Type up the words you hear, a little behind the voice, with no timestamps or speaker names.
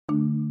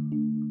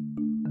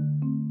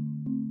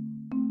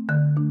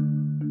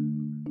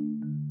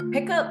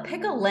pick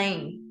a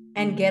lane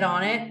and get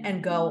on it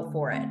and go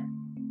for it.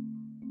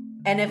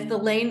 And if the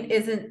lane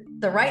isn't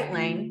the right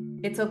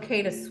lane, it's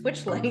okay to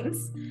switch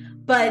lanes,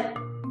 but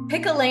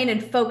pick a lane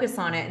and focus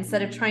on it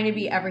instead of trying to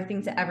be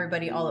everything to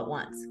everybody all at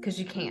once, because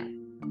you can't.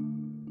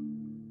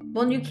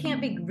 Well, and you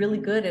can't be really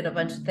good at a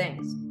bunch of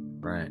things.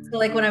 Right. So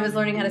like when I was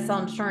learning how to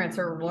sell insurance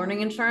or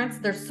learning insurance,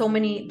 there's so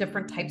many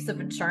different types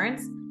of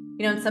insurance,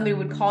 and somebody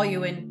would call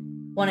you and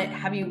want to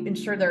have you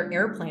insure their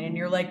airplane. And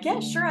you're like, yeah,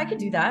 sure, I could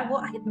do that. Well,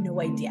 I have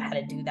no idea how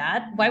to do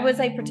that. Why was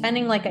I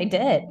pretending like I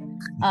did?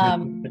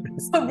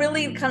 So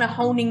really kind of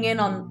honing in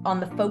on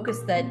the focus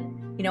that,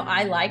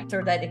 I liked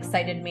or that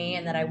excited me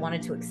and that I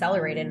wanted to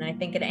accelerate in. And I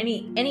think in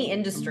any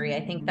industry,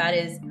 I think that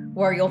is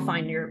where you'll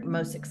find your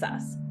most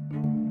success.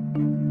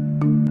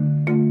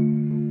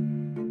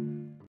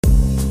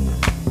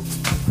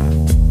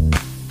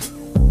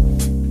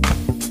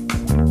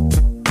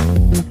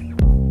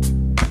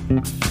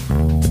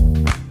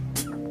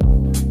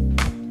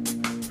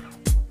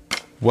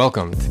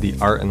 Welcome to the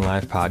Art and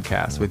Life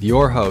podcast with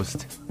your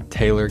host,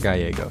 Taylor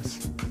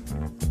Gallegos.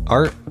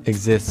 Art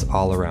exists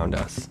all around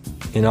us,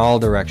 in all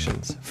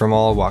directions, from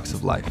all walks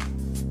of life.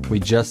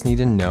 We just need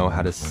to know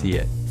how to see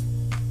it.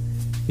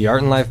 The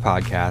Art and Life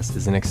podcast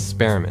is an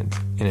experiment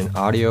in an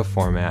audio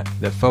format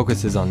that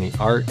focuses on the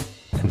art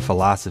and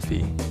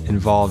philosophy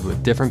involved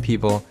with different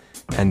people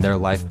and their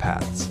life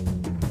paths.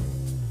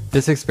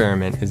 This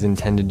experiment is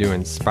intended to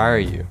inspire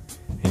you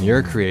in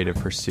your creative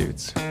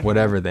pursuits,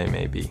 whatever they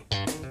may be.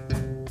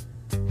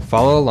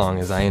 Follow along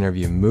as I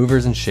interview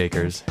movers and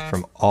shakers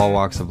from all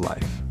walks of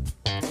life.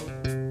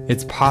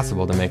 It's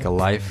possible to make a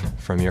life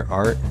from your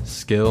art,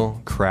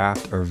 skill,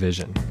 craft, or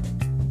vision.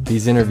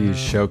 These interviews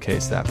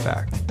showcase that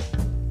fact.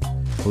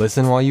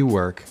 Listen while you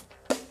work.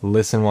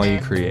 Listen while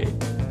you create.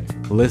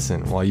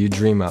 Listen while you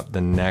dream up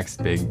the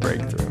next big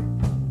breakthrough.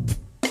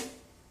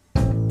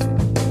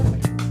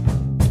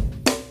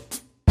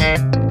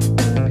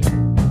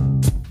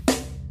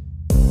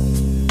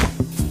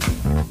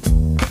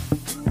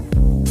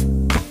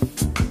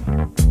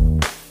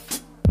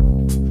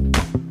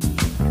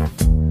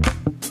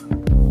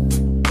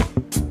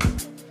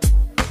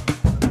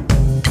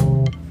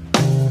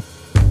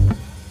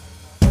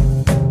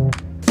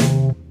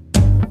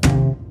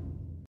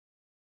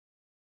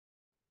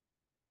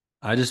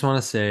 I just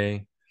want to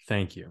say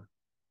thank you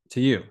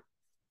to you,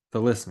 the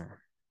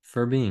listener,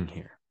 for being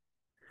here.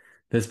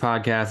 This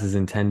podcast is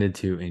intended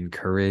to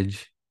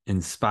encourage,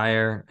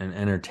 inspire, and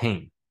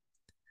entertain.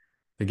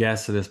 The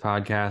guests of this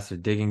podcast are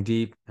digging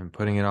deep and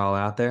putting it all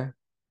out there,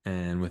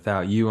 and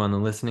without you on the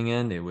listening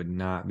end, it would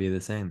not be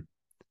the same.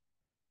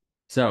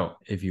 So,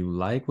 if you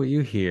like what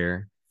you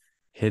hear,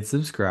 hit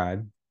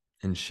subscribe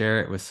and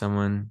share it with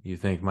someone you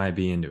think might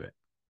be into it.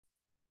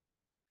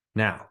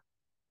 Now,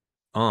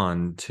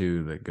 on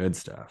to the good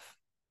stuff.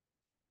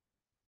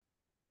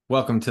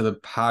 Welcome to the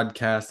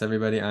podcast,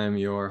 everybody. I'm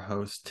your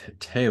host,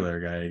 Taylor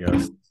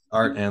Gallegos,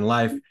 Art and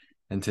Life.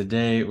 And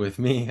today with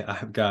me,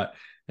 I've got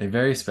a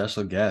very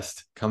special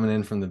guest coming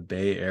in from the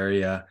Bay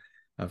Area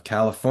of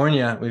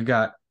California. We've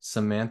got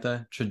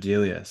Samantha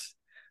Tradelius.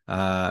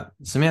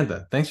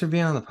 Samantha, thanks for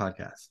being on the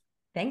podcast.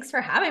 Thanks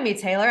for having me,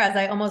 Taylor, as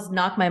I almost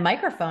knocked my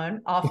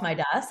microphone off my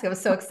desk. I was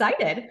so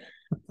excited.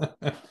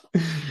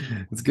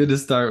 It's good to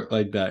start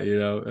like that,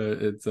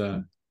 it's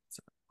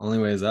only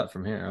way is up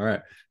from here. All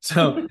right.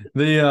 So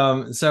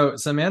so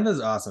Samantha's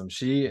awesome.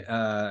 She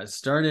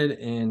started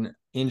in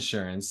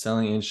insurance,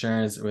 selling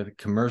insurance with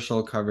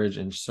commercial coverage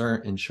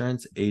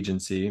insurance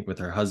agency with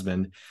her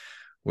husband,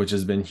 which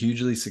has been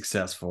hugely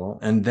successful.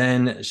 And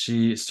then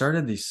she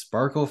started the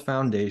Sparkle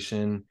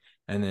Foundation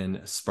and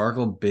then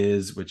Sparkle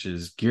Biz, which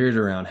is geared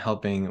around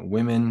helping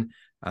women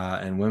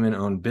and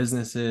women-owned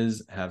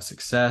businesses have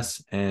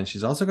success. And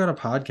she's also got a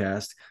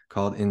podcast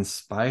called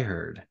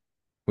Inspired,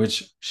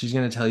 which she's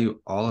going to tell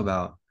you all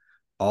about,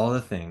 all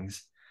the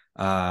things.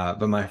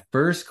 But my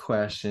first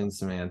question,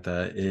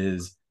 Samantha,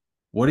 is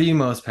what are you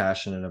most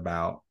passionate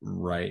about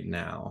right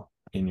now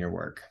in your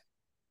work?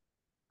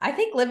 I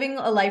think living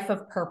a life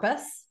of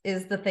purpose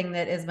is the thing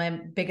that is my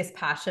biggest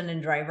passion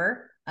and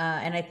driver.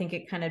 And I think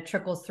it kind of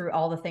trickles through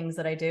all the things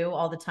that I do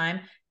all the time.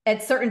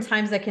 At certain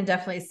times, I can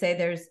definitely say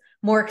there's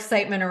more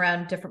excitement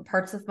around different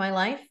parts of my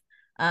life.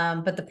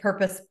 But the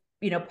purpose,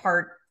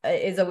 part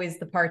is always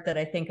the part that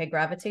I think I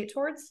gravitate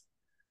towards.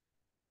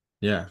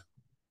 Yeah,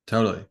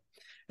 totally.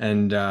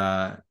 And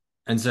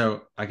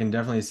so I can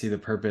definitely see the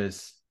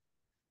purpose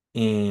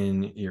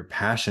in your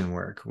passion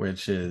work,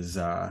 which is,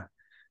 the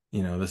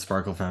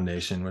Sparkle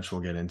Foundation, which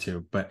we'll get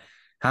into. But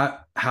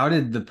how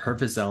did the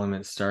purpose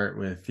element start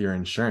with your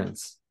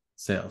insurance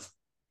sales?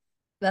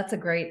 That's a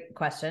great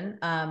question.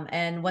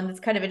 And one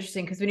that's kind of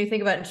interesting because when you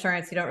think about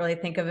insurance, you don't really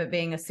think of it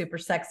being a super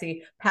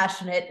sexy,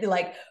 passionate,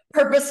 like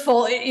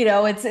purposeful,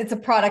 it's a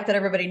product that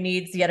everybody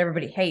needs, yet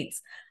everybody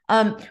hates.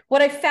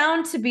 What I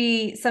found to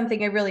be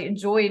something I really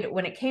enjoyed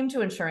when it came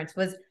to insurance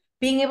was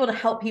being able to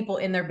help people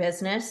in their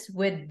business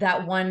with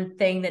that one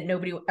thing that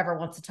nobody ever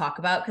wants to talk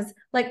about. Because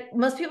like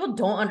most people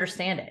don't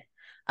understand it.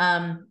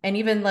 And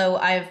even though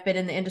I've been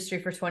in the industry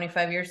for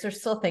 25 years, there's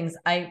still things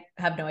I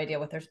have no idea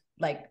what there's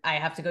like. I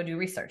have to go do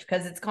research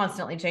because it's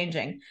constantly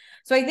changing.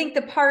 So I think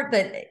the part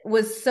that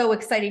was so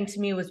exciting to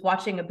me was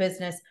watching a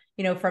business,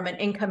 from an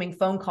incoming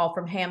phone call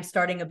from, hey, I'm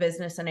starting a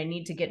business and I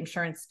need to get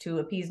insurance to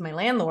appease my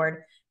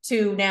landlord,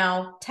 to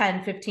now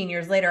 10, 15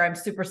 years later, I'm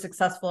super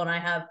successful and I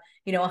have,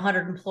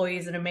 100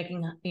 employees and I'm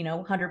making,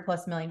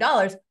 $100+ million.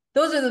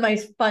 Those are my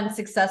fun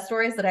success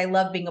stories that I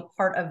love being a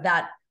part of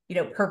that,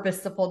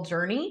 purposeful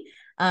journey,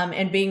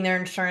 and being their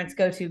insurance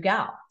go-to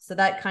gal. So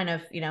that kind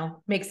of,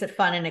 makes it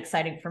fun and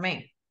exciting for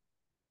me.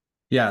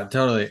 Yeah,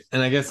 totally.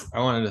 And I guess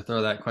I wanted to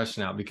throw that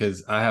question out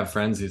because I have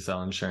friends who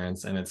sell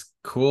insurance, and it's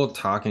cool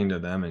talking to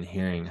them and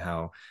hearing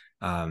how,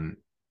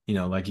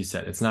 like you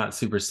said, it's not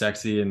super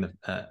sexy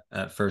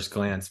at first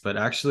glance, but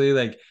actually,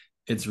 like,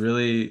 it's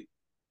really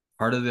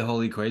part of the whole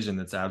equation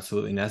that's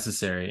absolutely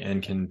necessary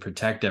and can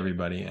protect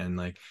everybody. And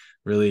like,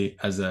 really,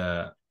 as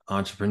a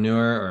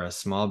entrepreneur or a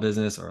small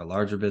business or a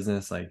larger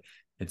business, like,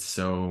 it's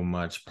so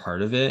much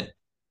part of it.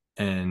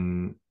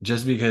 And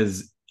just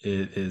because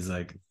it is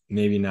like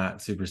maybe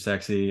not super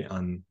sexy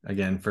on,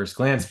 again, first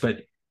glance,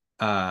 but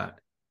a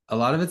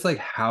lot of it's like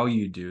how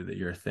you do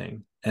your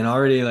thing. And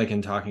already, like,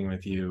 in talking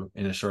with you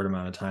in a short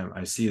amount of time,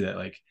 I see that,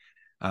 like,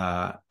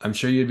 I'm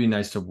sure you'd be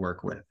nice to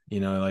work with,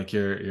 like,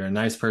 you're a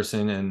nice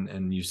person,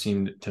 and you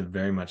seem to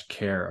very much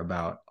care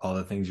about all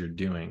the things you're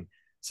doing.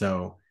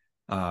 So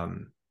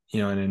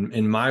and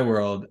in my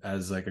world,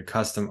 as like a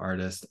custom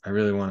artist, I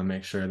really want to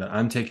make sure that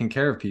I'm taking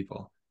care of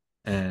people.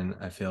 And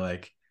I feel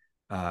like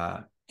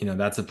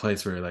that's a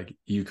place where, like,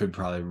 you could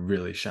probably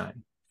really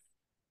shine.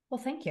 Well,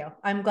 thank you.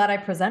 I'm glad I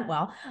present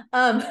well.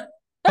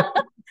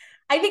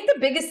 I think the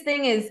biggest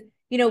thing is,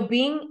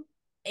 being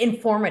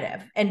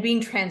informative and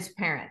being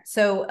transparent.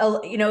 So,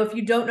 if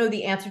you don't know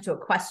the answer to a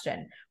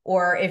question,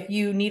 or if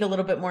you need a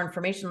little bit more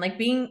information, like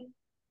being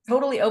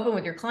totally open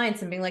with your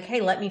clients and being like, hey,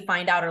 let me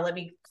find out, or let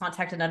me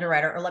contact an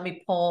underwriter, or let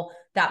me pull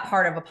that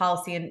part of a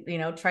policy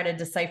and, try to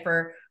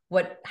decipher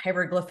what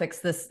hieroglyphics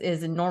this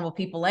is in normal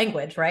people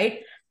language,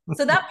 right?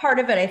 So that part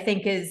of it, I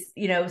think, is,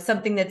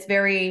 something that's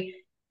very,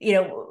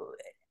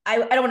 I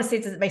don't want to say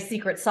it's my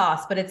secret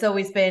sauce, but it's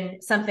always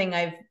been something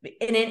in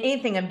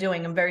anything I'm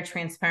doing, I'm very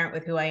transparent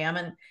with who I am.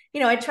 And,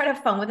 I try to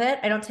have fun with it.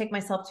 I don't take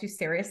myself too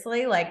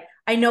seriously. Like,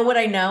 I know what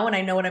I know and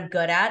I know what I'm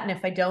good at. And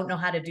if I don't know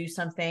how to do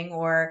something,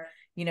 or,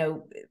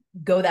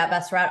 go that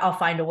best route, I'll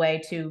find a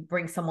way to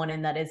bring someone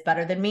in that is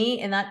better than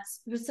me in that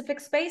specific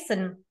space,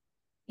 and,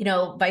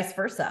 vice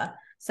versa.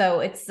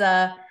 So it's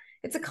a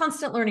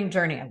constant learning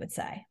journey, I would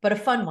say, but a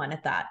fun one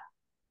at that.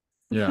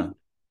 Yeah.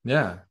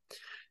 Yeah.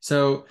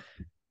 So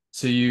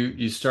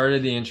you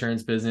started the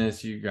insurance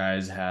business, you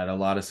guys had a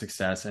lot of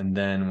success, and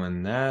then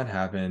when that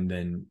happened,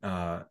 and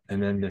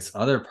then this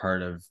other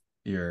part of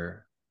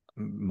your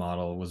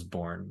model was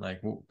born.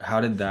 Like,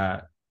 how did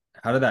that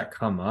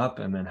come up,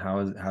 and then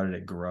how did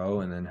it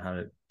grow, and then how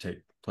did it take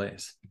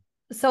place?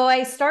 So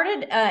I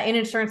started in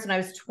insurance when I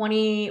was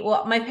 20.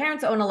 Well, my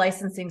parents own a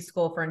licensing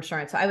school for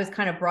insurance, so I was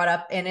kind of brought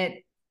up in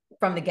it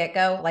from the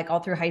get-go, like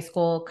all through high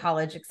school,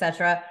 college,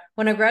 etc.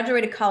 When I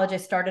graduated college, I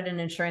started an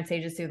insurance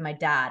agency with my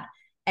dad.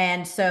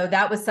 And so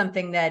that was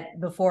something that,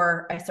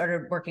 before I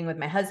started working with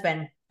my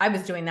husband, I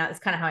was doing that. It's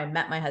kind of how I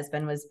met my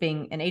husband, was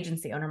being an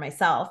agency owner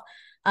myself.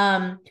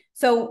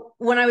 So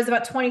when I was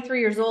about 23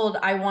 years old,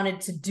 I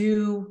wanted to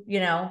do,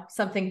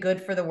 something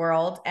good for the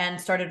world, and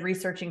started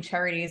researching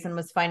charities, and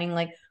was finding,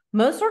 like,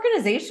 most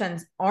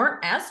organizations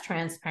aren't as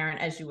transparent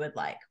as you would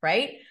like,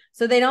 right?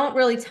 So they don't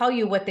really tell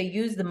you what they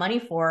use the money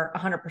for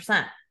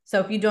 100%. So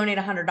if you donate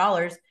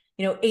 $100,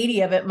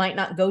 80 of it might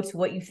not go to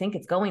what you think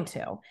it's going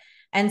to.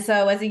 And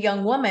so as a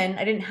young woman,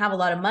 I didn't have a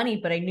lot of money,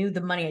 but I knew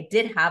the money I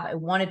did have, I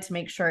wanted to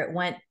make sure it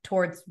went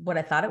towards what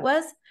I thought it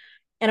was.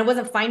 And I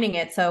wasn't finding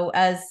it. So,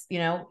 as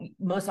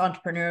most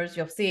entrepreneurs,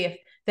 you'll see, if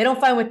they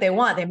don't find what they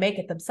want, they make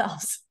it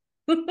themselves.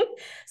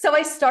 So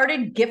I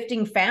started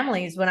gifting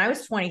families when I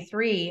was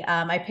 23.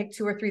 I picked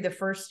 2 or 3 the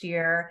first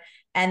year.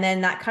 And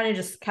then that kind of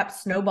just kept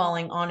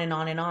snowballing on and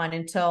on and on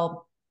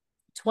until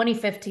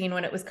 2015,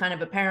 when it was kind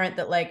of apparent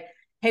that, like,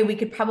 hey, we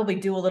could probably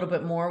do a little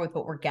bit more with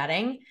what we're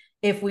getting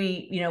if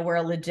we, we're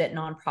a legit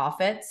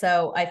nonprofit.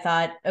 So I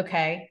thought,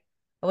 okay,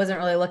 I wasn't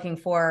really looking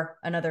for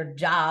another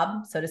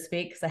job, so to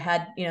speak, because I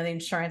had, the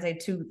insurance. I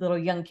had 2 little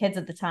young kids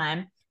at the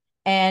time.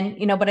 And,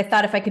 but I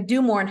thought if I could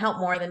do more and help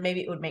more, then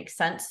maybe it would make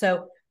sense.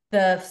 So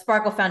the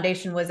Sparkle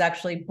Foundation was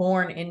actually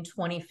born in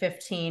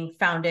 2015,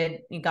 founded,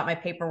 you got my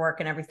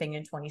paperwork and everything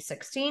in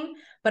 2016.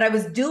 But I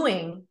was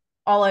doing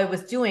all I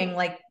was doing,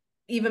 like,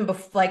 even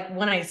before, like,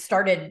 when I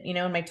started,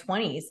 in my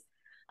 20s.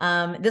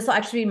 This will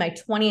actually be my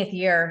 20th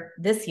year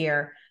this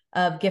year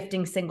of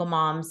gifting single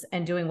moms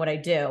and doing what I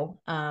do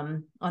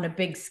on a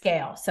big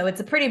scale. So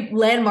it's a pretty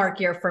landmark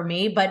year for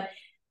me, but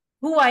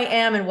who I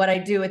am and what I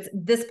do, it's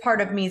this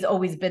part of me has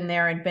always been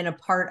there and been a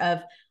part of,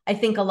 I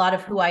think, a lot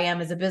of who I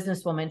am as a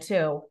businesswoman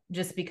too,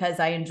 just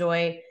because I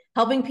enjoy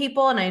helping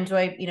people and I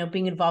enjoy,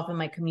 being involved in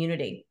my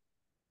community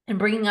and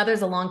bringing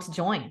others along to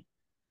join.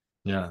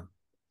 Yeah.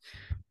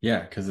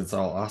 Yeah, because it's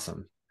all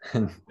awesome.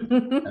 and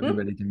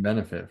everybody can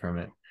benefit from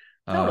it.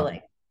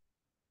 Totally.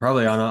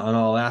 Probably on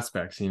all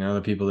aspects,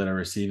 the people that are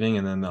receiving,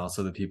 and then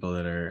also the people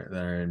that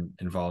are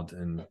involved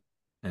and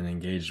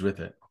engaged with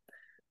it.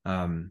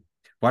 Why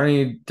don't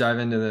you dive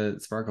into the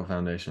Sparkle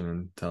Foundation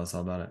and tell us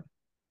all about it?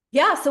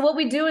 Yeah. So what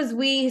we do is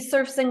we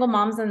serve single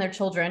moms and their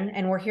children,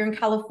 and we're here in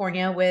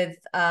California with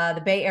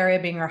the Bay Area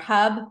being our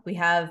hub. We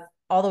have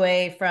all the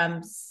way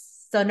from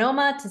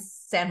Sonoma to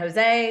San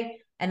Jose,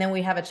 and then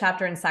we have a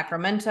chapter in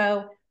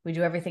Sacramento. We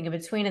do everything in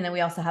between, and then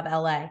we also have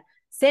LA.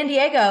 San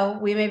Diego,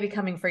 we may be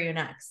coming for you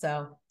next.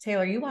 So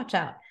Taylor, you watch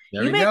out.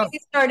 There You we may go. be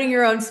starting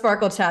your own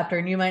Sparkle chapter,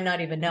 and you might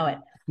not even know it.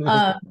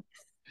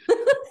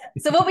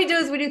 So what we do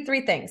is we do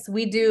three things.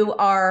 We do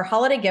our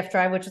holiday gift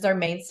drive, which is our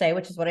mainstay,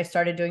 which is what I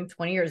started doing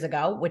 20 years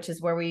ago, which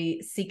is where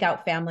we seek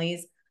out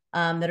families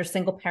that are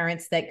single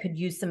parents that could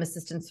use some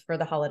assistance for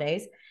the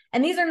holidays.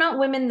 And these are not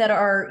women that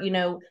are,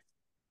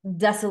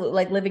 desolate,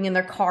 like living in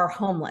their car,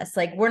 homeless.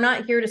 Like, we're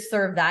not here to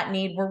serve that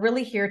need. We're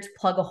really here to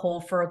plug a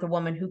hole for the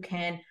woman who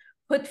can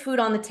put food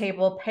on the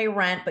table, pay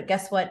rent, but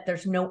guess what?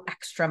 There's no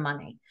extra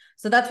money.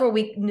 So that's where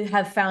we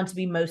have found to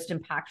be most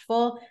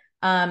impactful.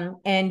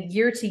 And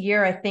year to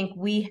year, I think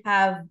we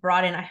have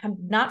brought in, I have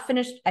not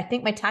finished, I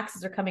think my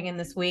taxes are coming in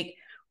this week.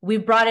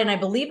 We've brought in, I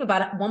believe,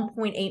 about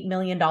 $1.8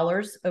 million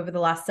over the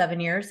last 7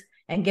 years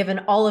and given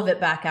all of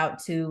it back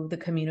out to the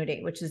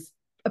community, which is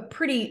a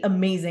pretty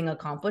amazing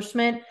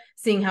accomplishment,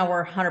 seeing how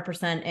we're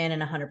 100% in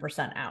and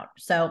 100% out.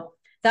 So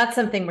that's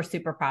something we're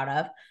super proud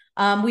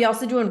of. We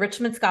also do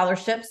enrichment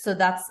scholarships. So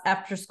that's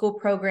after school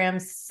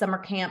programs, summer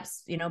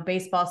camps,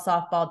 baseball,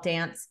 softball,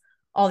 dance,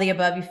 all the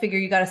above. You figure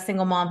you got a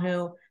single mom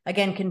who,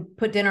 again, can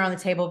put dinner on the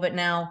table, but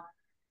now,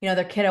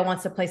 their kiddo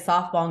wants to play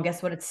softball, and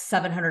guess what? It's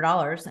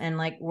 $700. And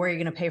like, where are you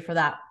going to pay for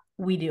that?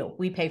 We do.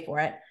 We pay for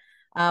it.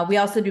 We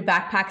also do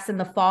backpacks in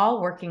the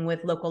fall, working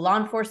with local law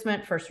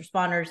enforcement, first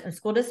responders, and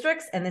school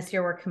districts. And this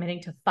year we're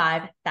committing to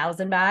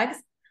 5,000 bags.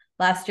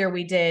 Last year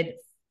we did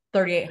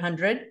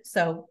 3,800.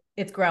 So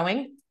it's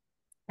growing.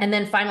 And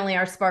then finally,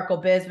 our Sparkle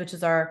Biz, which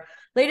is our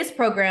latest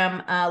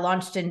program,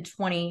 launched in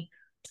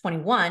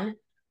 2021,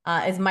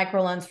 is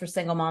microloans for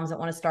single moms that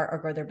want to start or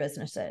grow their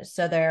businesses.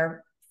 So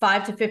they're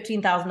 $5,000 to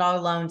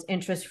 $15,000 loans,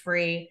 interest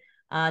free,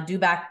 due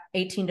back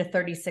 18 to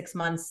 36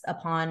 months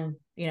upon,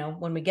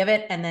 when we give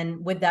it. And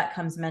then with that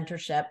comes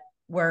mentorship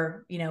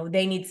where,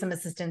 they need some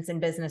assistance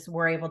in business.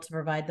 We're able to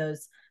provide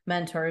those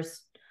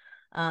mentors.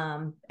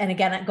 And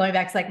again, going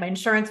back to like my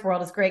insurance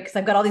world is great because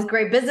I've got all these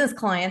great business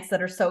clients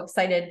that are so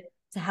excited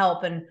to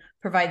help and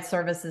provide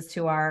services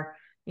to our,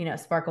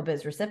 Sparkle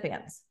Biz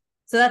recipients.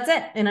 So that's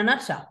it in a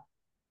nutshell.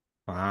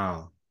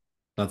 Wow.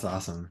 That's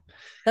awesome.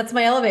 That's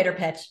my elevator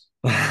pitch.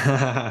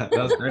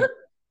 That's great.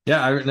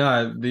 Yeah,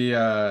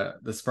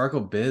 the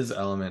Sparkle Biz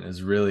element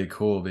is really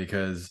cool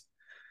because,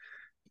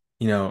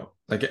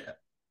 like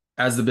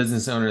as the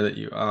business owner that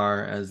you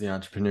are, as the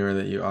entrepreneur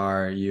that you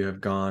are, you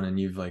have gone and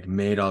you've like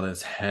made all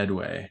this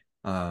headway.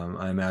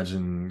 I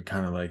imagine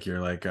kind of like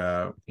you're like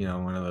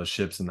one of those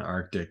ships in the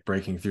Arctic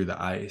breaking through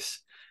the ice.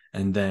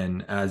 And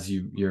then as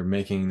you're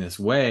making this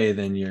way,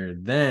 then you're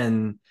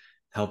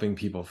helping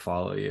people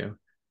follow you.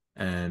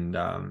 And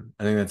I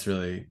think that's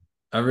really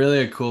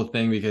a cool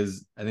thing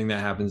because I think that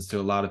happens to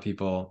a lot of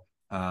people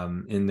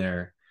in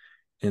their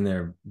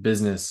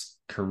business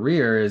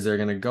career is they're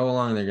going to go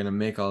along, they're going to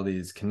make all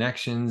these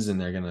connections and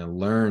they're going to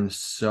learn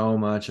so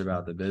much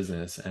about the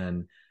business.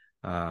 And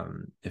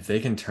if they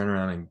can turn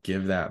around and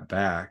give that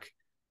back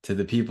to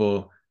the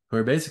people who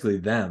are basically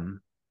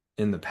them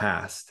in the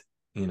past,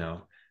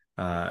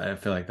 I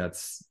feel like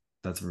that's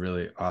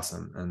really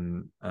awesome.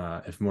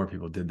 And if more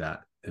people did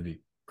that, it'd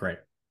be great.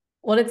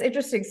 Well, it's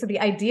interesting. So the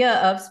idea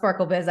of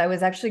Sparkle Biz, I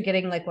was actually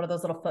getting like one of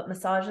those little foot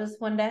massages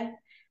one day,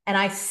 and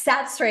I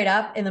sat straight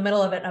up in the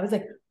middle of it. And I was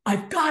like,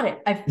 I've got it.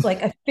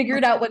 I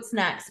figured out what's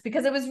next,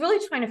 because I was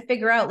really trying to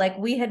figure out, like,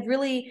 we had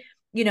really,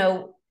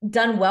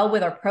 done well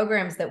with our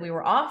programs that we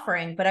were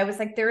offering, but I was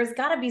like, there has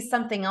got to be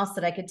something else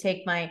that I could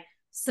take my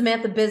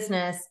Samantha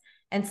Business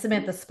and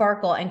Samantha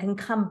Sparkle and can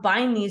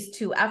combine these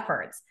two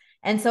efforts.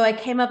 And so I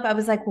came up, I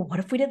was like, well, what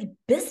if we did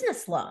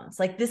business loans?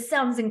 Like, this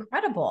sounds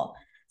incredible.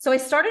 So I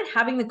started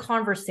having the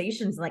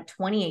conversations in like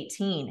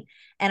 2018,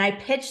 and I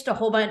pitched a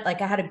whole bunch.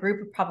 Like, I had a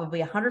group of probably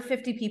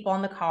 150 people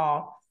on the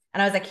call,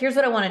 and I was like, here's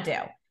what I want to do.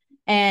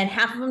 And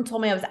half of them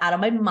told me I was out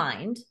of my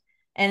mind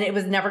and it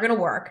was never going to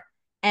work.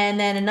 And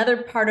then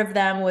another part of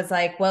them was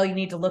like, well, you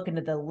need to look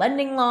into the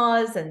lending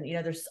laws, and,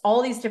 there's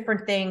all these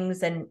different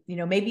things, and,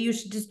 maybe you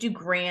should just do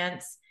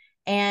grants.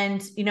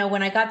 And,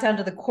 when I got down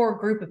to the core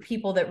group of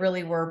people that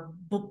really were,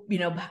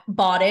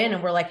 bought in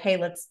and were like, hey,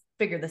 let's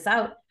figure this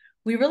out,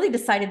 we really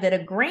decided that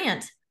a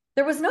grant,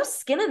 there was no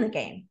skin in the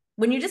game.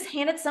 When you just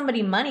handed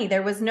somebody money,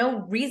 there was no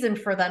reason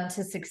for them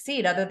to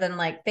succeed other than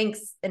like,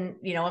 thanks, and,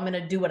 I'm going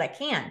to do what I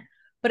can.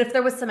 But if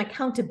there was some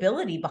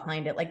accountability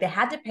behind it, like, they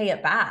had to pay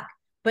it back,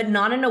 but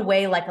not in a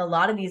way like a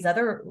lot of these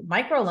other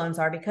microloans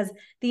are, because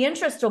the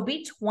interest will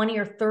be 20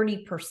 or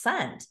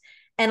 30%.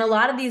 And a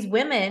lot of these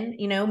women,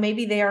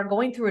 maybe they are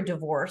going through a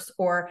divorce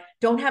or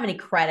don't have any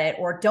credit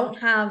or don't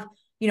have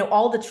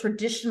all the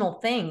traditional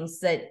things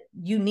that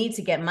you need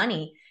to get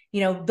money.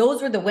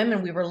 Those were the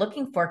women we were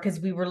looking for, because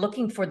we were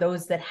looking for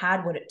those that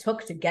had what it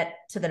took to get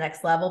to the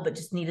next level, but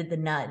just needed the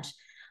nudge.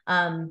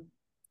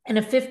 And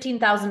a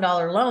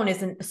 $15,000 loan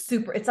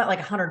it's not like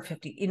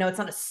 150, it's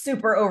not a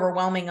super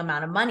overwhelming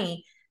amount of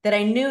money, that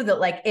I knew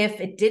that like,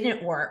 if it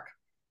didn't work,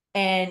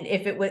 and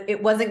if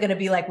it wasn't going to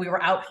be like we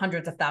were out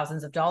hundreds of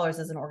thousands of dollars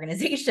as an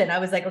organization, I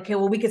was like, okay,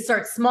 well, we could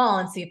start small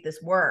and see if this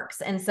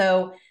works. And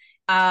so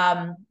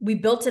we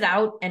built it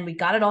out and we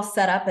got it all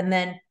set up, and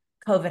then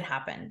COVID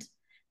happened.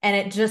 And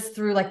it just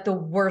threw like the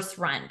worst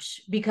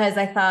wrench, because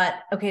I thought,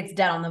 okay, it's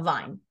dead on the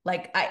vine.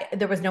 Like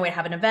there was no way to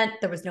have an event.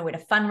 There was no way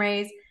to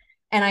fundraise.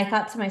 And I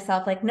thought to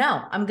myself, like,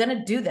 no, I'm going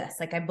to do this.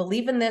 Like, I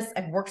believe in this.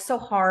 I've worked so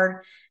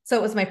hard. So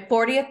it was my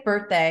 40th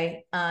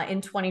birthday in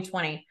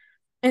 2020.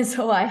 And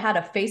so I had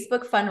a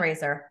Facebook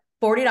fundraiser,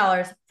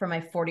 $40 for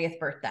my 40th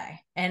birthday.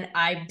 And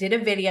I did a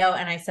video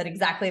and I said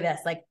exactly this,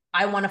 like,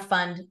 I want to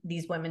fund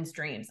these women's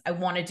dreams. I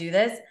want to do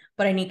this,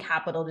 but I need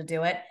capital to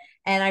do it.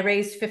 And I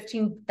raised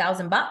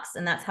 $15,000,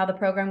 and that's how the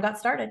program got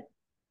started.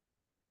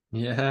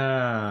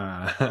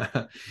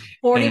 Yeah.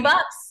 40 And,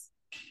 bucks.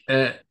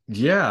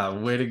 yeah,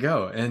 way to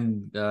go.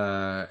 And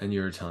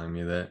you were telling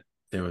me that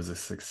it was a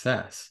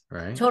success,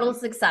 right? Total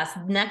success.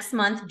 Next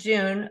month,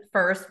 June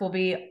 1st, will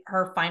be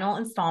her final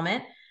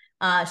installment.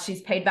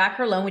 She's paid back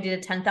her loan. We did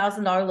a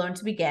 $10,000 loan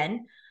to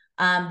begin.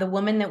 The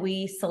woman that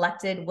we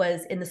selected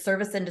was in the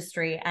service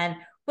industry and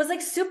was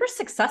like super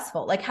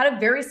successful, like had a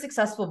very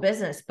successful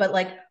business, but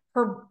like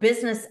her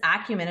business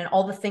acumen and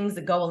all the things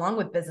that go along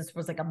with business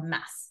was like a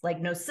mess, like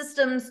no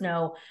systems,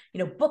 no,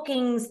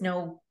 bookings,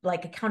 no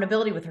like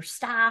accountability with her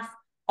staff,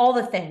 all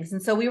the things.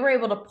 And so we were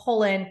able to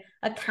pull in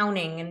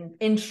accounting and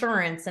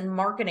insurance and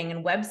marketing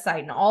and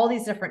website and all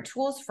these different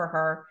tools for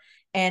her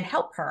and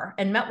help her,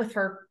 and met with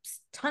her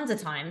tons of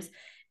times.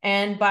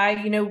 And by,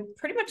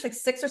 pretty much like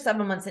 6 or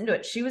 7 months into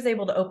it, she was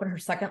able to open her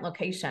second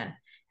location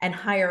and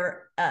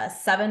hire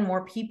 7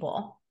 more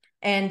people,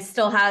 and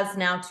still has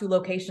now 2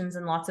 locations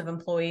and lots of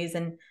employees.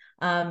 And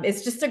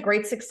it's just a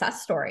great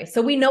success story.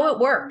 So we know it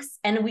works,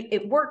 and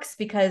it works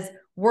because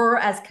we're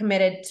as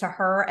committed to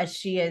her as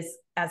she is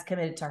as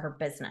committed to her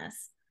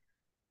business.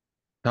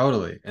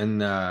 Totally. And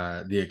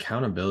the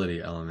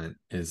accountability element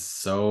is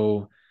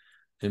so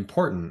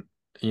important.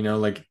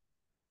 Like,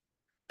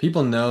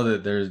 people know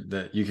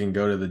that you can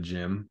go to the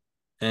gym,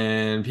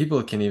 and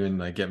people can even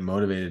like get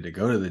motivated to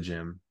go to the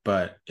gym.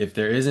 But if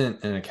there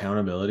isn't an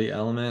accountability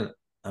element,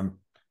 I'm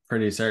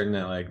pretty certain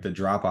that like the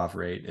drop-off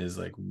rate is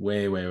like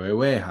way, way, way,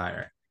 way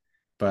higher.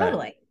 But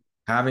Totally.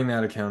 having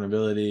that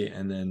accountability,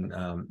 and then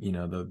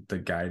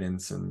the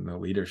guidance and the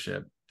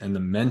leadership and the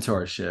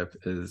mentorship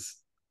is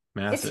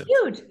massive. It's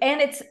huge,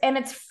 and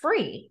it's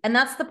free. And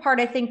that's the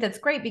part I think that's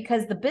great,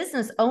 because the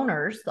business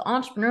owners, the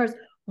entrepreneurs,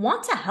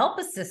 want to help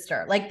a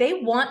sister. Like, they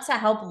want to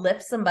help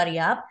lift somebody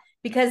up,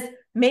 because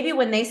maybe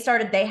when they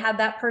started, they had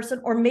that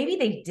person, or maybe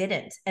they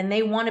didn't. And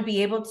they want to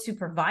be able to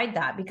provide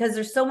that, because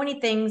there's so many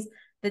things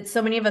that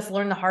so many of us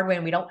learn the hard way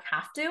and we don't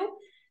have to.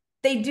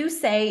 They do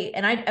say,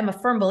 and I am a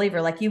firm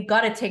believer, like, you've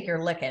got to take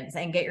your lickings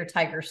and get your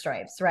tiger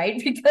stripes,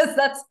 right? Because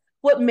that's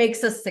what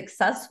makes us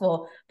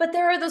successful. But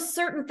there are those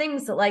certain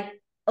things that like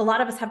a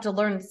lot of us have to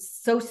learn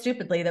so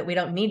stupidly that we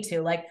don't need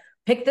to, like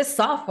pick this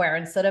software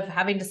instead of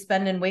having to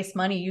spend and waste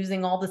money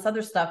using all this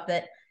other stuff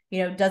that,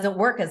 doesn't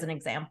work, as an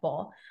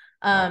example.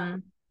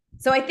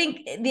 So I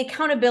think the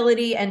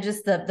accountability and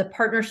just the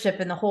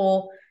partnership and the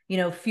whole,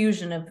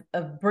 fusion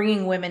of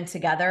bringing women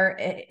together,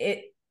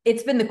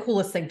 it's been the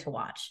coolest thing to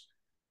watch.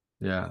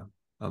 Yeah,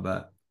 I'll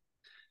bet.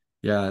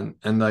 Yeah,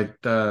 and like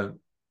the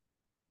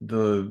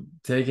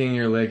taking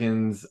your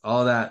lickings,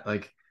 all that,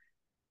 like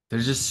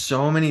there's just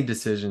so many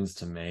decisions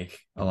to make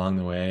along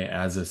the way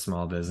as a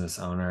small business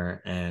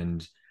owner.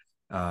 And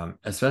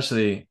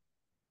especially,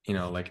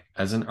 like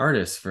as an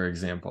artist, for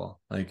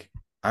example, like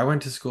I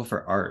went to school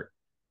for art.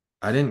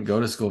 I didn't go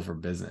to school for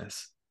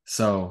business.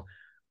 So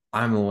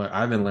I've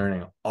been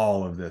learning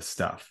all of this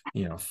stuff,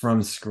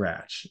 from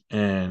scratch,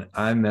 and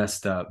I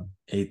messed up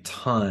a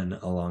ton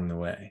along the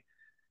way.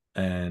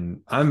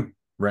 And I'm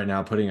right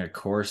now putting a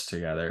course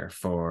together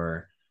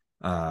for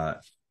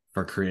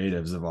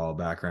creatives of all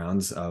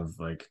backgrounds, of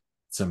like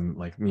some,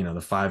 like,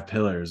 the 5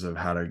 pillars of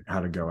how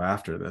to go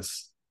after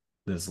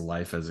this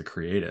life as a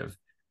creative.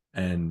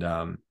 And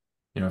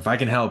if I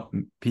can help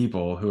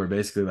people who are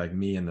basically like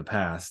me in the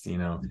past,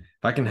 if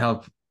I can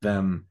help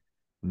them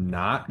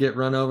not get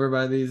run over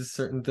by these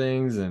certain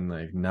things, and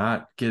like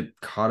not get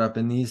caught up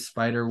in these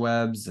spider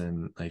webs,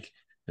 and like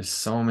there's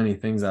so many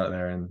things out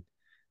there, and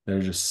they're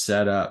just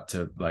set up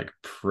to like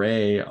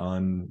prey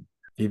on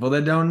people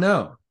that don't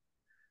know.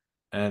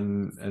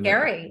 And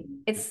Scary.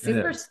 It's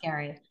super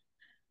scary.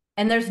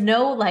 And there's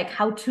no like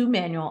how-to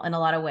manual in a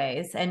lot of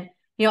ways. And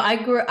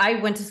I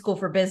went to school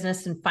for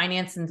business and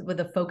finance, and with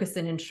a focus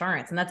in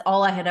insurance, and that's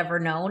all I had ever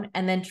known.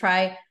 And then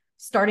try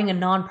starting a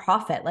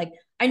nonprofit. Like,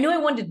 I knew I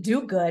wanted to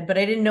do good, but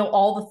I didn't know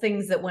all the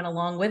things that went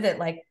along with it,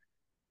 like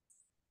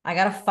I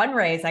got to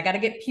fundraise. I got to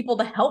get people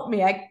to help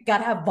me. I got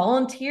to have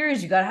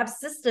volunteers. You got to have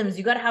systems.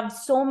 You got to have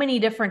so many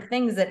different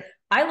things that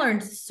I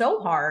learned so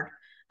hard,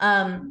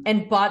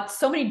 and bought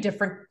so many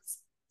different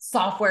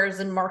softwares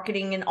and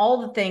marketing and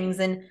all the things.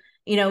 And,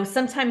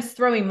 sometimes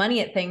throwing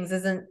money at things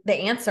isn't the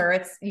answer.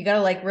 It's, you got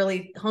to like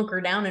really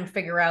hunker down and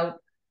figure out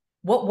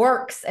what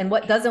works and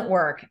what doesn't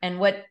work and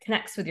what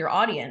connects with your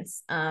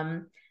audience.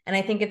 And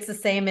I think it's the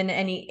same in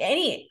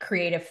any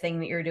creative thing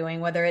that you're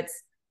doing, whether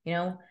it's,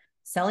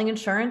 selling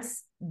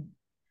insurance,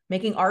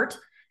 making art,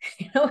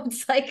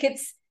 it's like,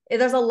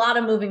 there's a lot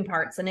of moving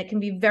parts and it can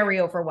be very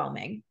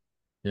overwhelming.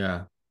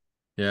 Yeah.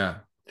 Yeah.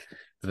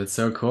 That's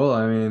so cool.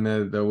 I mean,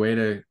 the way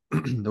to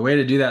the way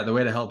to do that, the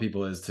way to help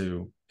people is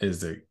to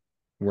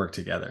work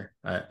together.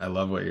 I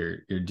love what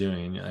you're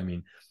doing. I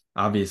mean,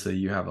 obviously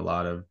you have a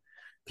lot of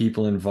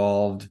people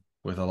involved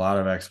with a lot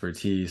of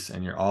expertise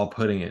and you're all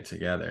putting it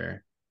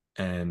together.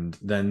 And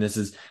then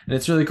and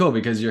it's really cool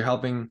because you're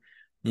helping,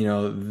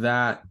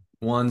 that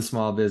one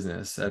small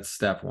business. That's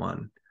step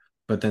one.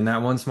 But then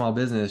that one small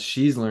business,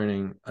 she's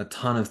learning a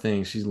ton of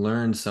things. She's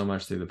learned so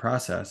much through the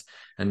process.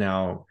 And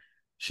now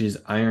she's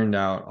ironed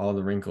out all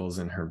the wrinkles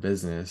in her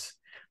business.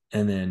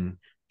 And then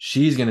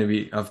she's going to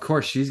be, of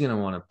course, she's going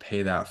to want to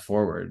pay that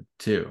forward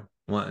too.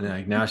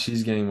 Like now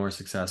she's getting more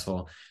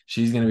successful.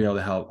 She's going to be able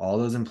to help all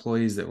those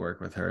employees that work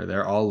with her.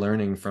 They're all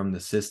learning from the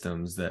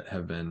systems that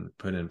have been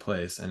put in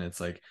place. And it's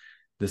like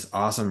this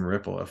awesome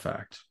ripple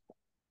effect.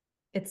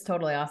 It's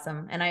totally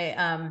awesome. And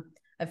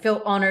I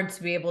feel honored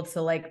to be able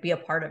to like be a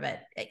part of it,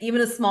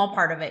 even a small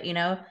part of it,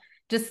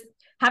 just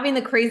having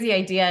the crazy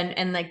idea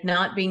and like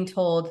not being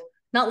told,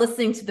 not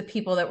listening to the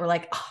people that were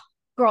like, oh,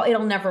 girl,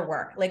 it'll never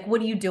work. Like,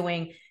 what are you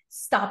doing?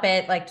 Stop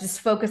it. Like, just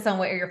focus on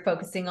what you're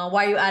focusing on.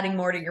 Why are you adding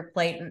more to your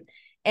plate?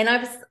 And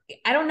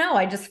I don't know.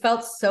 I just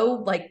felt so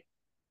like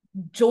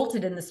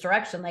jolted in this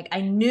direction. Like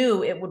I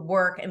knew it would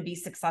work and be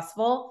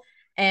successful.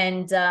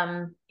 And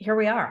here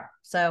we are.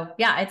 So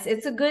yeah,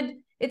 it's a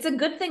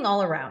good thing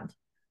all around.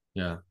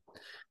 Yeah.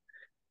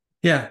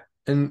 Yeah.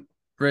 And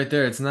right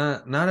there, it's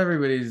not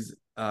everybody's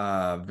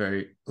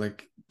very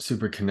like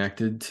super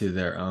connected to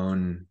their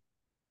own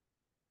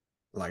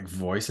like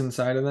voice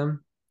inside of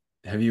them.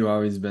 Have you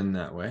always been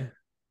that way?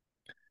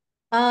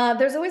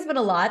 There's always been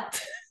a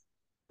lot.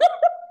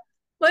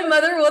 My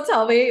mother will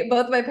tell me,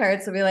 both my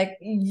parents will be like,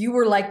 you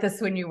were like this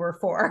when you were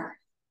 4.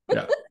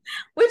 Yeah.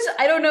 Which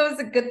I don't know is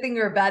a good thing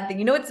or a bad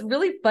thing. What's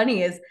really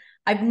funny is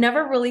I've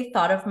never really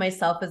thought of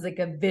myself as like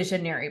a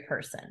visionary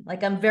person.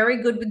 Like I'm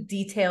very good with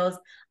details.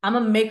 I'm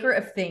a maker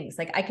of things.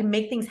 Like I can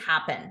make things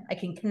happen. I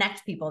can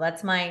connect people.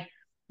 That's my,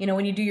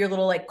 when you do your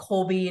little like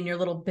Colby and your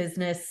little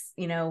business,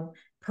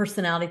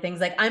 personality things,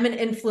 like I'm an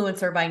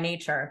influencer by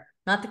nature,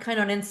 not the kind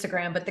on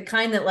Instagram, but the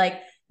kind that like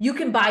you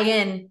can buy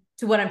in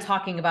to what I'm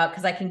talking about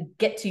because I can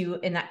get to you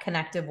in that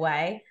connective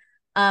way.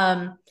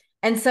 And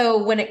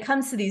so when it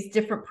comes to these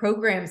different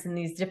programs and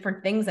these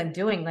different things I'm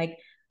doing, like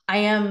I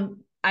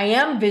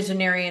am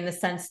visionary in the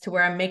sense to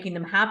where I'm making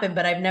them happen,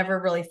 but I've never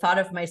really thought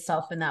of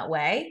myself in that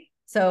way.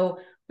 So,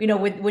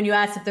 when you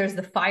asked if there's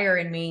the fire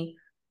in me,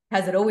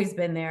 has it always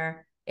been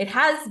there? It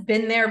has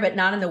been there, but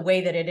not in the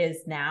way that it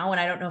is now.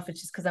 And I don't know if it's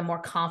just because I'm more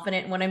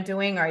confident in what I'm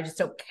doing or I just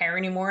don't care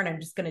anymore and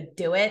I'm just going to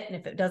do it. And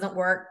if it doesn't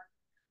work,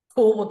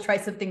 cool, we'll try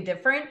something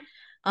different.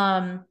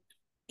 I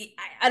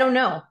don't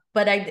know,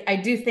 but I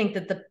do think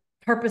that the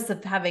purpose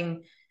of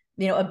having,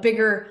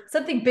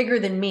 something bigger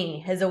than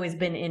me has always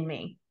been in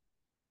me.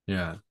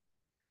 Yeah.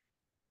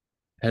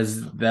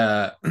 Has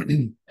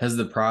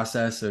the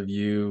process of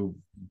you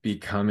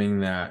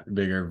becoming that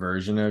bigger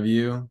version of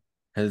you,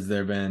 has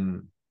that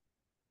been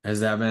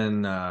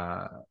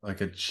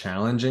like a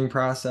challenging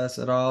process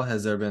at all?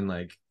 Has there been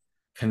like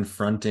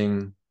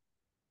confronting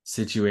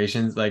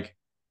situations? Like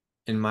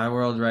in my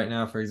world right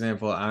now, for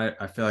example,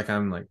 I feel like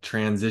I'm like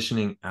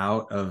transitioning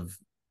out of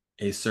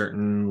a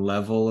certain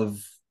level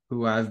of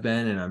who I've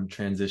been and I'm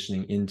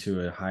transitioning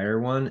into a higher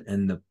one.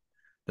 And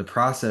the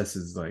process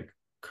is like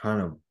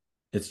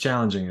it's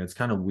challenging. It's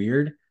kind of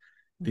weird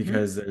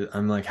because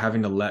I'm like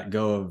having to let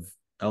go of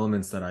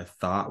elements that I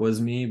thought was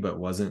me, but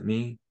wasn't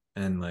me.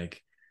 And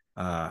like,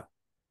 and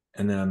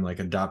then I'm like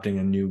adopting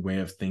a new way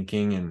of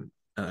thinking. And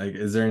like,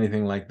 is there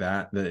anything like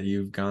that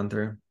you've gone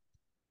through?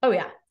 Oh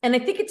yeah. And I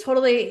think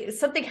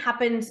something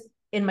happened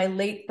in my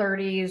late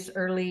 30s,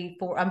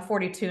 I'm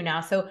 42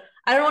 now. So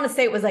I don't want to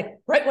say it was like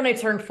right when I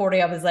turned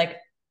 40, I was like,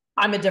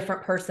 I'm a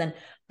different person.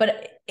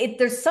 But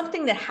there's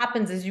something that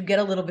happens as you get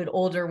a little bit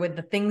older with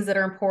the things that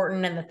are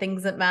important and the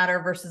things that matter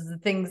versus the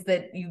things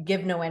that you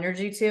give no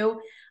energy to.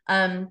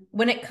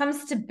 When it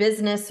comes to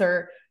business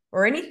or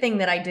anything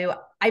that I do,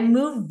 I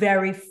move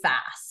very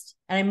fast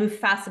and I move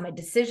fast in my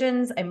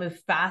decisions. I move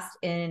fast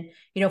in,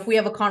 if we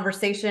have a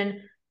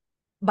conversation,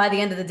 by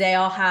the end of the day,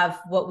 I'll have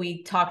what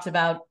we talked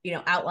about,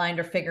 outlined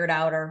or figured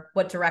out or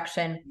what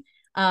direction.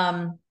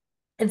 And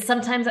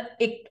sometimes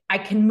I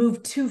can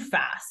move too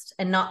fast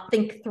and not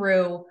think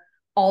through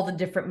all the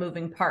different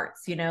moving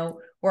parts,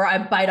 where I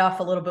bite off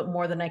a little bit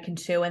more than I can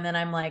chew. And then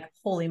I'm like,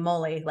 holy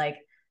moly, like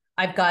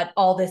I've got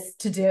all this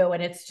to do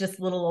and it's just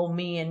little old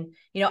me. And,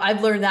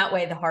 I've learned that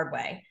way the hard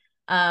way.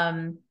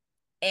 And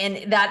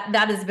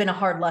that has been a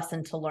hard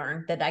lesson to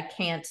learn, that I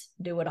can't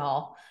do it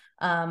all.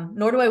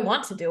 Nor do I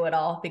want to do it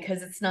all,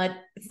 because it's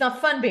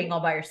not fun being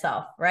all by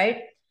yourself. Right.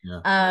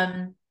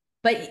 Yeah.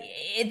 But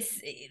it's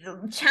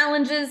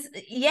challenges.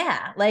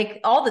 Yeah.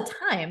 Like all the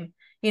time,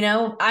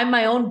 I'm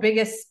my own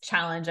biggest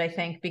challenge, I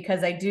think,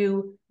 because I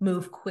do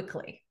move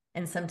quickly.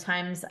 And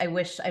sometimes I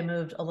wish I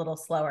moved a little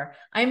slower.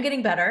 I'm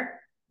getting better,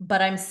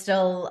 but I'm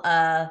still,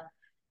 I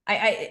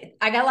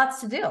got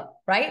lots to do.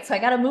 Right. So I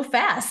got to move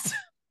fast.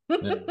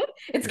 Yeah.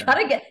 It's Yeah.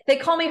 gotta they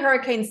call me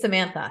Hurricane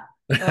Samantha.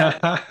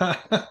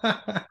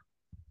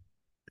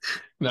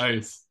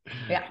 Nice.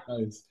 Yeah.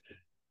 Nice.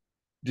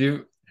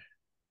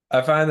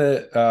 I find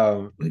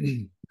that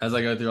as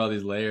I go through all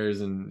these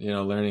layers and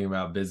learning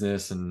about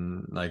business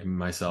and like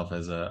myself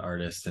as an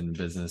artist and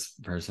business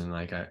person,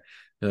 like I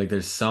feel like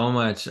there's so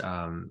much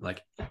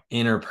like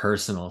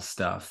interpersonal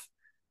stuff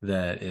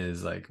that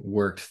is like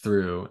worked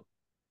through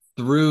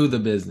the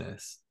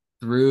business,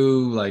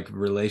 through like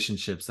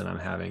relationships that I'm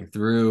having,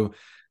 through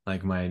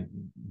like my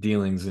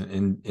dealings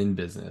in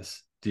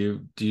business.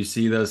 Do you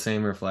see those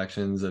same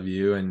reflections of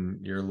you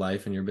and your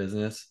life and your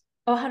business?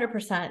 Oh,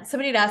 100%.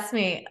 Somebody had asked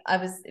me, I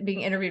was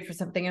being interviewed for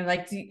something, and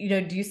like, do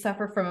you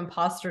suffer from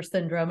imposter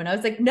syndrome? And I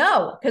was like,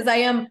 no, because I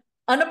am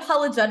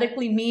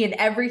unapologetically me in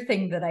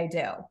everything that I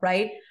do,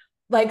 right?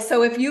 Like,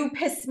 so if you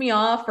piss me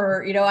off,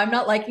 or, I'm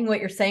not liking what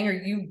you're saying, or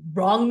you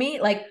wrong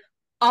me, like,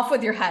 off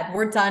with your head.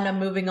 We're done. I'm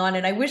moving on.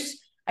 And I wish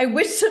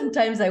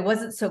sometimes I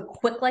wasn't so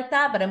quick like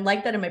that, but I'm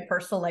like that in my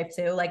personal life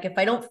too. Like, if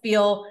I don't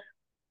feel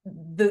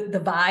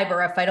the vibe,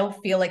 or if I don't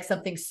feel like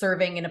something's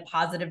serving in a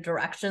positive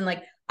direction,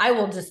 like I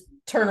will just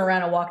turn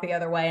around and walk the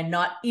other way and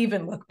not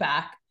even look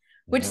back,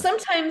 which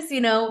sometimes,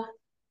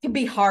 can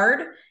be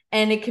hard,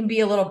 and it can be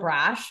a little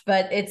brash,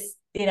 but it's,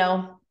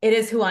 it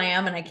is who I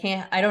am. And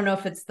I don't know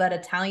if it's that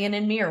Italian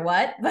in me or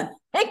what, but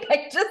like,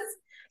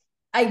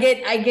 I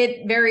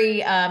get very,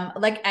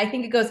 like, I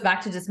think it goes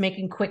back to just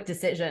making quick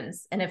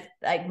decisions. And if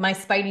like my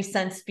spidey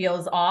sense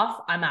feels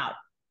off, I'm out.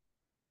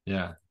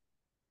 Yeah.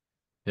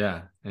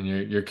 Yeah. And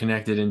you're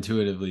connected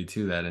intuitively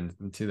to that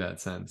and to that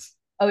sense.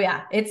 Oh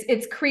yeah,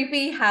 it's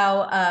creepy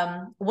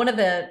how one of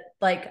the,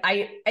 like,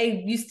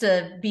 I used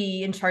to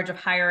be in charge of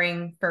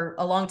hiring for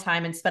a long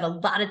time and spent a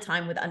lot of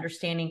time with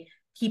understanding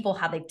people,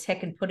 how they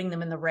tick, and putting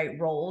them in the right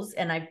roles.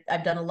 And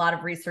I've done a lot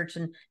of research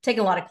and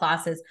taken a lot of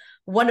classes.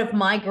 One of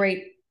my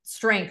great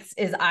strengths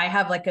is I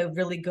have like a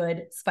really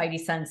good spidey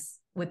sense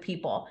with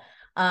people.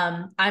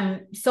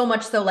 I'm so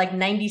much so, like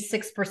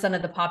 96%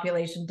 of the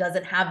population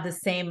doesn't have the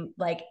same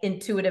like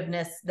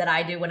intuitiveness that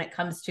I do when it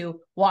comes to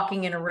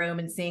walking in a room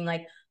and seeing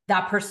like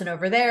that person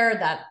over there,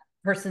 that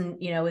person,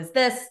 is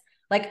this.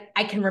 Like,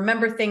 I can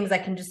remember things.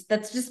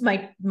 That's just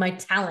my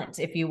talent,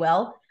 if you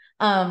will.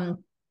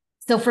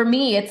 So for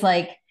me, it's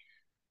like,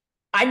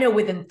 I know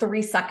within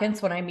 3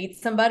 seconds when I meet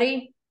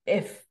somebody,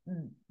 if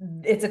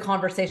it's a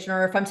conversation,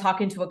 or if I'm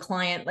talking to a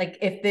client, like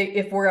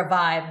if we're a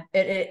vibe,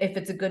 if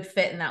it's a good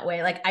fit in that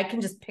way, like I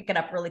can just pick it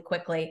up really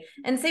quickly.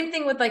 And same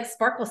thing with like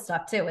sparkle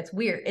stuff too. It's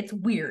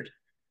weird.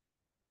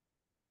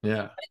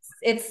 Yeah.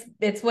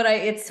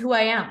 It's who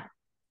I am.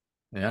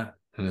 Yeah.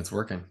 And it's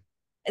working.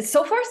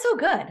 So far, so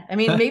good. I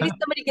mean, maybe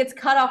somebody gets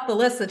cut off the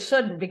list that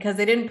shouldn't, because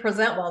they didn't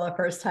present well the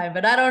first time,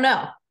 but I don't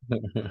know.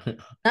 9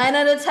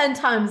 out of 10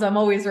 times, I'm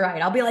always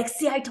right. I'll be like,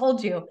 see, I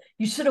told you.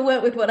 You should have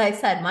went with what I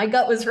said. My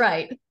gut was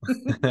right.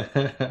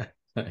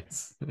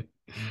 Nice.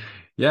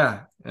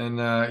 Yeah. And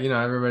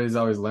everybody's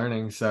always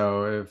learning.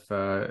 So if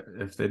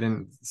they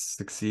didn't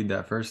succeed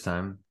that first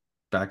time,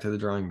 back to the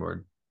drawing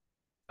board.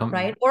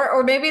 Right.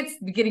 Or maybe it's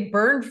getting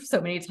burned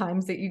so many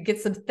times that you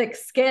get some thick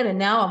skin. And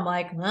now I'm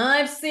like,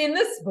 I've seen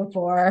this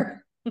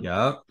before.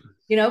 Yep.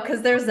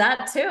 Because there's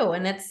that too.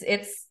 And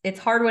it's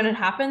hard when it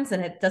happens,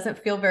 and it doesn't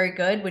feel very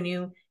good when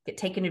you get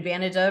taken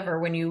advantage of, or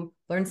when you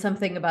learn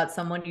something about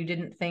someone you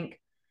didn't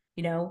think,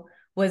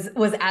 was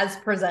as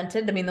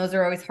presented. I mean, those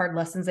are always hard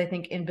lessons, I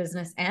think, in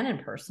business and in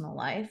personal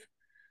life.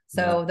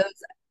 So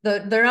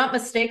they're not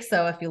mistakes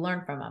though, if you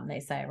learn from them,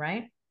 they say,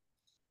 right?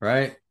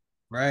 Right.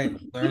 Right.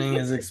 Learning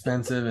is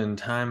expensive, and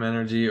time,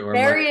 energy, or money.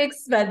 Very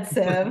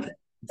expensive.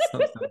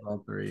 Sometimes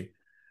all three.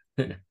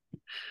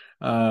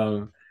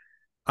 um,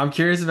 I'm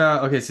curious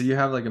about, okay, so you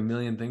have like a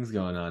million things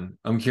going on.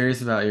 I'm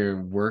curious about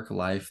your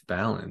work-life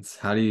balance.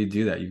 How do you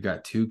do that? You've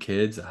got 2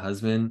 kids, a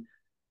husband,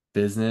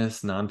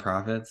 business,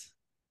 nonprofits.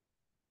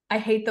 I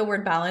hate the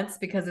word balance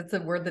because it's a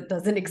word that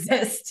doesn't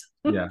exist.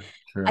 Yeah,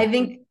 true. I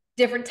think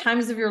different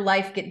times of your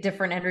life get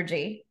different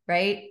energy,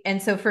 right? And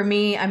so for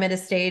me, I'm at a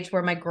stage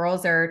where my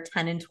girls are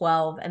 10 and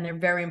 12, and they're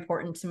very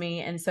important to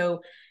me. And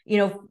so,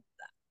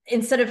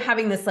 instead of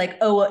having this like,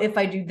 oh, well, if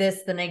I do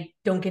this, then I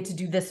don't get to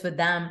do this with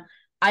them,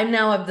 I'm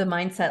now of the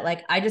mindset,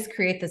 like, I just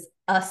create this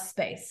us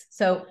space.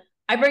 So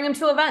I bring them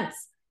to events.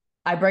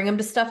 I bring them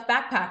to stuffed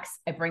backpacks.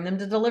 I bring them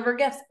to deliver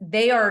gifts.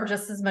 They are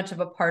just as much of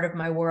a part of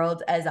my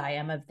world as I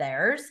am of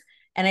theirs.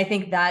 And I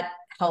think that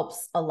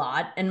helps a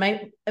lot. And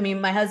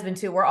my husband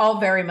too, we're all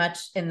very much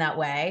in that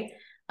way,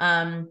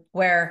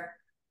 where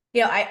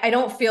I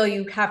don't feel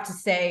you have to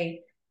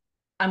say,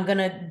 I'm going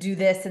to do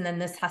this and then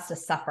this has to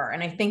suffer.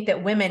 And I think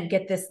that women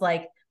get this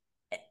like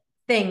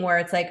thing where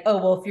it's like, oh,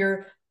 well, if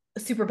you're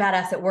super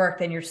badass at work,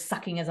 then you're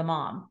sucking as a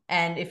mom.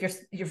 And if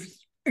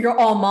you're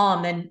all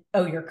mom, then,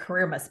 oh, your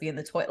career must be in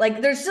the toilet.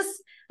 Like there's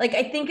just like,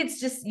 I think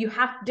it's just, you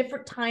have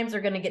different times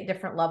are going to get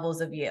different levels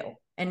of you.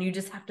 And you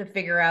just have to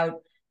figure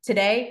out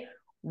today,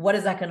 what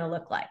is that going to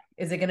look like?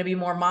 Is it going to be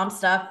more mom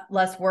stuff,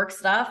 less work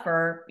stuff,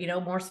 or,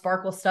 more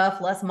sparkle stuff,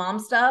 less mom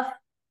stuff?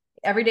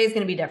 Every day is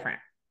going to be different.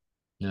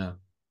 Yeah.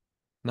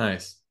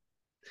 Nice.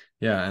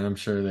 Yeah. And I'm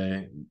sure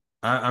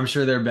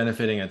they're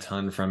benefiting a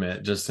ton from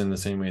it, just in the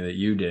same way that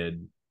you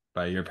did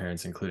by your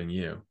parents, including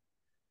you.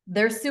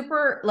 They're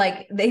super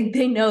like,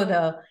 they know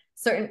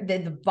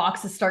the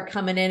boxes start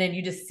coming in and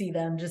you just see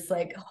them just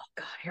like, oh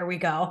God, here we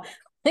go.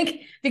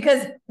 Like,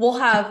 because we'll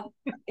have,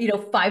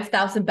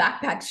 5,000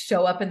 backpacks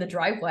show up in the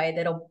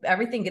driveway.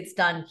 Everything gets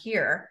done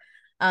here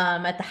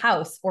at the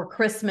house, or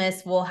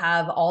Christmas, we'll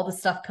have all the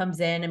stuff comes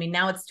in. I mean,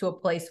 now it's to a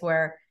place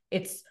where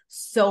it's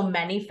so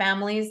many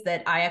families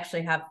that I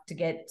actually have to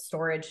get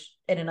storage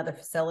in another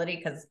facility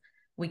because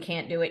we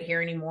can't do it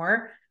here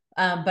anymore.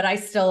 But I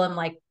still am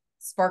like,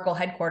 Sparkle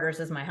headquarters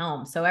is my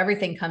home. So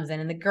everything comes in,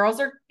 and the girls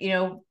are,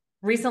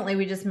 recently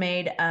we just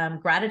made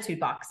gratitude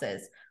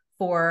boxes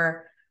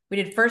we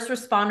did first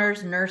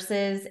responders,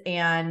 nurses,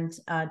 and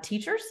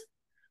teachers.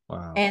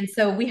 Wow. And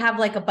so we have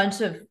like a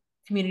bunch of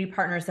community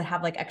partners that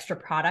have like extra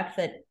product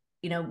that,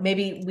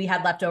 maybe we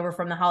had left over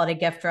from the holiday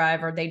gift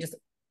drive, or they just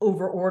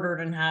over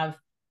ordered and have,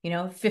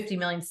 50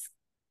 million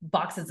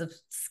boxes of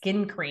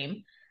skin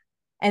cream.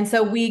 And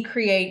so we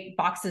create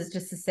boxes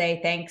just to say,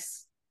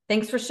 thanks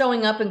for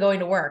showing up and going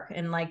to work.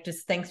 And like,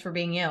 just thanks for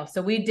being you.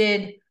 So we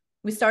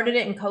started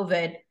it in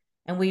COVID,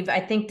 and we've, I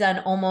think, done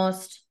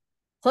almost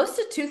close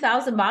to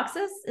 2,000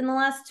 boxes in the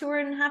last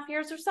 2.5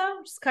 years or so,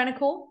 which is kind of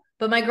cool.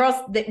 But my girls,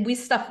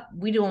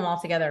 we do them all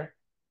together,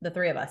 the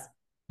three of us.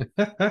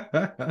 Nice.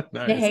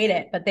 They hate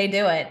it, but they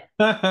do it.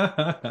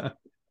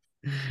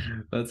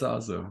 That's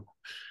awesome.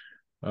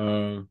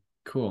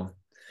 Cool.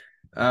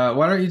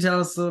 Why don't you tell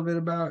us a little bit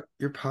about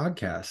your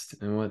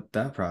podcast and what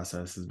that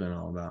process has been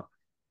all about?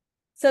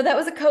 So that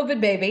was a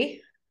COVID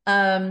baby.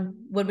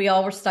 When we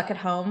all were stuck at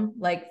home,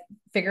 like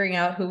figuring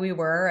out who we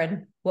were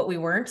and what we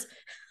weren't.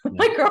 Yeah.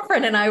 My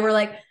girlfriend and I were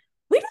like,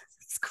 we have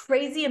these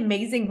crazy,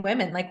 amazing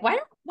women. Like, why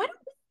don't we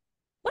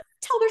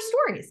tell their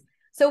stories?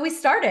 So we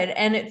started,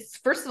 and it's,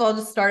 first of all,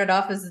 just started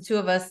off as the two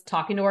of us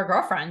talking to our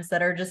girlfriends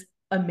that are just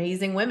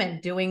amazing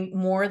women doing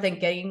more than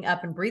getting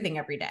up and breathing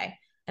every day.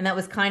 And that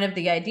was kind of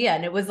the idea.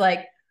 And it was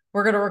like,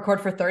 we're going to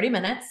record for 30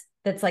 minutes.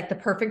 That's like the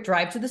perfect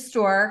drive to the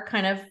store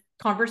kind of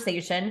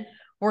conversation.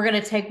 We're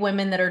going to take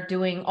women that are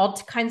doing all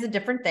kinds of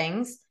different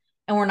things,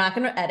 and we're not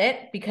going to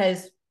edit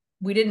because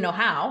we didn't know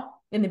how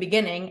in the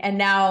beginning. And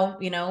now,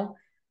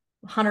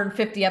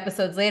 150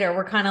 episodes later,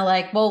 we're kind of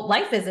like, well,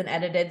 life isn't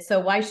edited.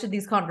 So why should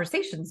these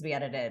conversations be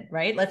edited?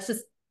 Right? Let's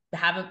just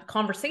have a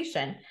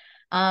conversation.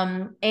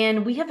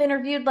 And we have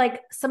interviewed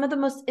like some of the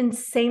most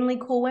insanely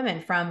cool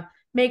women, from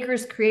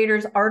makers,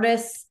 creators,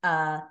 artists,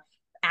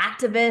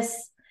 activists,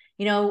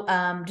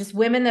 just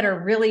women that are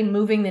really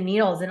moving the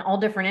needles in all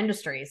different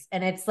industries.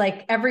 And it's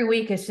like every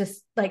week is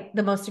just like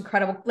the most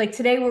incredible. Like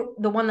today,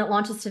 the one that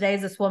launches today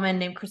is this woman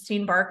named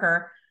Christine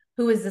Barker,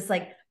 who is this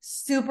like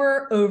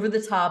super over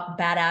the top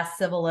badass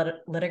civil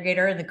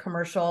litigator in the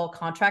commercial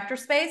contractor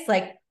space.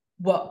 Like,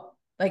 whoa,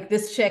 like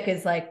this chick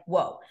is like,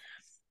 whoa.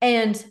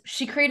 And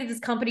she created this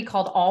company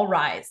called All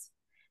Rise.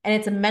 And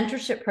it's a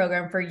mentorship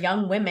program for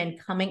young women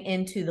coming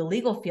into the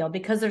legal field,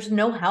 because there's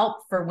no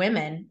help for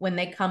women when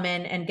they come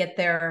in and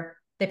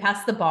they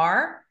pass the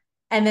bar.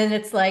 And then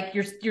it's like,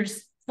 you're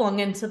just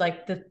flung into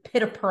like the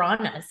pit of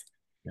piranhas.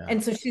 Yeah.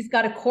 And so she's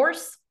got a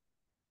course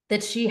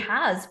that she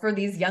has for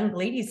these young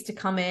ladies to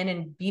come in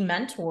and be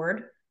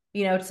mentored,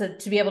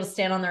 to be able to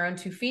stand on their own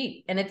 2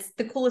 feet. And it's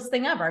the coolest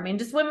thing ever. I mean,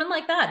 just women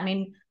like that. I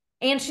mean,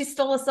 and she's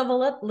still a civil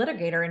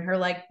litigator in her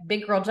like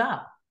big girl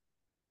job.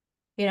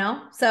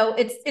 So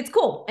it's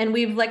cool. And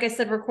we've, like I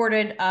said,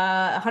 recorded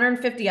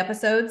 150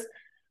 episodes.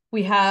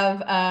 We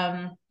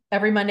have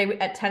every Monday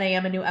at 10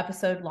 a.m. a new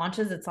episode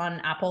launches. It's on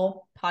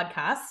Apple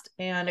Podcast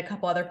and a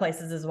couple other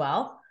places as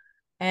well.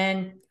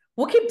 And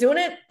we'll keep doing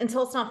it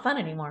until it's not fun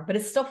anymore, but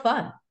it's still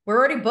fun. We're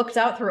already booked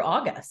out through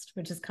August,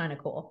 which is kind of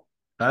cool.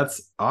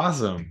 That's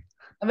awesome.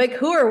 I'm like,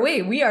 who are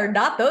we? We are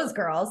not those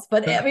girls.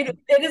 But I mean,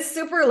 it is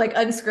super like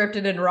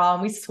unscripted and raw,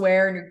 and we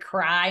swear and we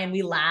cry and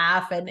we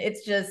laugh, and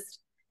it's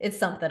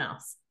something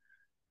else.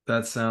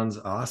 That sounds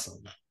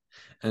awesome.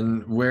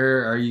 And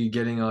where are you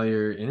getting all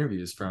your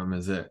interviews from?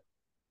 Is it?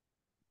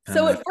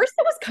 So at first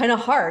it was kind of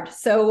hard.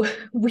 So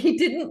we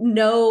didn't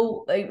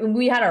know, like,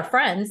 we had our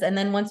friends. And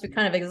then once we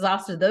kind of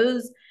exhausted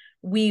those,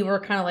 we were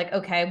kind of like,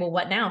 okay, well,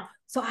 what now?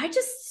 So I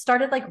just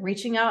started like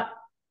reaching out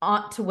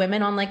to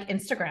women on like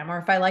Instagram, or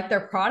if I liked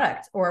their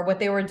product or what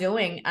they were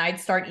doing, I'd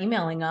start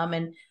emailing them,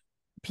 and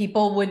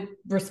people would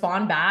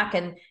respond back.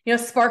 And,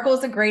 Sparkle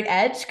is a great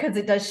edge because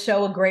it does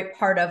show a great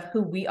part of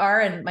who we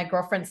are. And my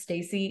girlfriend,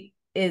 Stacy,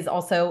 is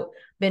also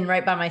been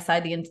right by my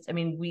side.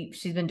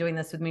 She's been doing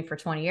this with me for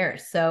 20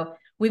 years. So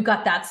we've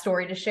got that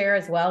story to share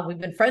as well. We've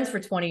been friends for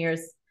 20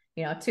 years,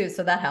 too.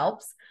 So that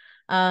helps.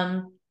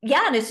 Yeah.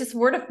 And it's just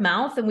word of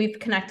mouth. And we've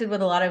connected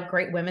with a lot of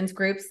great women's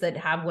groups that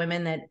have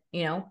women that,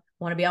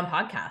 want to be on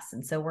podcasts.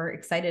 And so we're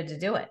excited to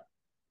do it.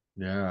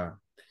 Yeah.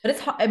 But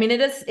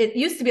it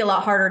used to be a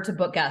lot harder to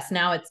book guests.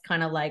 Now it's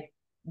kind of like,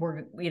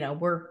 we're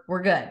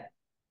good.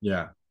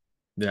 Yeah.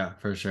 Yeah,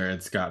 for sure.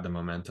 It's got the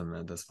momentum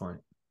at this point.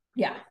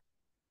 Yeah.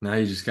 Now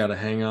you just got to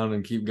hang on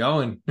and keep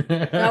going.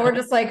 Now we're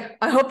just like,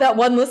 I hope that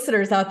one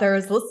listener's out there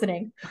is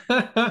listening.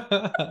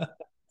 I'll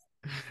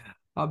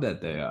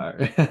bet they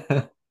are.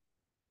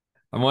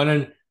 I'm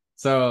wondering,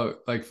 so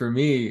like for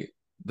me,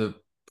 the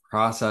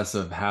process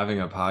of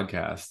having a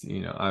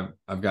podcast,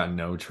 I've got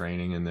no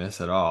training in this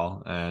at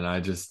all. And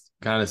I just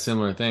kind of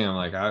similar thing. I'm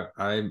like,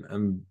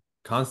 I'm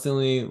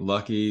constantly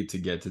lucky to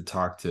get to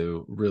talk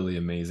to really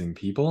amazing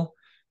people.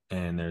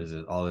 And there's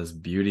all this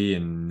beauty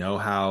and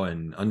know-how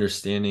and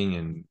understanding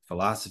and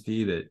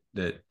philosophy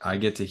that I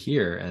get to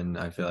hear. And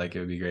I feel like it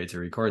would be great to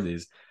record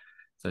these.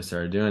 So I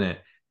started doing it.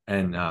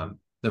 And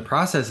the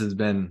process has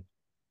been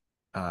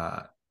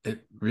it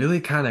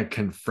really kind of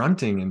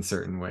confronting in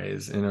certain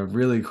ways, in a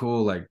really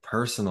cool, like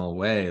personal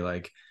way.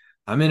 Like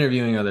I'm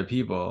interviewing other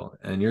people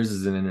and yours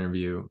is an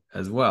interview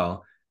as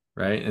well.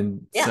 Right.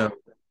 And Yeah. so,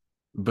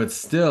 but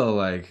still,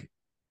 like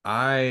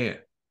I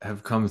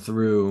have come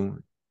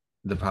through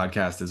the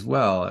podcast as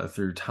well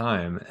through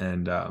time.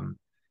 And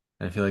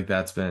I feel like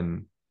that's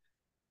been,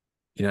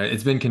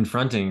 it's been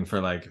confronting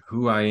for like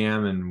who I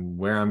am and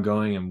where I'm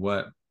going and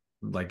what,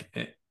 like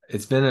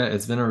it's been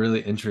a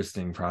really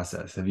interesting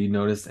process. Have you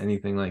noticed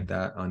anything like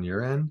that on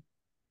your end?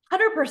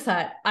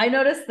 100%. I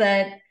noticed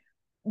that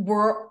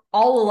we're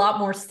all a lot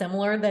more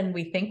similar than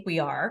we think we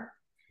are.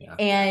 Yeah.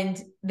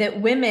 And that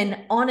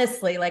women,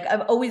 honestly, like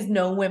I've always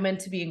known women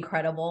to be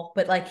incredible,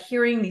 but like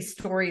hearing these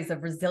stories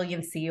of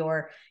resiliency,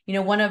 or,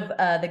 one of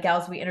the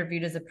gals we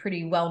interviewed is a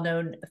pretty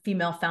well-known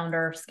female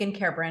founder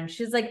skincare brand.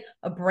 She's like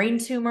a brain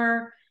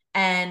tumor.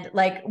 And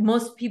like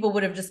most people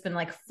would have just been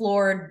like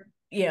floored,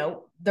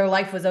 their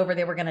life was over.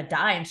 They were going to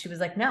die. And she was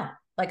like, no,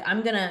 like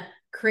I'm going to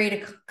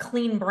create a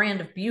clean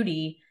brand of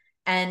beauty.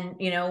 And,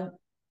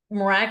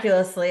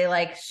 miraculously,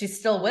 like she's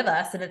still with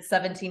us and it's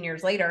 17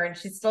 years later and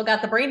she's still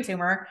got the brain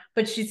tumor,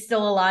 but she's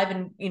still alive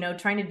and,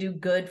 trying to do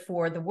good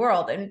for the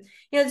world. And,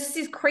 just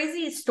these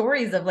crazy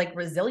stories of like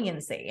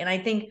resiliency. And I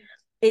think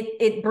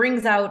it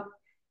brings out,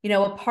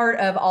 a part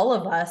of all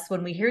of us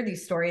when we hear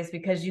these stories,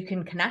 because you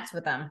can connect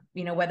with them,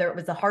 whether it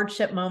was a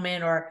hardship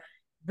moment or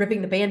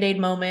ripping the Band-Aid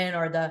moment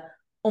or the,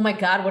 oh my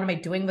God, what am I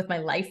doing with my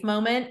life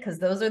moment? Because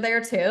those are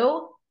there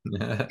too.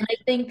 And I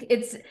think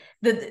it's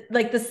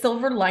the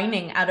silver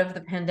lining out of the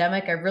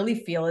pandemic, I really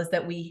feel, is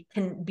that we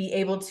can be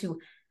able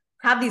to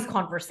have these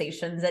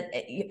conversations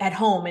at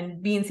home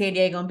and be in San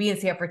Diego and be in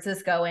San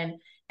Francisco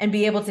and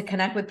be able to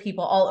connect with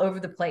people all over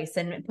the place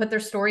and put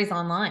their stories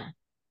online.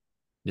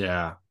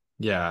 Yeah.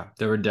 Yeah.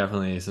 There were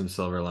definitely some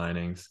silver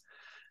linings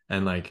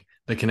and like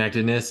the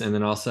connectedness. And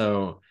then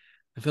also,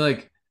 I feel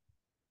like,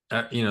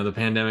 the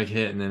pandemic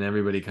hit and then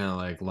everybody kind of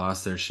like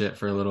lost their shit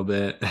for a little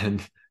bit.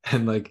 And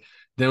like,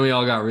 then we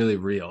all got really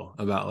real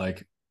about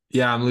like,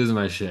 yeah, I'm losing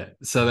my shit.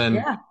 So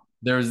then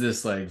there was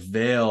this like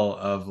veil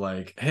of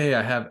like, hey,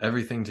 I have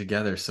everything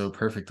together so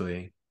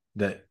perfectly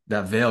that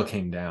veil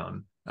came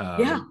down.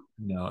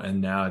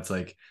 And now it's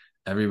like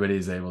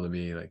everybody's able to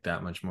be like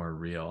that much more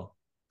real.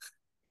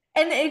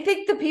 And I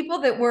think the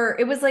people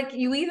it was like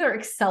you either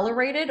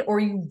accelerated or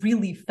you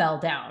really fell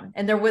down.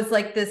 And there was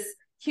like this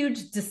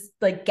huge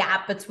like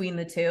gap between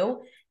the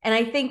two. And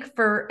I think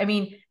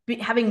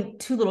having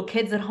two little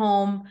kids at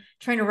home,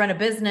 trying to run a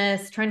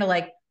business, trying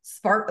to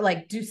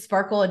do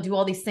sparkle and do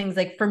all these things.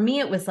 Like for me,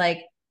 it was like,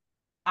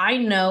 I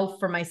know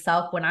for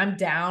myself when I'm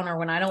down or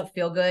when I don't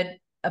feel good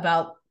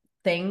about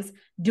things,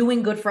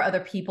 doing good for other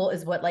people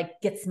is what like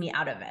gets me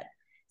out of it.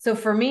 So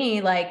for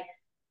me, like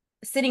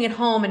sitting at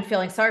home and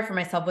feeling sorry for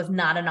myself was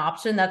not an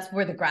option. That's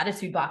where the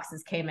gratitude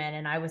boxes came in.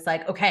 And I was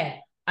like,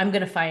 okay, I'm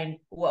going to find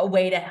a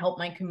way to help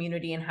my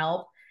community and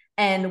help.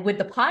 And with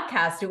the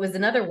podcast, it was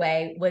another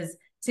way, was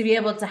to be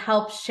able to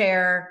help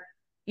share,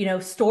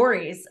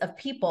 stories of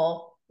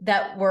people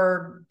that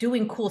were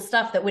doing cool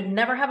stuff that would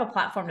never have a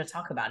platform to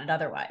talk about it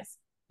otherwise,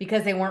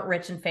 because they weren't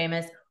rich and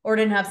famous or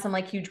didn't have some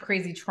like huge,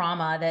 crazy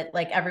trauma that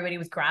like everybody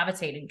was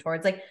gravitating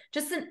towards. Like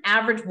just an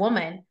average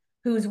woman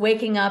who's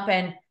waking up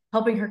and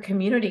helping her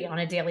community on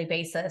a daily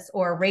basis,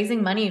 or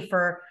raising money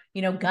for,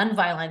 gun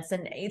violence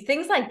and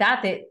things like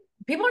that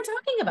people aren't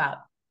talking about,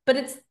 but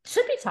it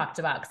should be talked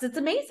about because it's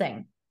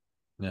amazing.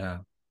 Yeah.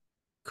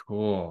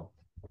 Cool.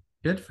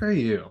 Good for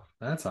you.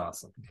 That's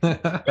awesome.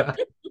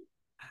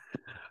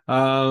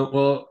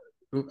 Well,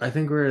 I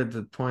think we're at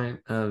the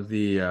point of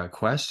the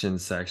question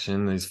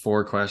section. These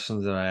 4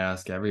 questions that I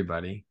ask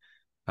everybody.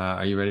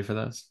 Are you ready for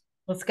those?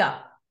 Let's go.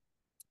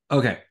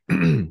 Okay.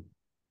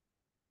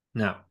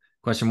 Now,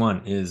 question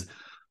 1 is,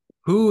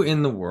 who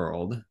in the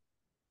world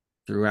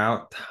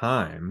throughout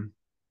time,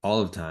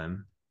 all of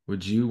time,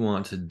 would you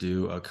want to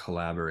do a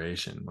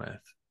collaboration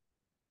with?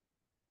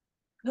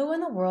 Who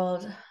in the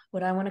world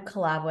would I want to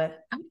collab with?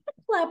 I want to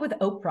collab with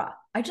Oprah.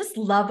 I just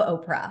love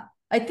Oprah.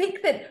 I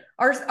think that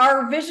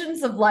our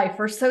visions of life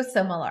are so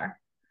similar.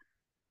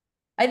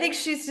 I think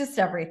she's just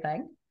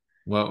everything.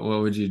 What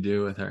would you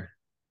do with her?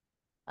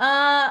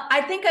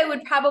 I think I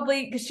would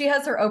probably, because she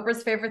has her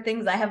Oprah's favorite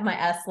things. I have my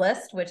S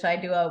list, which I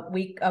do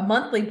a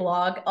monthly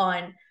blog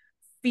on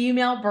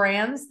female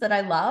brands that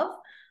I love.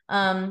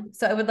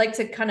 So I would like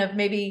to kind of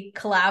maybe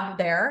collab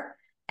there.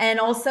 And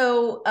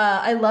also,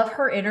 I love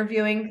her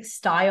interviewing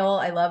style.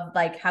 I love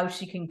like how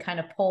she can kind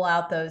of pull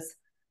out those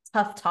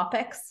tough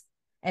topics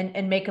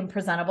and make them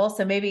presentable.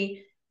 So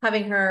maybe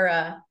having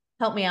her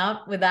help me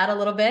out with that a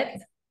little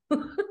bit.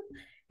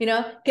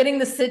 Getting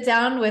to sit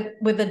down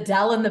with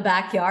Adele in the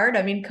backyard.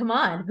 I mean, come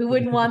on, who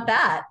wouldn't want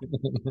that?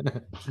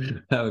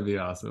 That would be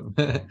awesome.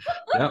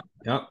 Yep,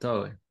 yep,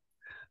 totally.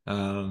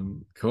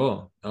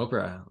 Cool.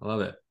 Oprah, I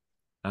love it.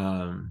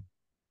 All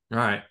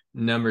right.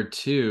 Number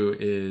two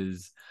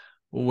is,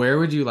 where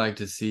would you like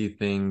to see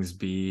things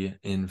be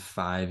in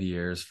 5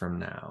 years from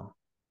now?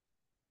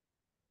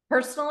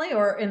 Personally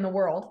or in the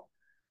world?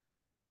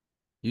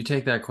 You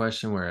take that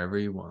question wherever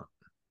you want.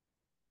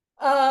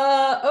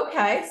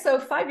 Okay. So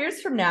 5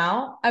 years from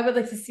now, I would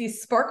like to see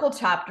Sparkle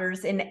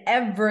chapters in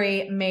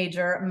every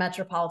major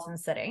metropolitan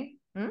city.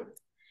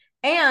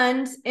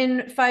 And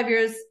in 5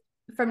 years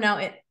from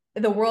now,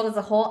 the world as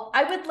a whole,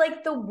 I would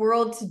like the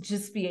world to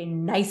just be a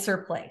nicer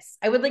place.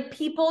 I would like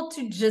people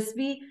to just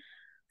be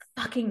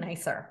fucking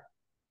nicer,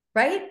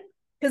 right?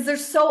 Because they're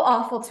so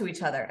awful to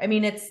each other. I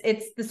mean, it's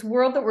this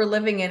world that we're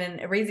living in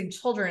and raising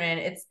children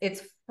in.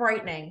 It's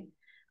frightening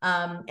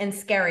and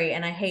scary,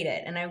 and I hate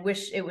it. And I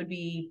wish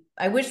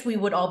we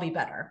would all be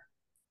better.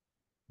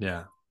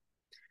 Yeah.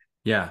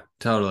 Yeah,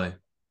 totally.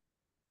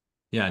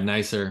 Yeah,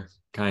 nicer,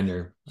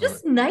 kinder.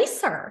 Just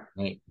nicer.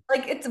 Right.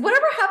 Like it's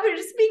whatever happened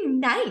to just being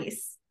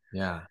nice.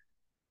 Yeah.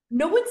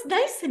 No one's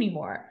nice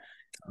anymore.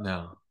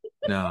 No.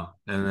 No.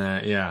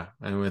 And yeah.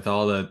 And with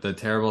all the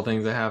terrible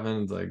things that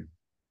happen, it's like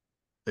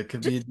it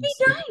could Just be be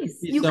just, it could nice.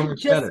 be You so could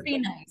much just better. be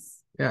nice.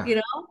 Yeah. You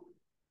know?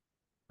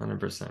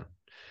 100%.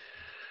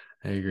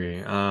 I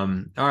agree.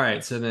 All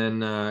right. So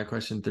then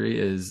question three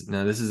is,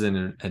 now this is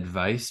an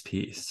advice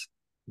piece.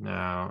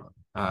 Now,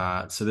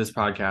 so this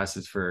podcast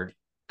is for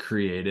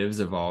creatives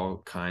of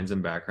all kinds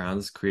and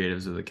backgrounds,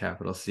 creatives with a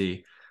capital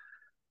C.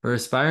 For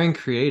aspiring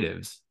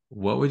creatives,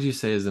 what would you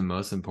say is the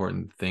most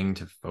important thing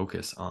to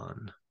focus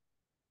on?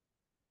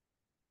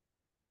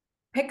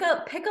 Pick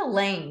a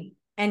lane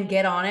and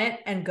get on it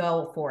and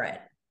go for it.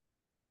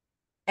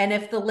 And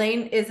if the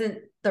lane isn't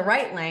the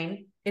right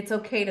lane, it's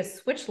okay to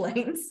switch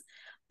lanes,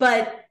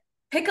 but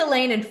pick a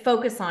lane and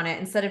focus on it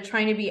instead of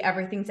trying to be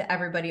everything to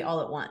everybody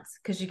all at once,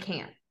 because you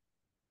can't.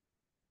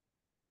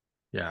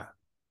 Yeah.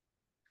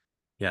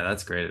 Yeah,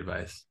 that's great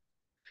advice.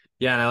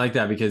 Yeah, and I like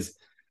that because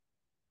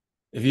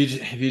if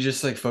you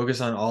just like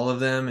focus on all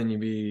of them and you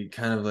be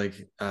kind of like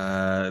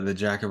the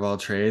jack of all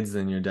trades,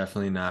 then you're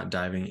definitely not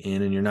diving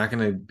in and you're not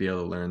going to be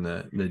able to learn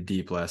the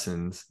deep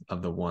lessons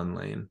of the one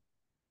lane.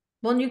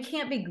 Well, and you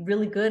can't be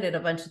really good at a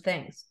bunch of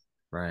things.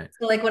 Right.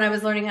 So like when I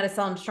was learning how to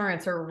sell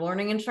insurance or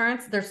learning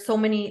insurance, there's so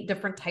many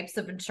different types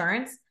of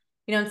insurance,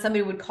 and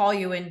somebody would call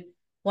you and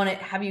want to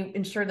have you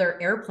insure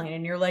their airplane.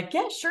 And you're like,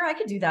 yeah, sure, I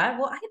could do that.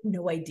 Well, I have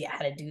no idea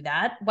how to do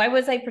that. Why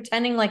was I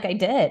pretending like I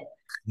did?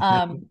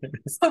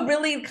 So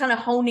really kind of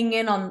honing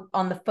in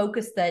on the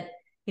focus that,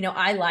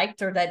 I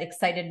liked or that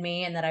excited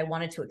me and that I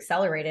wanted to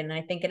accelerate in. And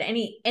I think in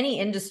any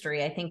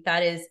industry, I think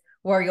that is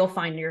where you'll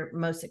find your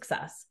most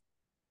success.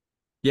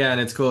 Yeah,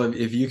 and it's cool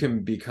if you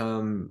can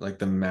become like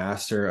the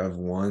master of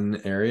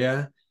one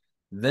area,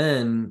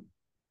 then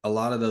a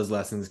lot of those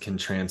lessons can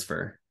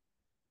transfer.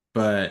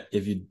 But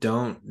if you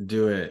don't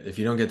do it, if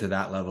you don't get to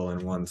that level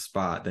in one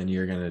spot, then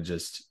you're going to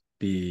just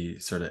be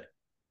sort of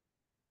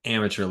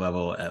amateur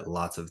level at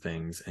lots of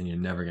things and you're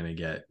never going to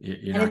get you're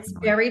And not it's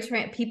gonna, very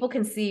people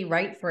can see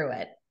right through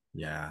it.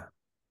 yeah.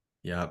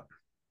 Yep.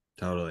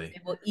 Totally.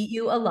 It will eat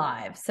you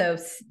alive. So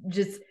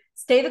just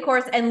stay the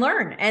course and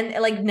learn, and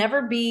like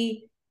never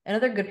be.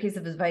 Another good piece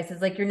of advice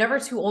is like you're never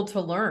too old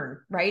to learn,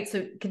 right?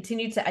 So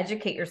continue to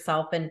educate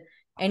yourself in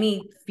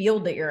any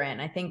field that you're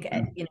in. I think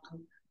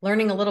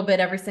learning a little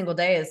bit every single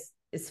day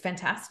is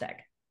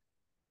fantastic.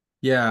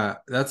 Yeah,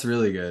 that's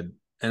really good.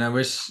 And I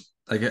wish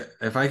like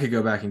if I could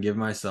go back and give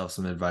myself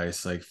some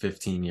advice like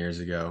 15 years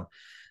ago,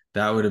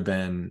 that would have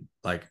been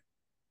like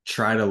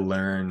try to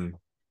learn,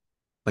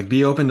 like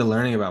be open to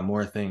learning about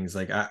more things.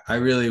 Like I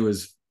really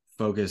was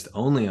focused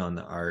only on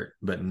the art,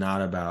 but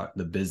not about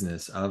the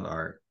business of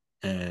art.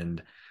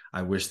 And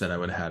I wish that I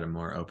would have had a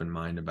more open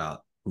mind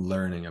about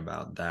learning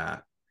about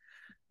that.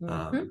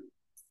 Mm-hmm.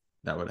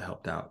 That would have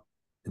helped out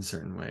in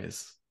certain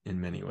ways, in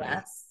many ways.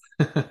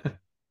 Yes.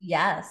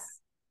 Yes.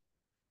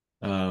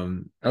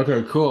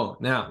 Okay, cool.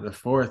 Now, the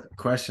fourth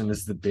question, this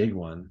is the big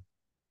one.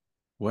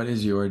 What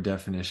is your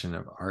definition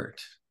of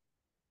art?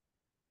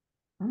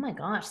 Oh my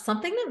gosh,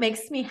 something that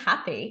makes me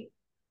happy.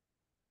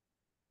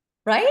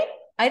 Right?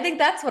 I think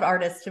that's what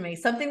art is to me.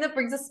 Something that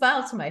brings a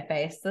smile to my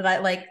face that I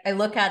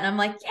look at and I'm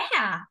like,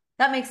 yeah,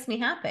 that makes me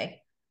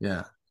happy.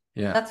 Yeah.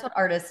 Yeah. That's what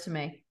art is to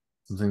me.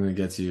 Something that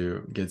gets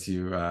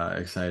you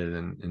excited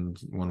in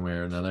one way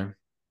or another.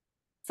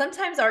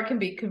 Sometimes art can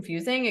be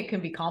confusing, it can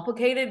be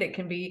complicated, it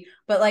can be,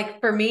 but like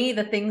for me,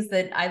 the things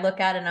that I look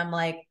at and I'm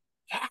like,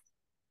 yeah,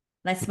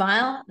 and I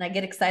smile and I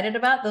get excited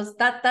about those,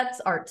 that's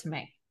art to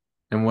me.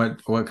 And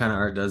what kind of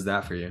art does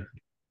that for you?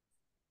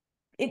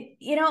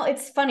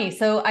 It's funny.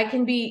 So I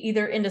can be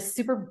either into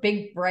super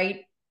big,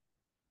 bright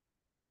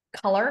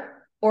color,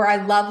 or I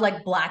love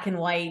like black and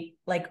white,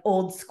 like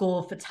old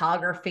school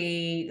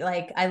photography.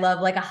 Like I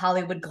love like a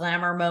Hollywood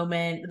glamour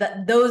moment.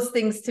 That those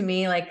things to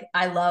me, like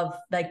I love,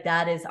 like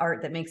that is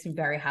art that makes me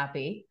very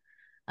happy.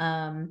 But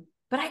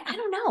I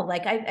don't know.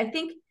 Like I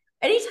think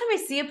anytime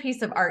I see a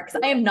piece of art,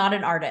 because I am not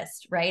an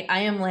artist, right?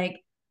 I am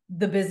like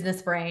the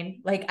business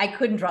brain. Like I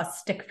couldn't draw a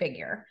stick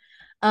figure.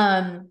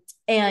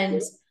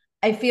 And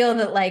I feel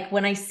that like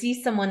when I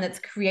see someone that's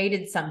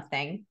created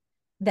something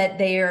that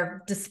they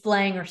are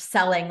displaying or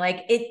selling,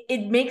 like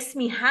it makes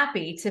me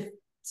happy to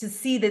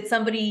see that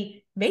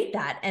somebody made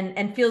that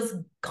and feels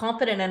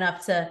confident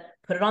enough to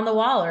put it on the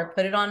wall or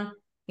put it on,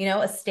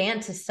 a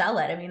stand to sell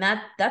it. I mean,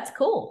 that's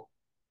cool.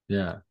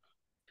 Yeah.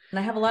 And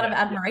I have a lot of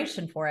Yeah.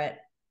 admiration for it.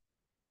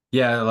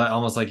 Yeah,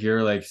 almost like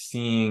you're like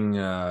seeing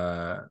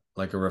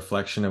like a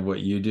reflection of what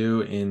you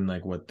do in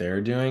like what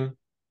they're doing,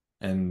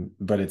 and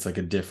but it's like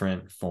a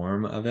different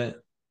form of it.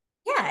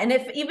 Yeah, and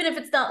if even if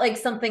it's not like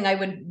something I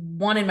would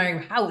want in my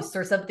house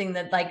or something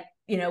that like,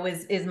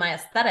 is my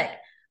aesthetic,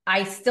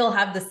 I still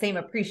have the same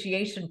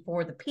appreciation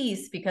for the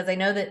piece because I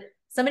know that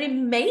somebody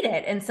made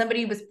it and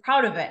somebody was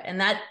proud of it. And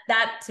that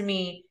to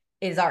me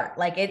is art.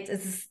 Like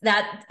it's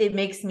that it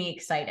makes me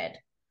excited.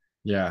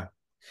 Yeah.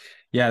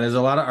 Yeah, there's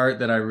a lot of art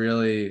that I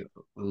really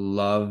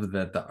love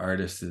that the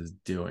artist is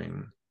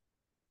doing.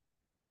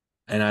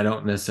 And I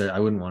don't necessarily, I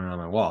wouldn't want it on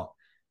my wall.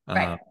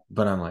 Right.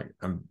 But I'm like,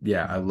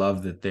 yeah, I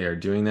love that they are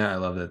doing that. I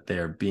love that they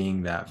are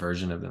being that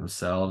version of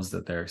themselves,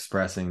 that they're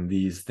expressing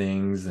these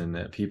things and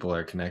that people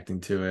are connecting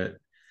to it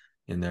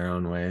in their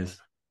own ways.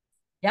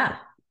 Yeah.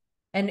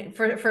 And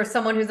for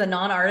someone who's a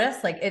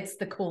non-artist, like it's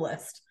the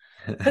coolest.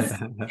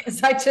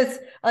 Because I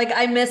just like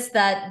I missed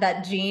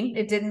that gene.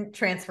 It didn't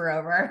transfer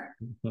over.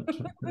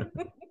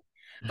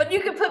 But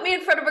you could put me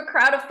in front of a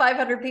crowd of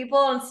 500 people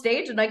on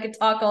stage and I could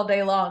talk all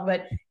day long.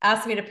 But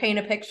ask me to paint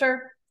a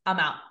picture, I'm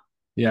out.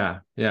 Yeah,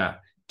 yeah.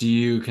 Do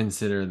you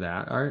consider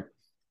that art?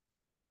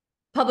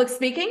 Public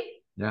speaking,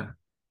 Yeah.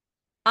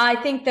 I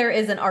think there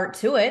is an art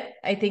to it.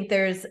 I think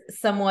there's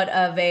somewhat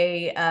of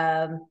I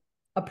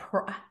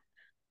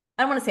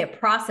don't want to say a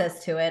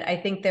process to it. I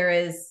think there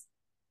is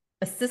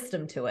a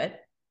system to it,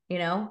 you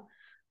know.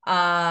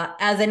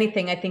 As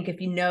anything, I think if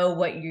you know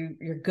what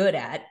you're good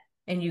at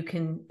and you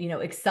can,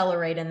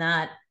 accelerate in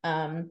that.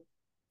 I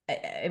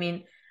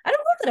mean, I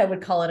don't know that I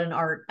would call it an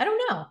art. I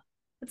don't know.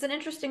 It's an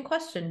interesting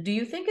question. Do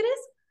you think it is?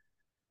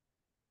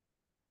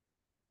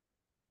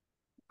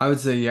 I would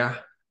say yeah.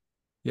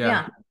 Yeah.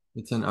 Yeah.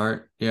 It's an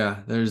art.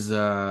 Yeah. There's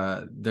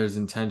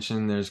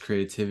intention, there's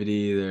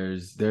creativity,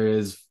 there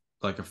is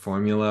like a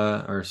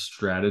formula or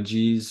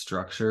strategies,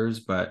 structures,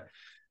 but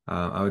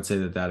I would say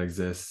that that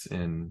exists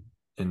in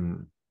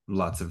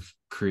lots of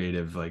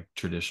creative like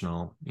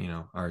traditional,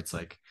 arts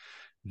like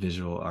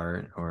visual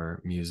art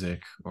or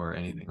music or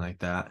anything like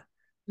that.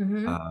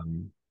 Mm-hmm.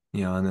 Um,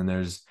 and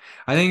then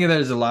I think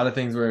there's a lot of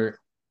things where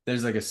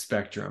there's like a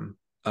spectrum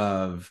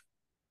of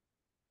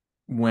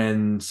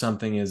when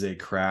something is a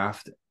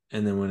craft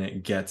and then when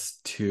it gets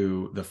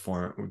to the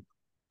form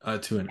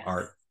to an Yes.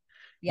 art,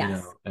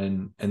 Yes.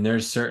 and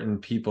there's certain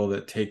people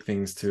that take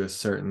things to a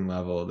certain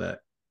level that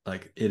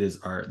like it is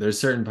art. There's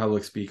certain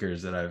public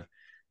speakers that I've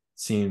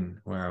seen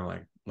where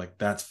I'm like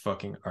that's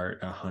fucking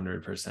art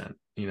 100%.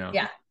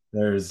 Yeah.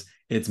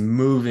 It's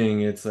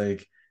moving, it's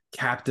like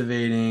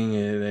captivating,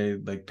 they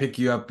like pick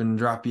you up and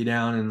drop you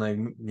down and like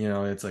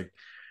it's like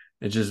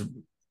it just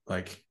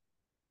like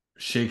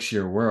shakes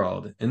your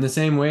world in the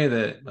same way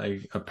that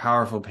like a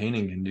powerful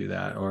painting can do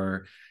that,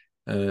 or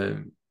a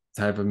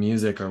type of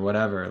music or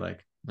whatever,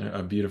 like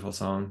a beautiful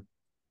song.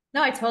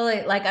 No, I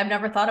totally like I've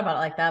never thought about it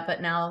like that,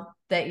 but now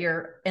that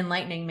you're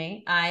enlightening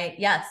me,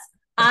 yes,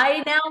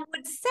 I now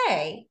would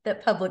say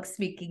that public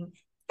speaking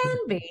can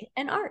be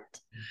an art.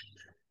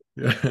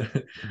 Yeah.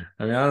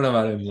 I mean, I don't know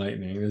about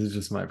enlightening. This is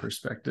just my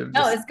perspective.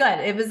 No, Just it's good.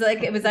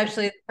 It was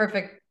actually the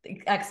perfect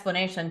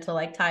explanation to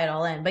like tie it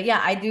all in. But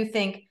yeah, I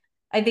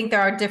think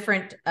there are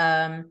different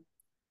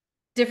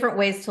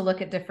ways to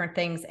look at different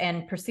things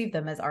and perceive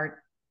them as art.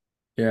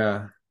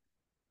 yeah,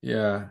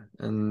 yeah.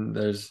 And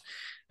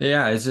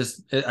yeah, it's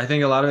just I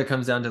think a lot of it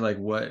comes down to like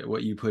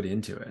what you put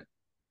into it,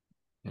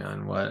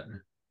 and what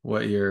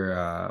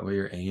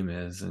your aim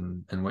is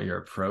and what your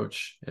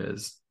approach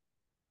is.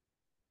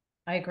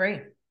 I agree.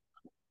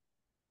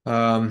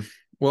 Um,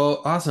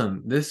 well,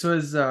 awesome. This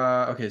was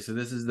okay, so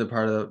this is the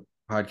part of the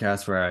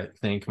podcast where I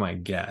thank my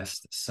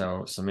guest.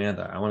 So,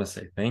 Samantha, I want to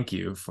say thank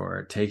you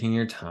for taking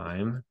your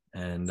time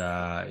and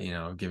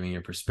giving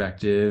your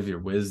perspective, your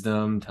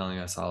wisdom, telling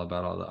us all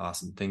about all the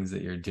awesome things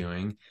that you're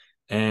doing.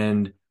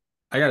 And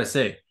I gotta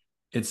say,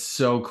 it's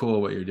so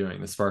cool what you're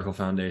doing, the Sparkle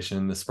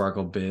Foundation, the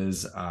Sparkle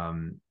Biz.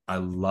 I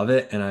love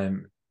it.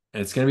 And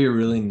it's going to be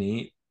really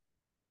neat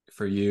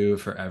for you,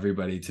 for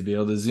everybody to be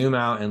able to zoom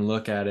out and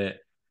look at it,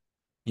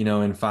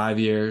 in 5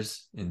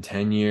 years, in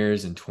 10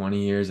 years, in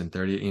 20 years, in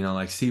 30,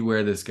 like see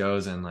where this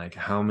goes and like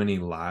how many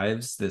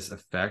lives this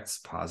affects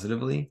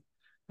positively.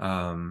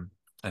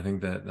 I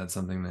think that that's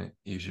something that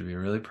you should be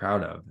really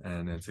proud of,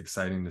 and it's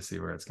exciting to see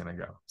where it's going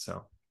to go.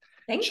 So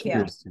Thank you.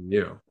 cheers to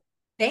you.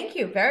 Thank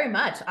you very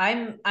much.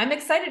 I'm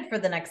excited for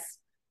the next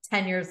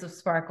 10 years of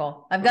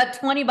Sparkle. I've got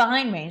 20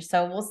 behind me,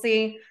 so we'll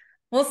see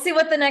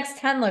what the next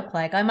 10 look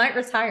like. I might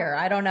retire.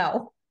 I don't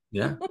know.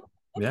 Yeah.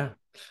 Yeah.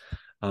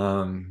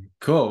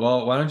 Cool.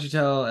 Well, why don't you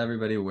tell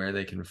everybody where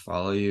they can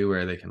follow you,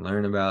 where they can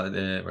learn about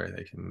it, where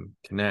they can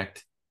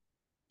connect?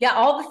 Yeah,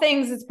 all the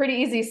things. It's pretty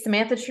easy.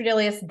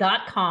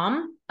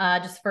 SamanthaTradelius.com,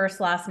 just first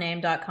last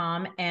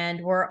name.com.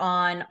 And we're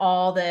on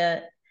all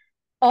the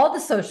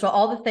social,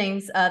 all the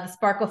things, the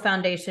Sparkle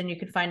Foundation. You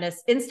can find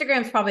us.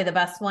 Instagram's probably the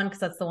best one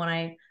because that's the one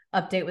I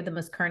update with the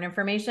most current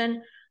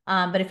information.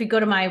 But if you go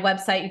to my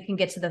website, you can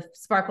get to the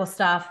Sparkle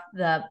stuff,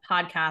 the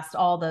podcast,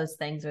 all those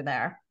things are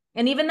there.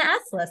 And even the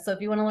S list. So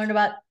if you want to learn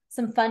about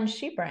some fun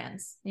sheep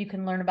brands, you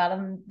can learn about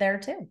them there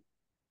too.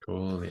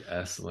 Cool. The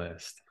S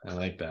list. I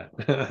like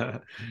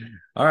that.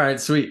 All right,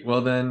 sweet.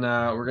 Well, then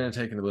we're going to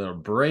take a little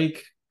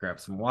break, grab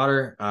some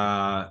water.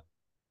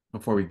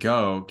 Before we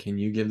go, can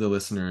you give the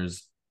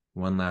listeners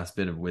one last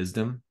bit of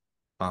wisdom,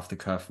 off the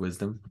cuff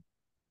wisdom?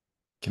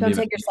 Don't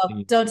take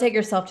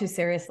yourself too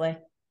seriously.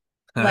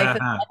 Life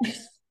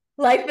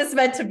is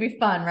meant to be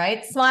fun,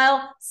 right?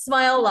 Smile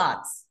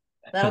lots.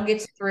 That'll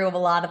get you through a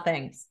lot of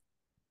things.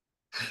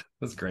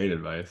 That's great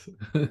advice.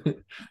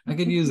 I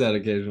could use that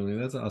occasionally.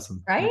 That's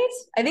awesome. Right?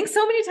 I think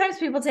so many times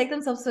people take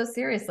themselves so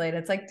seriously, and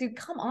it's like, dude,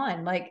 come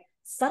on, like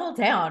settle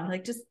down,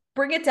 like just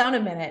bring it down a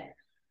minute.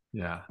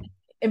 Yeah.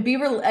 And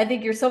I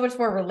think you're so much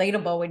more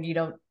relatable when you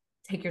don't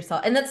take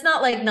yourself. And that's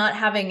not like not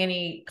having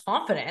any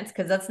confidence,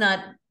 because that's not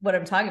what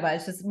I'm talking about.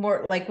 It's just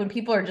more like when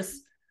people are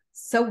just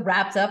so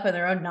wrapped up in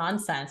their own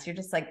nonsense, you're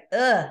just like,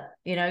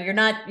 you're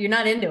not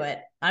into it.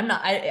 I'm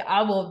not.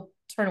 I will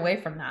turn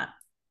away from that.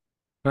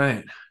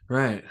 Right.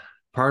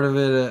 Part of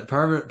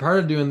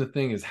doing the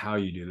thing is how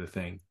you do the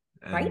thing.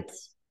 Right.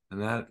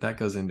 And that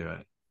goes into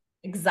it.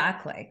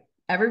 Exactly.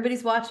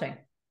 Everybody's watching.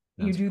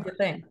 You do the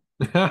thing.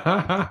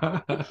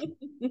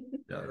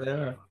 Yeah, they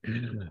are.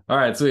 All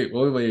right, sweet.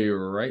 We'll be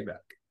right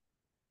back.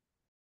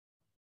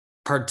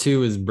 Part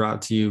 2 is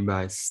brought to you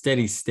by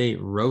Steady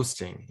State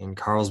Roasting in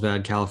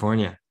Carlsbad,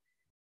 California.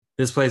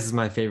 This place is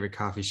my favorite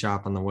coffee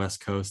shop on the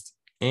West Coast,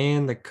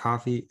 and the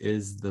coffee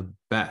is the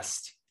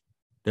best.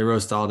 They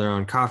roast all their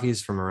own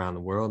coffees from around the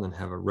world and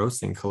have a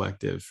roasting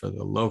collective for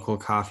the local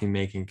coffee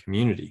making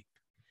community.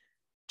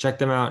 Check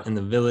them out in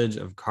the village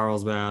of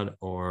Carlsbad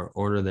or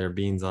order their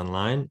beans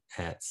online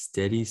at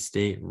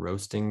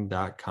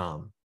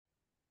steadystateroasting.com.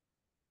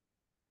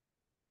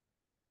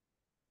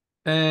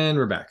 And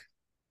we're back.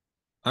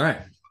 All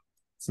right.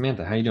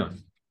 Samantha, how you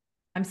doing?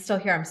 I'm still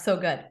here. I'm so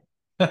good.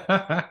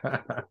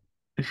 How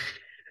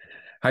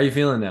you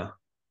feeling now?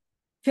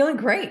 Feeling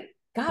great.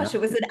 Gosh,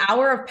 It was an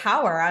hour of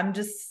power. I'm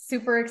just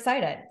super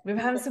excited. We've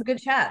been having some good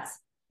chats.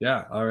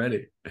 Yeah,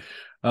 already.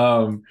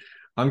 I'm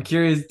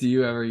curious, do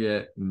you ever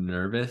get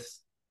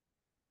nervous?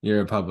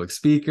 You're a public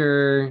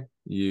speaker,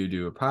 you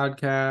do a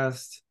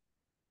podcast.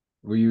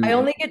 I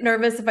only get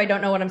nervous if I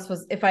don't know what I'm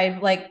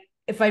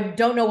if I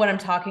don't know what I'm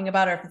talking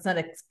about, or if it's not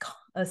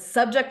a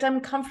subject I'm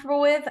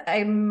comfortable with,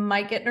 I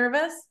might get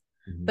nervous.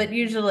 Mm-hmm. But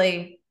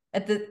usually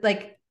at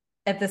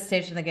this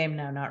stage in the game,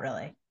 no, not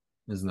really.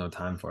 There's no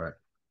time for it.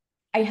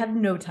 I have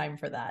no time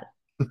for that.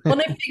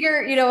 When I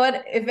figure, you know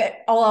what, if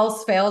all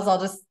else fails,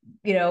 I'll just,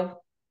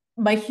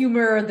 my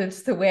humor,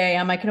 that's the way I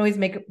am. I can always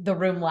make the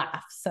room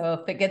laugh.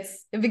 So if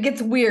it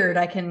gets weird,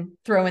 I can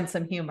throw in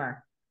some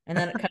humor, and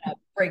then it kind of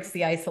breaks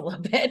the ice a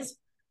little bit.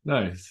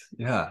 Nice.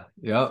 Yeah.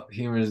 Yep.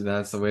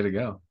 That's the way to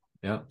go.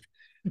 Yep.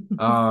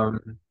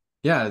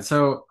 Yeah.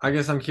 So I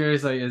guess I'm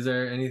curious, like, is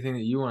there anything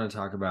that you want to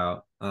talk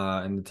about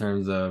in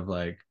terms of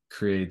like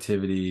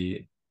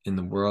creativity in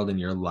the world, in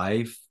your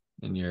life,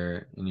 in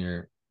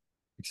your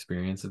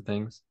experience of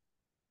things?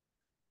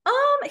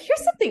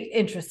 Here's something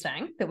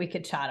interesting that we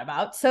could chat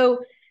about. So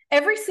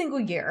every single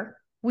year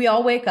we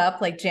all wake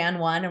up like Jan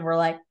 1 and we're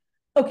like,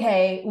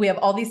 okay, we have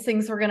all these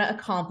things we're going to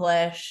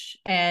accomplish,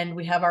 and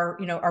we have our,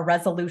 our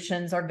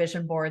resolutions, our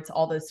vision boards,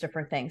 all those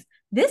different things.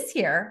 This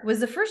year was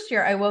the first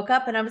year I woke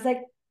up and I was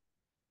like,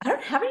 I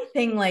don't have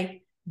anything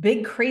like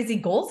big, crazy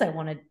goals I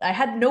wanted. I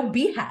had no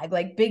BHAG,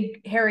 like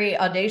big, hairy,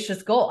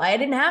 audacious goal. I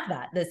didn't have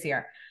that this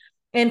year.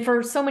 And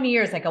for so many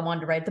years, like I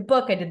wanted to write the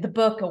book. I did the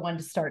book. I wanted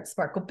to start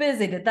Sparkle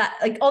Biz. I did that,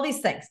 like all these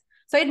things.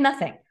 So I had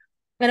nothing.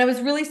 And I was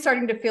really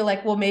starting to feel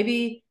like, well,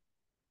 maybe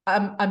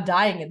I'm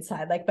dying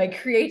inside. Like my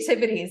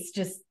creativity is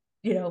just,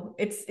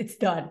 it's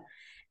done.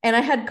 And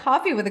I had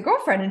coffee with a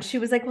girlfriend and she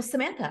was like, well,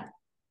 Samantha,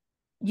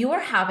 you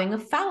are having a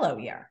fallow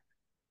year.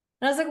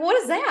 And I was like,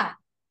 what is that?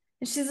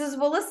 And she says,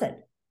 well,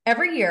 listen,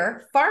 every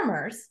year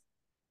farmers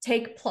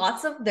take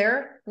plots of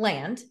their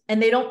land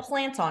and they don't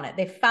plant on it.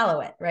 They fallow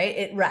it, right?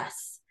 It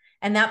rests.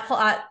 And that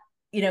plot,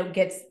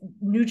 gets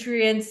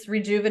nutrients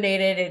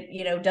rejuvenated.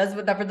 It, does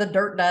whatever the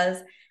dirt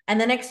does. And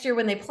the next year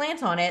when they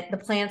plant on it, the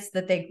plants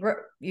that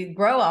you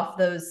grow off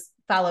those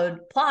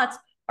fallowed plots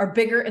are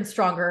bigger and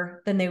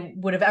stronger than they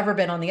would have ever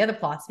been on the other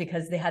plots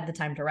because they had the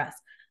time to rest.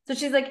 So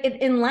she's like,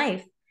 in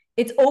life,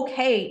 it's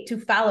okay to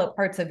fallow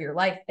parts of your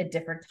life at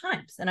different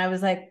times. And I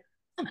was like,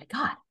 oh my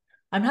God,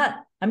 I'm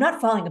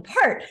not falling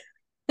apart.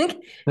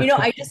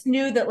 I just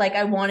knew that like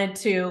I wanted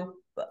to,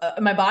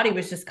 my body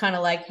was just kind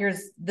of like,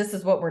 this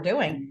is what we're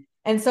doing.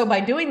 And so by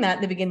doing that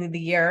at the beginning of the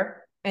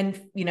year and,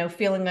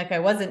 feeling like I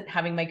wasn't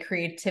having my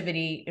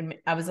creativity and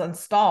I was on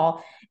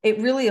stall, it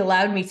really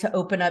allowed me to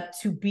open up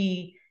to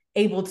be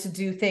able to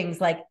do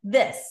things like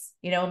this,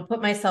 and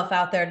put myself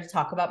out there to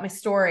talk about my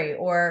story.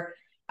 Or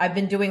I've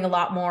been doing a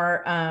lot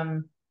more,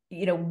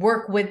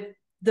 work with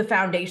the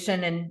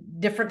foundation and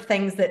different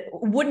things that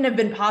wouldn't have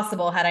been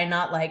possible had I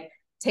not like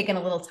taken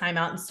a little time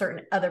out in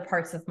certain other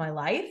parts of my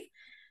life.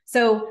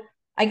 So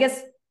I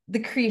guess the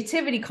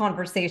creativity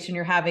conversation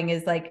you're having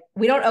is like,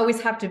 we don't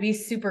always have to be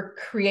super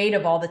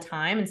creative all the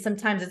time. And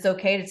sometimes it's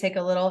okay to take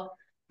a little,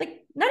 like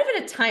not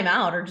even a time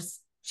out or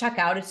just check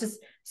out. It's just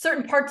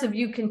certain parts of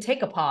you can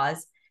take a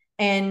pause.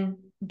 And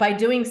by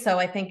doing so,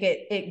 I think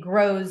it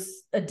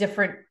grows a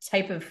different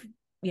type of,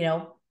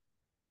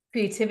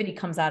 creativity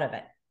comes out of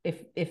it.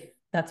 If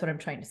that's what I'm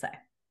trying to say.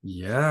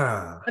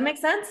 Yeah. That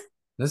makes sense?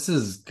 This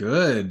is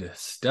good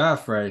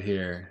stuff right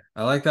here.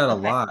 I like that a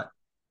lot.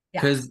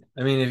 Yeah. Because,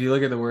 I mean, if you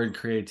look at the word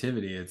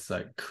creativity, it's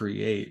like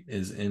create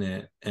is in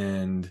it.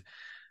 And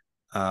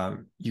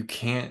you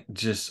can't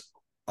just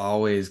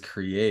always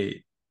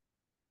create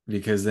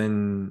because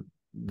then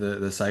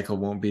the cycle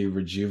won't be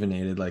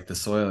rejuvenated like the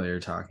soil you're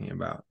talking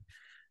about.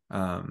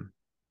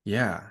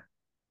 Yeah.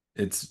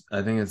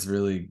 I think it's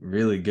really,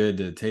 really good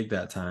to take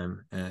that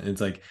time. And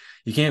it's like,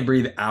 you can't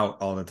breathe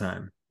out all the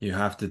time. You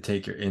have to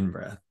take your in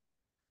breath.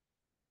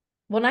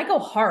 When I go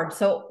hard.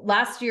 So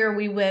last year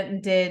we went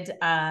and did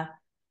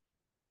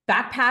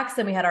backpacks,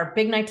 and we had our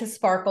big night to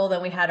sparkle.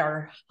 Then we had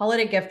our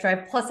holiday gift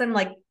drive. Plus I'm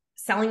like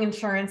selling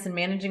insurance and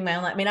managing my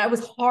own life. I mean, I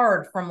was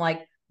hard from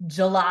like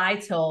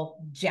July till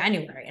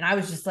January. And I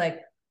was just like,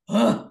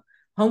 ugh,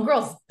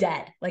 homegirl's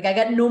dead. Like I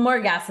got no more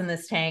gas in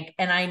this tank.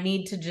 And I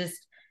need to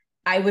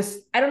I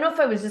don't know if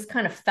I was just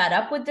kind of fed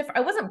up with I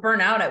wasn't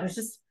burnt out.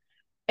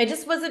 I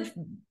just wasn't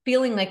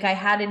feeling like I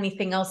had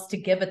anything else to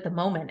give at the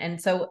moment.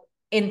 And so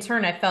in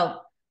turn, I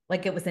felt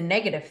like it was a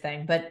negative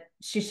thing, but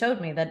she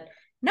showed me that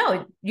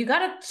no, you got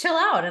to chill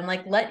out and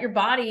like let your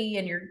body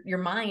and your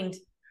mind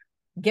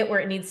get where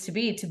it needs to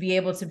be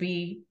able to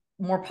be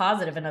more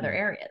positive in other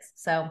areas.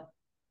 So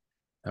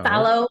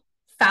fallow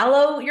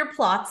your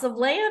plots of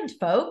land,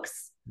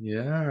 folks.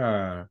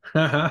 Yeah.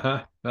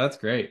 That's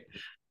great.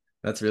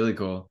 That's really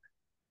cool.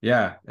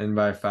 Yeah. And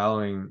by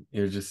following,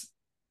 you're just,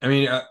 I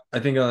mean, I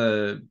think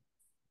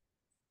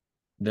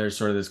there's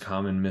sort of this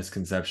common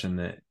misconception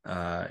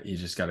that you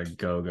just got to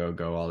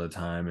go all the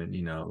time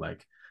and,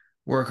 like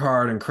work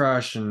hard and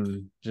crush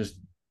and just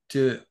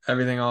do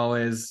everything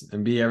always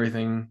and be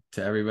everything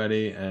to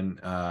everybody. And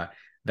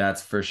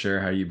that's for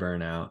sure how you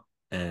burn out.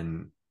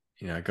 And,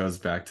 it goes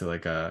back to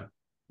like a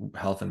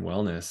health and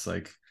wellness,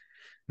 like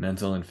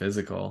mental and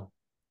physical.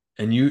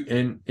 And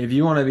if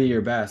you want to be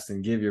your best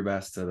and give your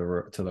best to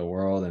the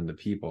world and to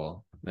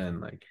people, then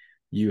like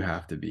you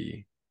have to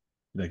be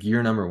like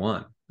you're number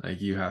one.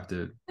 Like you have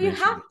to.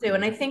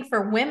 And I think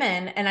for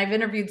women, and I've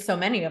interviewed so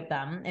many of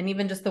them, and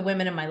even just the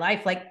women in my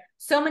life, like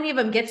so many of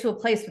them get to a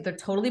place where they're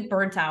totally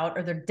burnt out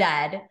or they're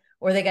dead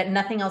or they got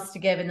nothing else to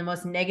give in the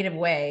most negative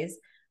ways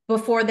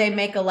before they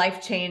make a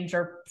life change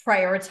or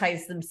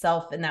prioritize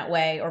themselves in that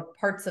way or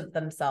parts of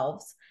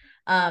themselves.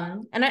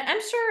 And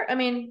I'm sure, I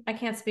mean, I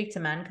can't speak to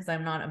men because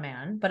I'm not a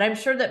man, but I'm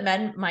sure that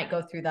men might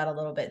go through that a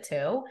little bit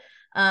too.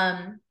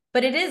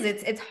 But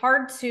it's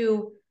hard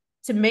to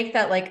make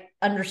that like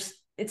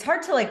it's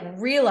hard to like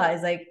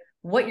realize like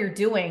what you're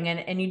doing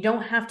and you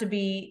don't have to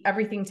be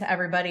everything to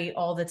everybody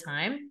all the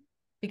time,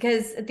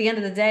 because at the end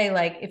of the day,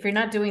 like if you're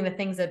not doing the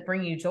things that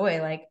bring you joy,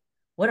 like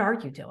what are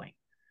you doing?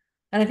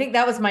 And I think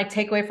that was my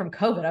takeaway from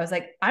COVID. I was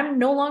like, I'm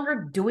no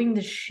longer doing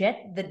the shit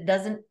that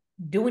doesn't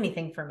do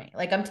anything for me.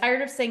 Like I'm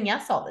tired of saying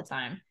yes all the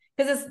time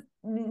because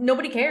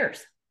nobody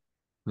cares.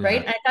 Yeah.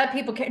 Right. And I thought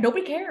people care.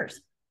 Nobody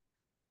cares.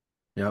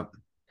 Yep.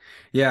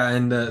 Yeah.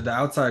 And the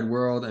outside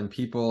world and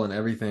people and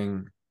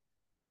everything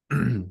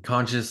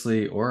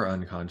consciously or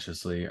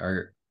unconsciously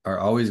are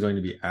always going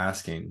to be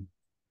asking.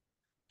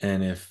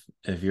 And if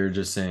you're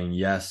just saying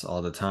yes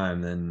all the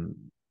time,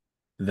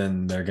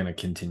 then they're going to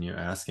continue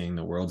asking.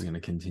 The world's going to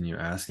continue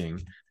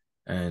asking.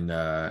 And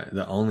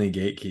the only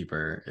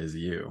gatekeeper is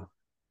you.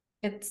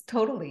 It's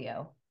totally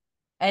you.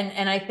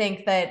 And I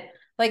think that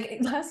like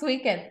last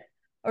weekend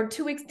or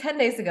 2 weeks, 10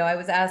 days ago, I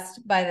was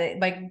asked by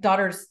my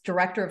daughter's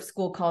director of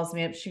school calls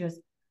me up. She goes,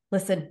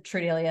 listen,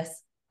 Tradelius,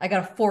 I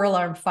got a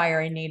 4-alarm fire.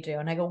 I need you.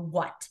 And I go,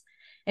 what?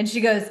 And she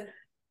goes,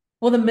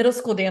 well, the middle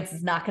school dance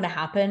is not going to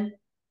happen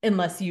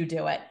unless you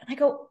do it. And I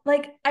go,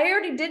 like, I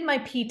already did my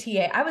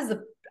PTA.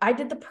 I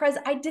did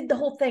the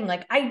whole thing.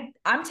 Like,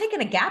 I'm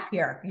taking a gap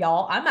here,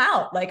 y'all. I'm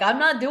out. Like, I'm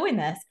not doing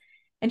this.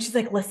 And she's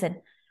like,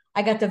 listen,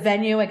 I got the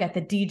venue, I got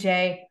the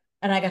DJ,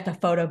 and I got the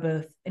photo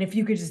booth. And if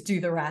you could just do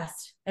the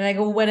rest. And I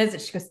go, when is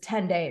it? She goes,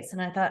 10 days.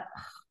 And I thought,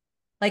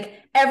 like,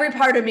 every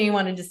part of me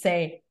wanted to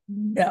say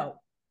no,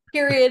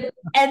 period,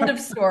 end of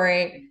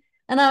story.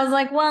 And I was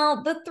like,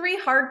 well, the 3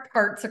 hard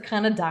parts are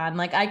kind of done.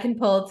 Like, I can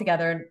pull it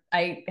together. And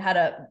I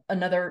had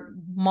another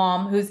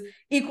mom who's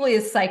equally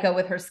as psycho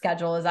with her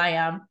schedule as I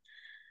am.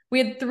 We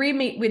had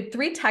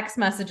 3 text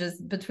messages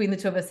between the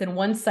two of us in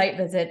one site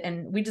visit,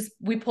 and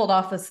we pulled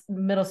off a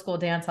middle school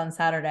dance on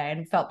Saturday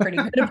and felt pretty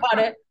good about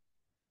it,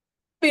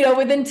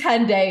 within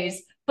 10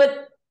 days.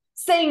 But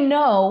saying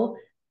no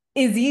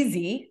is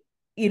easy,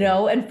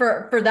 and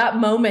for that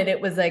moment, it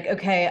was like,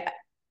 okay,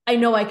 I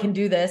know I can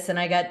do this. And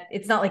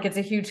it's not like it's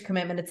a huge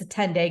commitment. It's a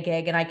 10-day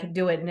gig and I can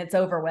do it and it's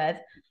over with.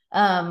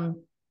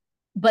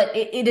 But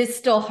it is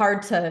still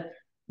hard to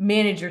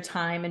manage your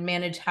time and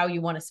manage how you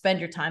want to spend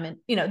your time.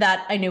 And,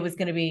 that I knew was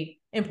going to be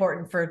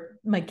important for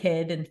my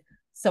kid. And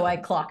so I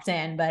clocked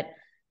in, but,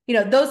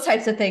 those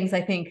types of things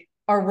I think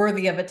are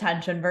worthy of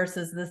attention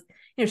versus this,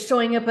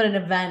 showing up at an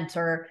event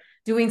or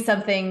doing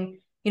something,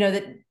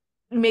 that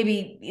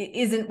maybe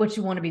isn't what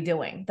you want to be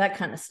doing. That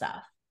kind of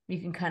stuff you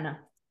can kind of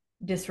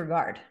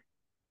disregard.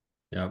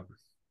 Yep.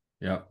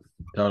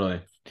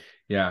 Totally.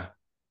 Yeah.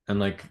 And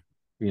like,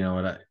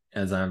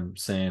 as I'm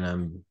saying,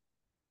 I'm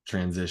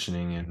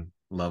transitioning in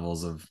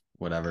levels of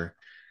whatever,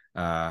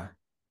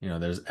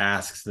 there's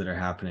asks that are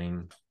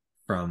happening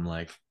from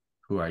like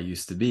who I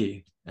used to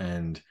be.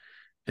 And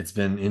it's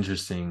been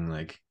interesting,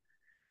 like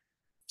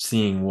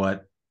seeing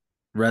what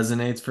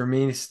resonates for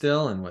me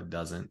still and what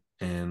doesn't,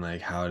 and like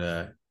how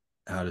to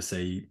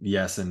say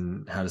yes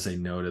and how to say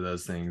no to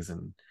those things.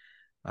 And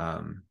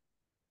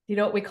you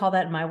know what we call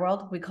that in my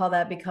world? We call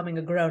that becoming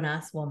a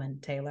grown-ass woman,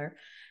 Taylor.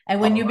 And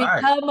when you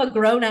become a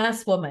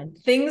grown-ass woman,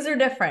 things are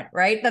different,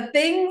 right? The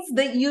things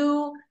that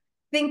you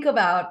think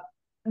about,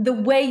 the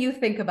way you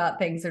think about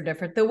things are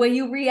different. The way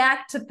you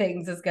react to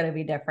things is going to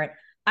be different.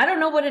 I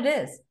don't know what it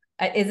is.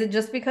 Is it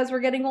just because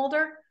we're getting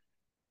older?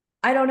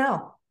 I don't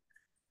know.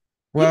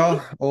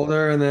 Well,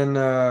 older, and then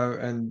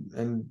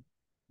and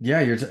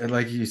yeah,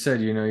 like you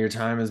said, your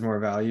time is more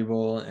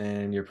valuable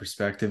and your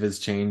perspective is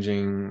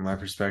changing. My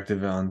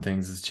perspective on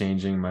things is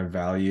changing. My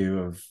value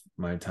of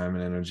my time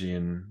and energy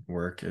and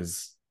work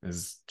is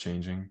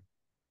changing.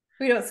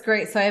 It's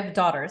great. So I have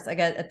daughters. I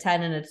got a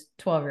 10 and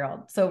a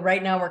 12-year-old. So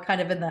right now we're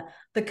kind of in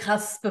the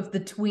cusp of the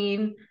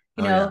tween,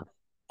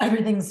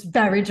 everything's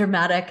very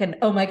dramatic and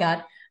oh my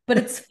God. But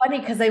it's funny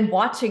because I'm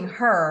watching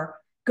her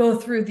go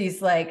through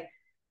these like,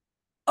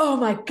 oh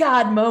my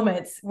God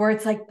moments where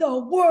it's like the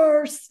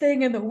worst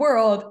thing in the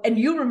world. And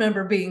you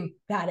remember being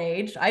that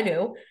age. I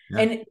do. Yeah.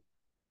 And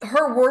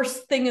her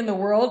worst thing in the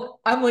world,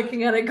 I'm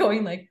looking at it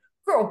going like,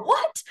 girl,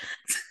 what?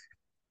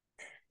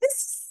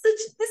 This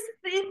is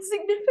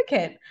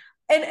insignificant.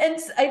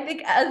 And I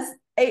think as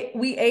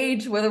we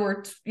age, whether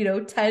we're,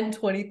 10,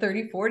 20,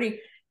 30, 40,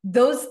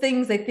 those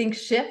things I think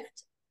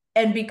shift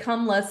and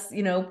become less,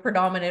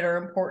 predominant or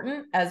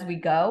important as we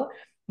go.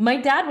 My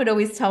dad would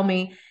always tell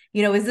me,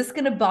 is this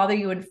going to bother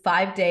you in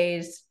 5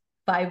 days,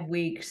 5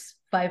 weeks,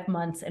 5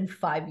 months, and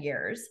 5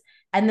 years?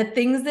 And the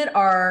things that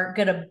are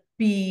going to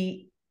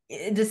be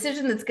a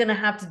decision that's going to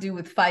have to do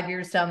with 5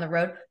 years down the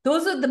road,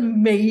 those are the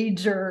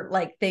major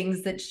like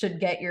things that should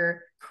get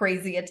your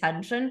crazy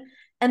attention.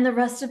 And the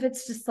rest of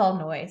it's just all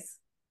noise.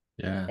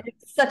 Yeah.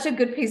 It's such a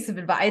good piece of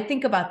advice. I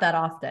think about that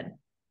often.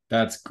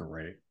 That's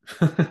great.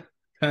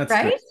 That's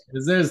right?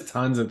 Because there's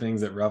tons of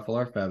things that ruffle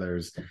our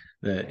feathers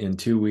that in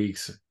 2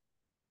 weeks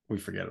we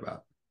forget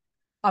about.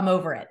 I'm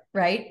over it,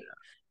 right?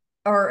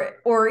 Yeah.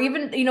 Or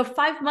even,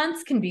 5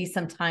 months can be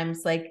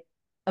sometimes like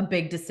a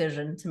big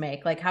decision to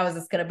make. Like, how is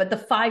this but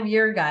the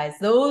 5-year guys,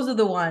 those are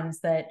the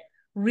ones that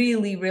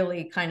really,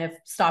 really kind of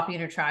stop you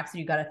in your tracks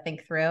and you got to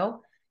think through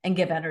and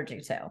give energy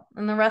to.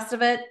 And the rest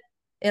of it,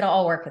 it'll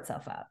all work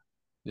itself out.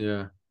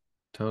 Yeah,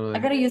 totally. I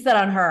got to use that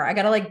on her. I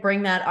got to like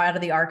bring that out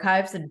of the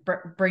archives and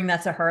bring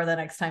that to her the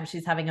next time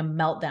she's having a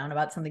meltdown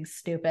about something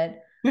stupid.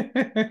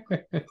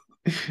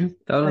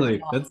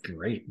 Totally. That's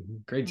great.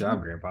 Great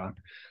job, Grandpa.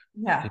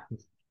 Yeah.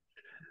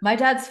 My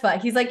dad's fun.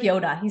 He's like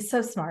Yoda. He's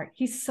so smart.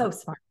 He's so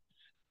smart.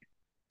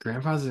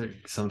 Grandpas are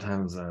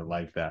sometimes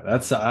like that.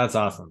 That's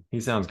awesome. He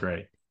sounds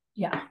great.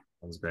 Yeah.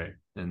 Sounds great.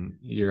 And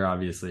you're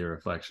obviously a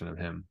reflection of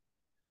him.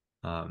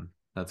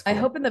 That's cool. I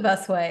hope in the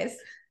best ways.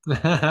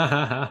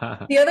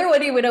 The other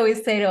one he would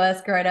always say to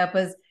us growing up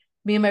was,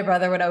 me and my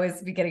brother would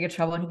always be getting in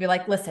trouble and he'd be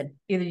like, listen,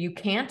 either you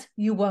can't,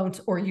 you won't,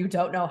 or you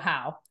don't know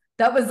how.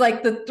 That was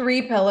like the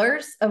 3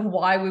 pillars of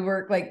why we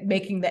were like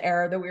making the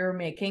error that we were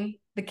making.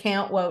 The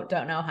can't, won't,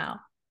 don't know how.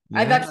 Yeah.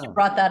 I've actually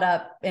brought that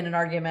up in an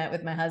argument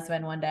with my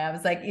husband one day. I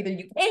was like, either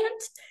you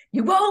can't,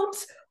 you won't,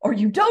 or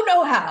you don't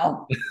know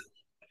how.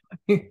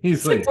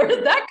 He's like, where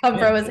did that come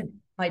from? I was like,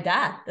 my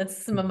dad.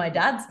 That's some of my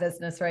dad's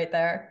business right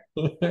there.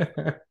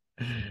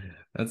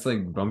 That's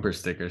like bumper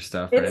sticker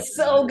stuff, right? It's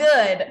so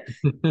good.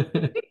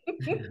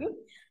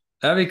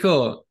 That'd be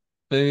cool.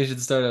 Maybe you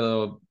should start a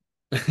little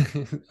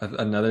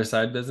another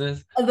side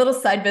business. A little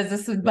side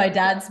business with my Yeah.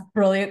 dad's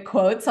brilliant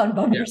quotes on Yeah.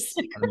 bumper On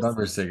stickers.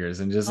 bumper stickers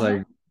and just Uh-huh.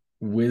 like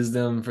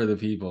wisdom for the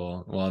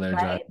people while they're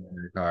Right? driving in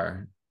their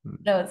car.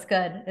 No, it's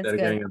good. It's Instead of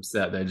good. getting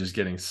upset, they're just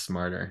getting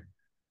smarter.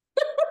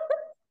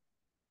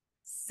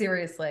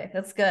 Seriously,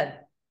 that's good.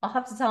 I'll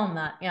have to tell him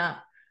that. Yeah.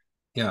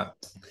 Yeah.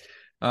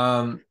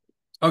 Um,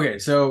 okay,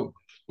 so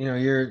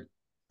you're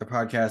a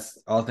podcast,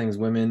 All Things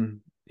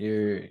Women,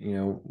 you're,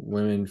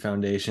 Women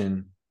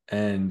Foundation,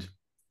 and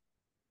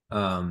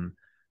um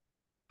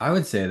I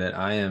would say that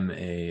I'm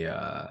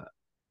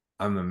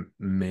a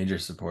major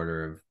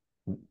supporter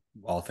of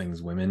all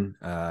things women.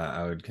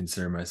 I would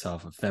consider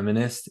myself a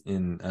feminist.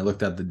 I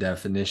looked up the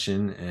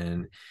definition,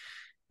 and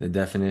the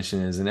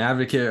definition is an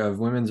advocate of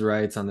women's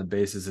rights on the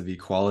basis of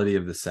equality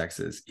of the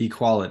sexes,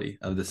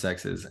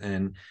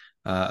 and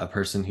a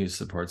person who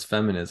supports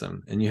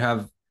feminism. And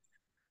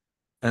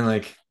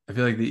like, I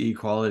feel like the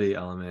equality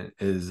element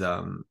is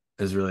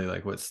really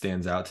like what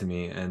stands out to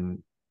me.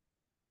 And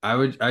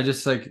I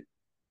just like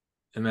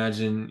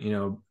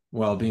imagine,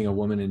 well, being a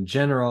woman in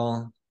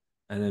general,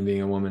 and then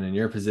being a woman in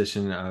your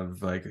position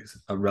of like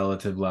a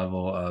relative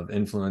level of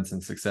influence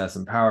and success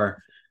and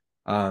power.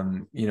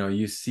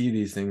 You see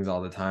these things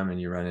all the time, and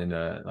you run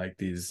into like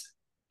these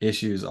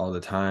issues all the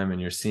time,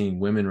 and you're seeing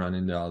women run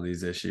into all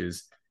these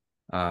issues.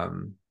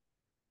 um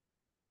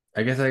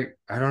I guess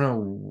I don't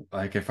know,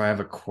 like, if I have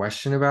a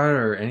question about it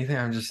or anything.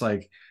 I'm just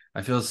like,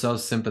 I feel so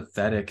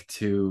sympathetic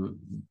to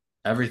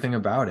everything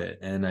about it,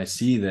 and I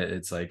see that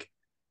it's like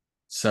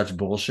such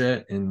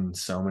bullshit in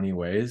so many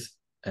ways.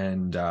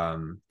 And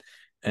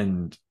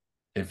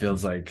it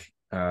feels like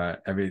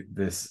every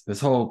this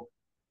whole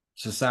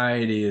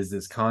society is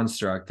this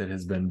construct that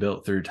has been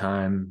built through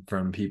time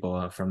from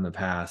people from the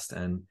past.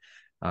 And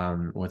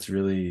what's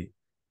really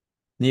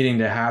needing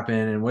to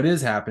happen, and what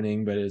is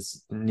happening but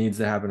is needs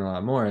to happen a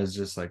lot more, is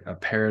just like a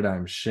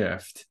paradigm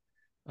shift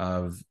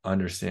of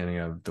understanding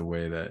of the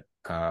way that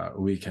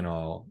we can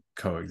all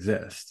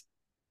coexist.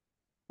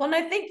 Well, and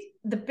I think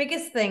the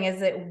biggest thing is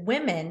that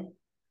women,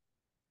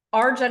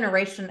 our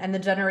generation and the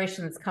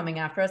generation that's coming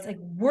after us, like,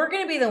 we're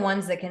going to be the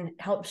ones that can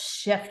help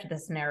shift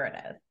this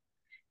narrative,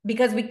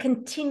 because we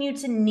continue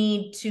to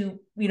need to,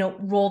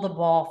 roll the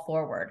ball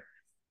forward.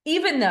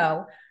 Even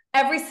though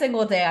every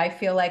single day I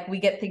feel like we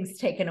get things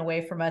taken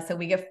away from us and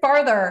we get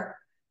farther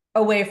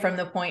away from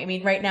the point. I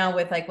mean, right now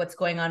with like what's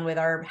going on with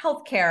our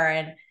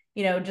healthcare,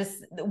 and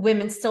just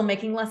women still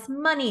making less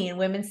money and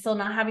women still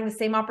not having the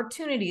same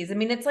opportunities. I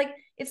mean, it's like,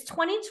 it's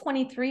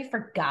 2023,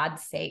 for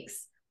God's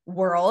sakes,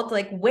 world,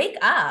 like, wake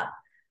up.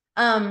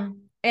 And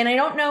I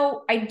don't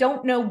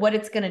know what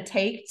it's going to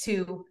take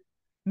to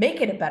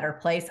make it a better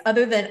place,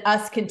 other than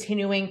us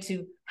continuing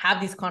to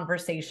have these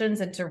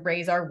conversations and to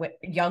raise our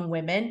young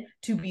women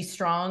to be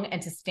strong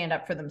and to stand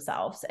up for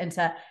themselves and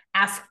to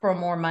ask for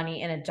more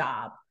money in a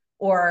job,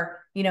 or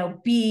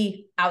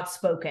be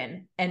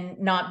outspoken and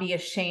not be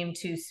ashamed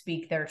to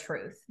speak their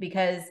truth,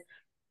 because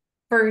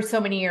for so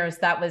many years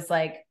that was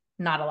like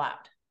not allowed.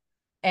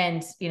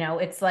 And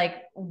it's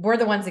like, we're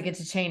the ones that get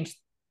to change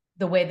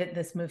the way that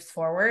this moves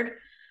forward,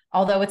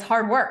 although it's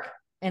hard work,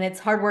 and it's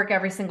hard work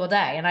every single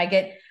day. And I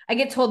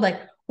get told like,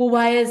 well,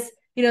 why is,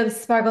 the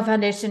Sparkle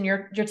Foundation,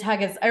 your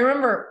tag is, I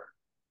remember,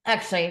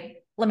 actually,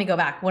 let me go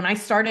back. When I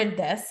started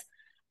this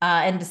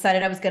and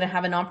decided I was going to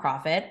have a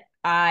nonprofit,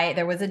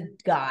 there was a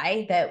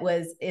guy that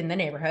was in the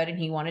neighborhood and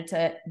he wanted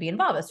to be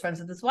involved as friends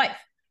with his wife.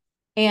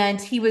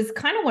 And he was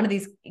kind of one of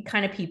these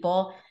kind of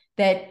people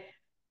that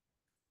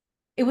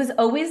it was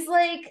always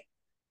like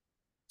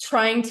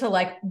trying to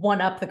like one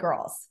up the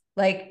girls,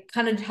 like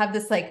kind of have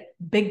this like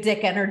big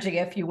dick energy,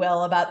 if you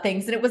will, about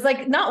things. And it was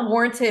like not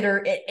warranted,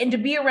 and to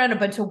be around a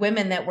bunch of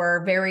women that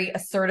were very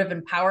assertive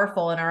and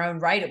powerful in our own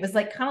right, it was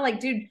like, kind of like,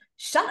 dude,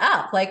 shut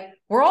up. Like,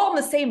 we're all on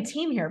the same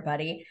team here,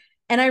 buddy.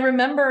 And I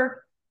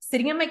remember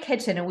sitting in my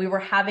kitchen and we were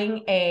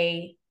having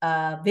a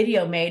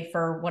video made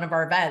for one of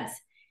our events.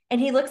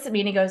 And he looks at me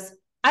and he goes,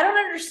 I don't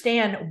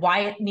understand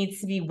why it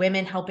needs to be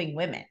women helping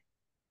women.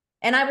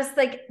 And I was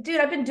like, dude,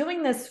 I've been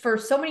doing this for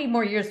so many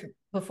more years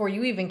before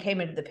you even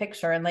came into the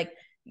picture. And like,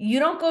 you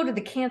don't go to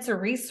the Cancer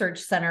Research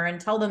Center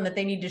and tell them that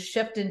they need to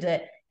shift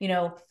into,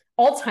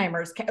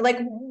 Alzheimer's. Like,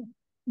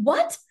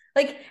 what?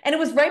 Like, and it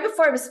was right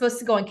before I was supposed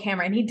to go on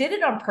camera. And he did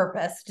it on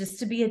purpose, just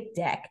to be a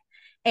dick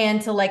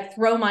and to like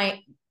throw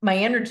my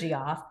energy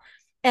off.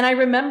 And I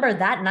remember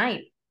that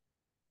night,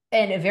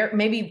 and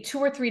maybe 2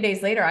 or 3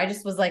 days later, I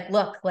just was like,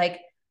 look,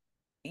 like,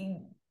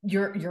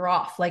 you're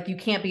off. Like, you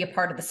can't be a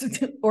part of this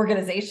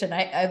organization.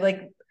 I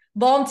like,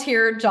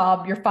 volunteer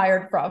job you're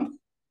fired from.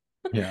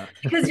 Yeah.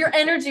 Because your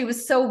energy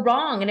was so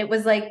wrong. And it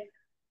was like,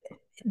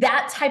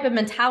 that type of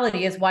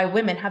mentality is why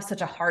women have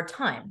such a hard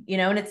time,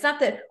 and it's not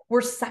that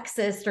we're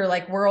sexist or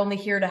like we're only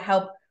here to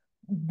help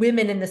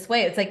women in this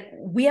way. It's like,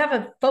 we have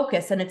a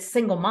focus, and it's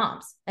single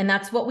moms, and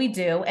that's what we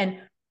do.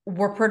 And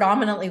we're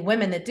predominantly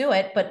women that do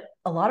it, but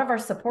a lot of our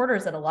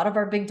supporters and a lot of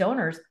our big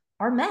donors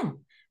are men.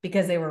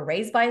 because they were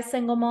raised by a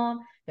single mom.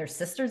 Their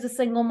sister's a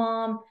single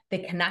mom. They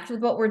connect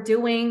with what we're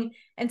doing.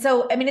 And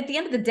so, I mean, at the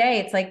end of the day,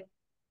 it's like,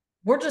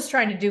 we're just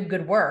trying to do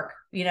good work,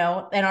 you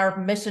know, and our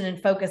mission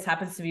and focus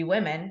happens to be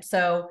women.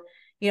 So,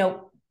 you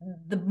know,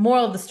 the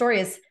moral of the story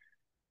is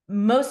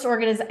most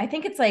I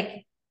think it's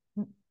like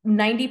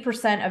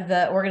 90% of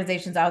the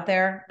organizations out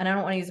there, and I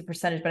don't want to use a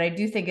percentage, but I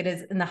do think it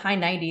is in the high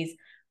 90s.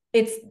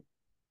 It's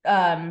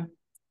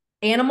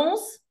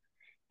animals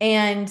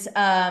and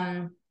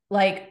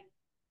like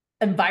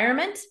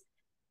environment.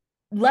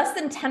 Less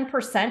than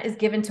 10% is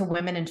given to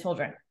women and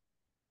children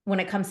when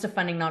it comes to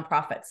funding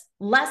nonprofits.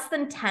 Less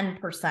than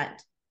 10%.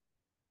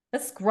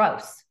 That's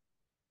gross.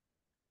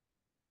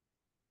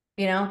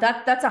 You know,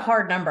 that's a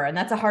hard number, and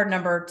that's a hard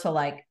number to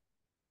like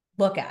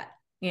look at,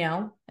 you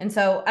know? And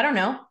so I don't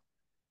know.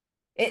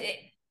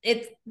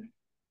 It's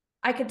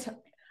I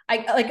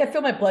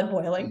feel my blood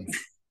boiling.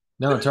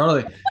 No,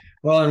 totally.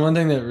 Well, and one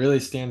thing that really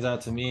stands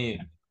out to me,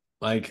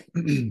 like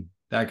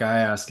that guy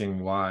asking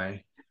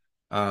why,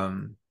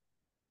 um,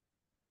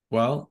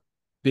 well,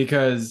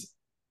 because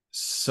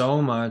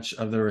so much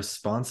of the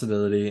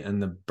responsibility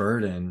and the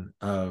burden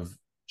of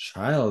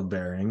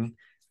childbearing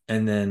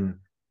and then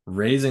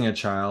raising a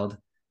child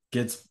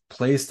gets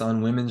placed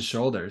on women's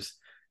shoulders.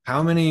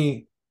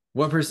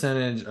 What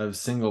percentage of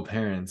single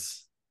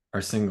parents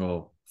are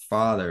single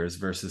fathers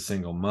versus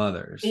single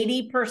mothers?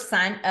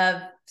 80%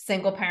 of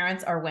single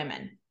parents are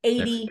women.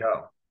 80%.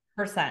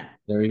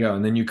 There you go.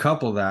 And then you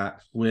couple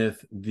that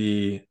with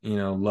the,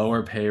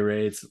 lower pay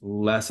rates,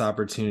 less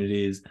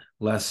opportunities,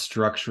 less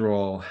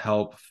structural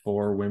help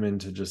for women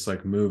to just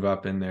like move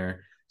up in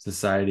their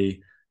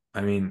society.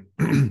 I mean,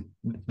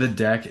 the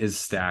deck is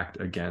stacked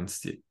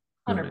against it.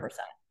 100%.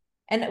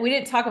 And we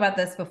didn't talk about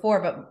this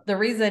before, but the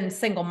reason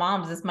single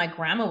moms is my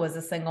grandma was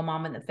a single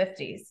mom in the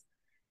 50s.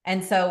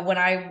 And so when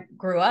I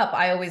grew up,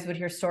 I always would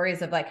hear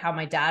stories of like how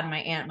my dad, my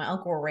aunt, my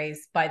uncle were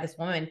raised by this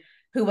woman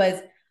who was,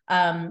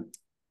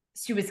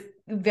 she was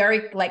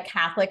very like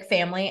Catholic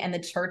family, and the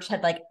church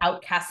had like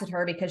outcasted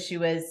her because she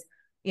was,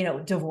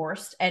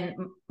 divorced. And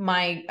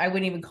I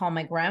wouldn't even call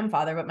my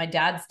grandfather, but my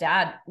dad's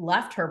dad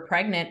left her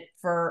pregnant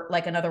for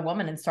like another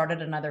woman and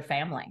started another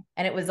family.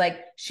 And it was like,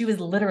 she was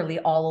literally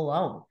all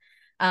alone,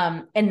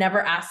 and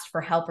never asked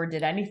for help or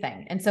did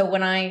anything. And so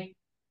when I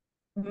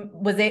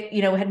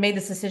had made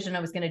this decision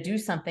I was going to do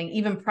something,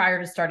 even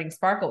prior to starting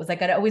Sparkle, it was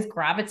like I'd always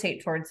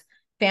gravitate towards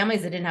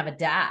families that didn't have a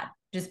dad,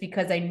 just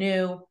because I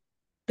knew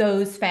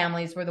those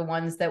families were the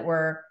ones that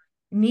were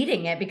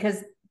needing it,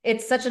 because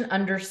it's such an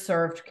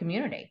underserved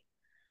community.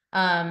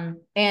 And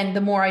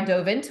the more I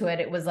dove into it,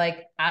 it was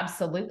like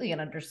absolutely an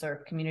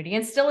underserved community,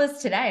 and still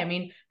is today. I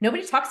mean,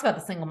 nobody talks about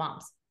the single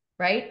moms,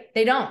 right?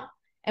 They don't.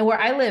 And where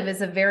I live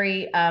is a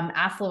very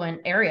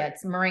affluent area.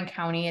 It's Marin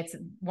County. It's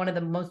one of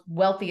the most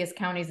wealthiest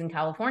counties in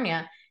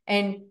California.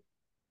 And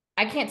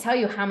I can't tell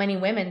you how many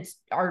women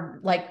are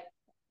like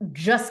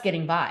just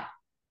getting by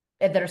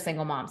that are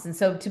single moms. And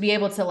so to be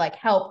able to like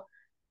help,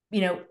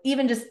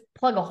 even just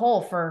plug a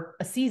hole for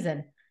a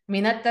season, I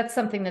mean, that's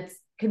something that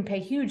can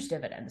pay huge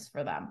dividends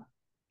for them.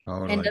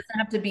 Totally. And doesn't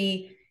have to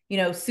be,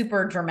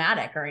 super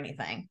dramatic or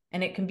anything.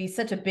 And it can be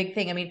such a big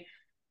thing. I mean,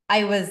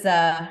 I was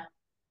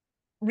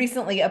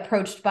recently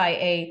approached by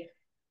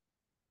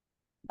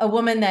a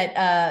woman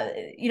that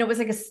was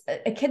like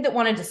a kid that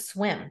wanted to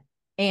swim,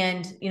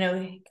 and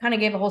kind of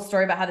gave a whole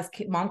story about how this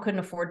mom couldn't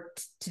afford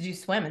to do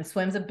swim, and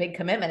swim's a big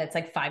commitment. It's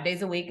like 5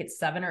 days a week.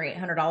 It's $700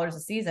 or $800 a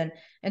season.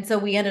 And so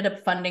we ended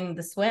up funding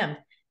the swim,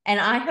 and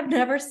I have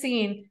never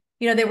seen,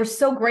 they were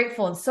so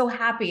grateful and so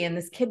happy, and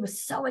this kid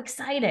was so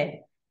excited,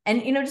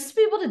 and just to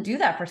be able to do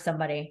that for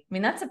somebody, I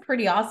mean, that's a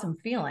pretty awesome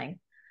feeling.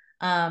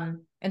 And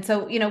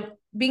so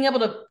being able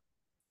to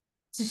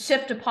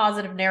shift a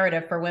positive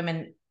narrative for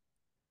women,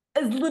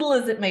 as little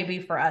as it may be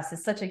for us,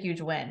 is such a huge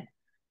win.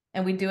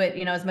 And we do it,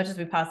 as much as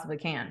we possibly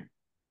can.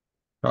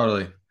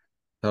 Totally.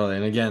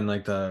 And again,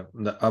 like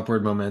the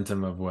upward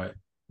momentum of what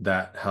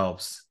that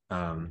helps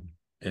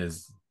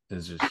is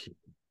just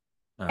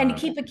and to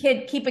keep a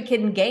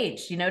kid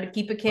engaged, to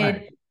keep a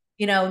kid,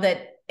 right.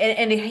 That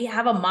and to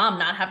have a mom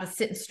not have to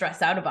sit and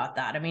stress out about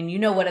that. I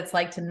mean, what it's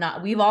like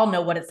we all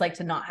know what it's like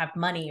to not have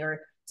money,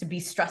 or to be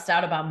stressed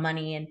out about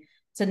money, and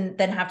to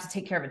then have to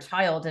take care of a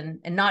child and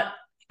not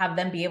have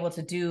them be able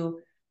to do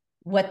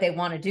what they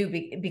want to do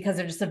because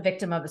they're just a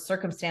victim of a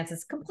circumstance.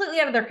 It's completely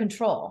out of their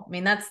control. I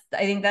mean, I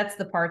think that's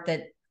the part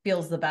that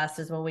feels the best,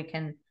 is when we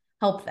can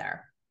help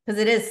there. Because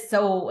it is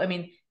so, I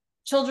mean,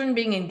 children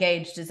being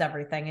engaged is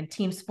everything, and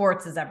team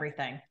sports is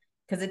everything,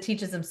 because it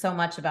teaches them so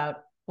much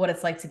about what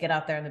it's like to get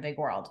out there in the big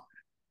world.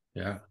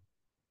 Yeah.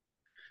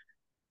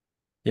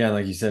 Yeah,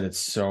 like you said, it's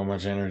so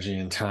much energy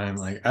and time.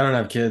 Like, I don't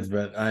have kids,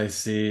 but I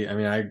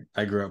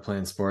grew up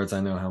playing sports.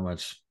 I know how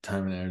much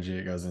time and energy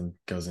it goes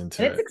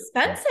into it. It's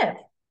expensive.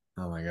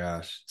 Oh my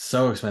gosh,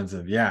 so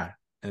expensive. Yeah,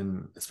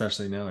 and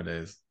especially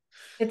nowadays.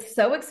 It's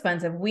so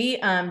expensive. We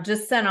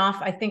just sent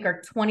off, I think,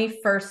 our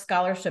 21st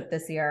scholarship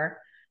this year.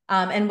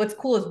 And what's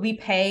cool is we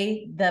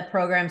pay the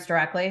programs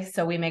directly,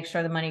 so we make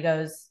sure the money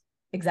goes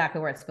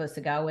exactly where it's supposed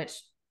to go, which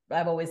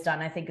I've always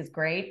done, I think is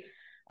great.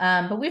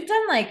 But we've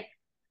done like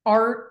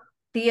art,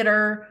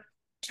 theater,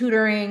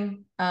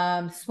 tutoring,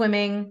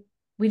 swimming.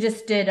 We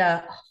just did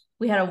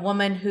we had a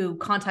woman who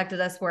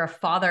contacted us where a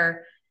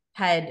father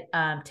had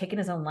taken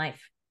his own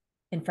life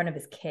in front of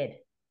his kid.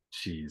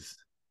 Jeez.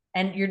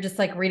 And you're just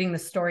like reading the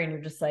story and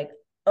you're just like,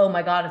 oh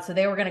my God. And so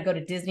they were going to go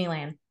to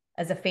Disneyland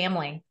as a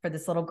family for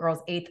this little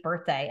girl's 8th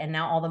birthday. And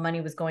now all the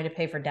money was going to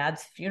pay for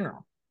dad's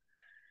funeral.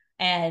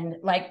 And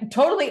like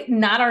totally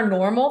not our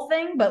normal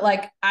thing, but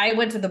like I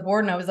went to the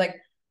board and I was like,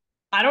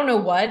 I don't know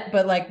what,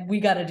 but like we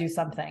got to do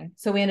something.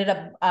 So we ended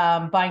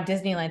up buying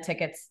Disneyland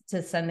tickets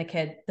to send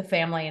the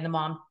family and the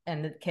mom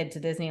and the kid to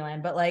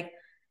Disneyland. But like,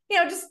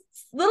 just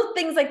little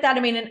things like that. I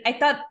mean, and I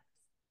thought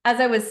as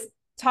I was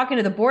talking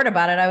to the board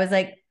about it, I was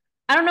like,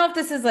 I don't know if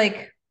this is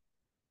like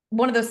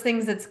one of those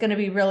things that's going to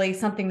be really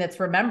something that's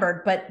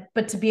remembered,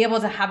 but to be able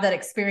to have that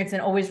experience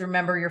and always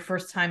remember your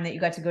first time that you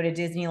got to go to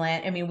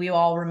Disneyland. I mean, we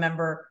all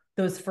remember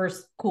those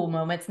first cool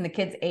moments, and the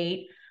kids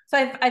ate. So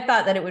I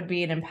thought that it would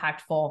be an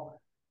impactful,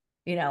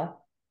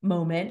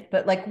 moment,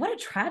 but like, what a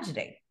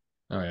tragedy.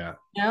 Oh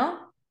yeah.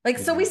 Like,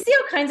 so we see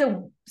all kinds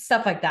of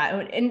stuff like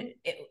that, and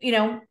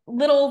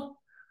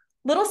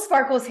little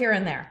sparkles here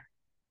and there.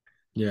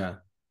 Yeah.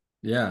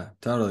 Yeah,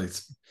 totally.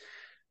 It's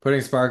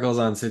putting sparkles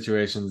on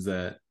situations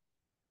that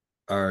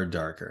are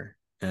darker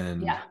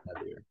and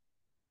heavier.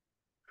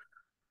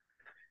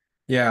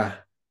 Yeah.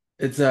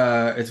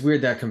 It's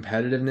weird, that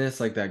competitiveness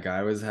like that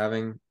guy was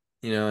having,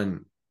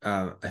 and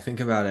I think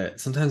about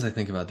it. Sometimes I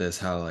think about this,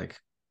 how like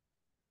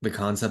the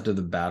concept of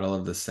the battle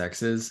of the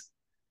sexes.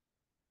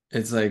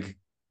 It's like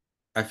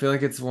I feel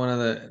like it's one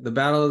of the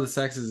battle of the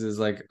sexes is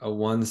like a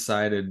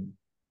one-sided,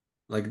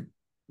 like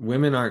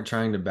women aren't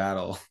trying to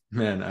battle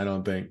men, I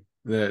don't think.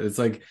 It's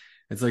like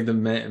the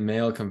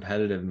male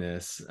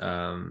competitiveness,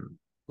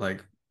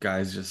 like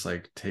guys just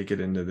like take it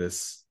into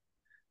this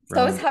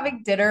So I was realm.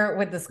 having dinner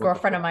with this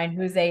girlfriend of mine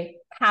who's a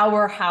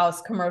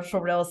powerhouse commercial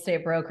real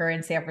estate broker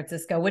in San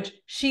Francisco, which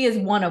she is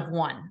one of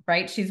one,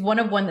 right? She's one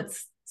of one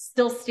that's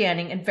still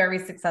standing and very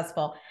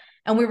successful.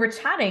 And we were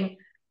chatting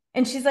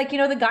and she's like,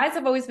 the guys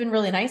have always been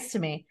really nice to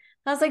me.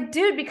 And I was like,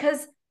 dude,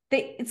 because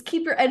it's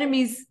keep your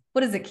enemies,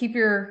 what is it? Keep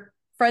your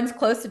friends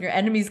close and your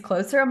enemies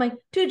closer. I'm like,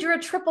 dude, you're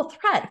a triple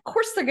threat. Of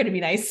course they're going to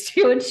be nice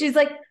to you. And she's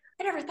like,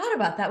 I never thought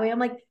about that way. I'm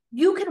like,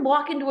 you can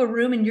walk into a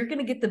room and you're going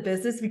to get the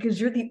business because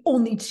you're the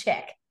only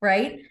chick,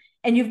 right?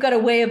 And you've got a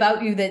way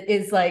about you that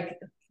is like,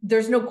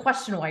 there's no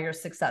question why you're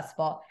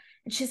successful.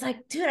 And she's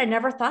like, dude, I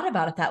never thought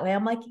about it that way.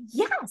 I'm like,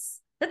 yes,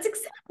 that's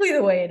exactly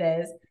the way it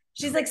is.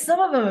 She's like, some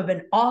of them have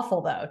been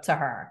awful though to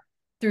her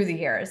through the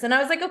years. And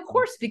I was like, of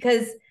course,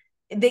 because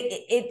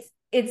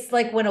it's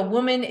like when a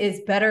woman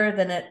is better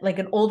than like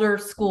an older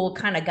school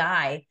kind of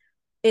guy,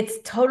 it's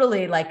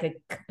totally like a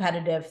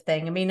competitive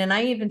thing. I mean, and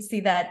I even see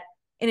that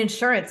in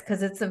insurance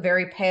because it's a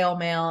very pale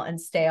male and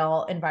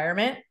stale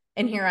environment.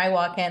 And here I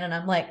walk in and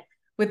I'm like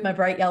with my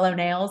bright yellow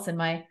nails and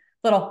my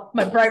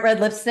bright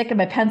red lipstick and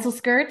my pencil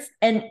skirts.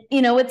 And,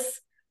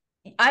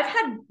 I've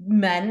had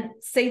men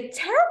say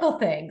terrible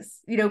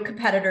things,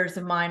 competitors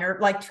of mine, or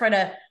like try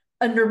to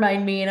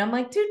undermine me. And I'm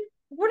like, dude,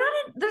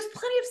 there's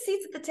plenty of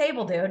seats at the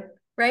table, dude.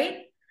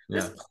 Right? Yeah.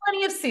 There's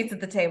plenty of seats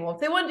at the table. If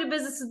they want to do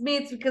business with me,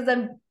 it's because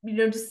I'm,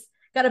 just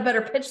got a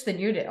better pitch than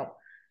you do.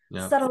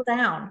 Yeah. Settle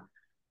down.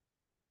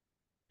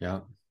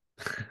 Yeah.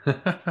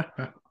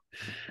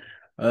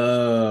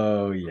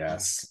 Oh,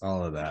 yes.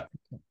 All of that.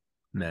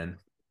 Men.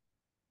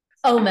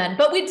 Oh, men.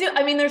 But we do.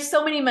 I mean, there's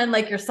so many men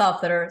like yourself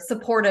that are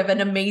supportive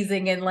and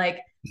amazing. And like,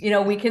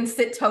 we can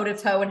sit toe to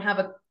toe and have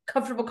a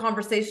comfortable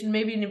conversation,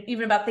 maybe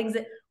even about things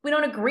that we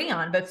don't agree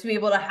on, but to be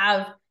able to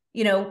have,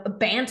 a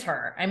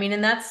banter. I mean,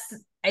 and that's,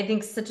 I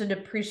think, such an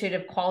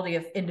appreciative quality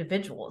of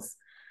individuals.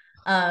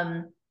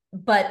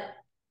 But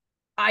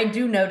I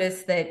do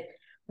notice that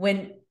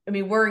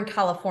we're in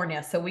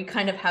California, so we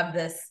kind of have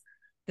this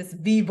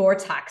V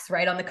vortex,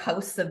 right, on the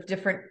coasts of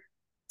different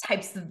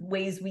types of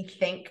ways we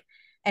think.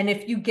 And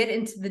if you get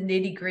into the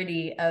nitty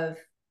gritty of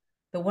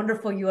the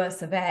wonderful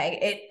US of A,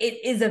 it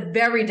is a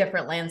very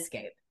different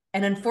landscape.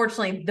 And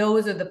unfortunately,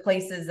 those are the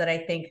places that I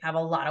think have a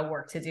lot of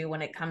work to do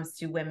when it comes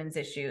to women's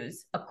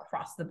issues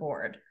across the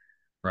board.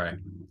 Right.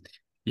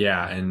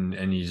 Yeah.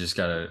 And you just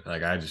gotta,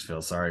 like, I just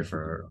feel sorry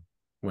for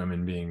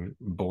women being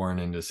born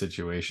into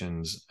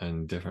situations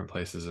in different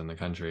places in the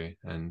country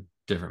and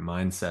different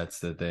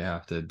mindsets that they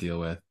have to deal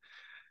with.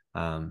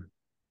 I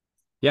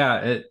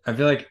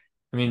feel like,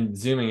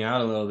 zooming out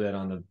a little bit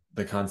on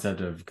the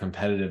concept of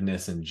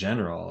competitiveness in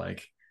general,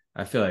 like,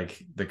 I feel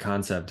like the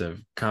concept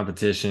of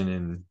competition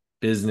in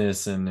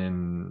business and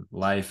in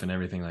life and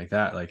everything like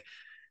that, like,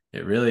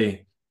 it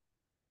really,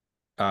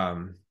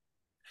 it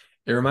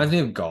reminds me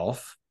of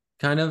golf,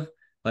 kind of.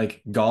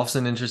 Like, golf's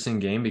an interesting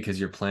game because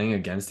you're playing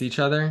against each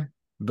other,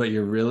 but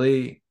you're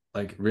really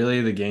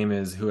the game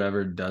is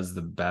whoever does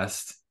the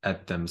best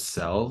at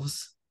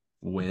themselves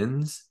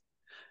wins.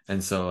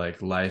 And so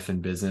like life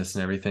and business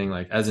and everything,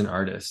 like as an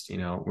artist,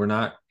 we're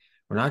not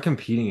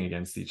competing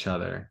against each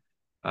other.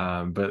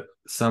 But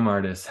some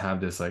artists have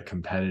this like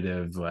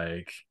competitive,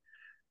 like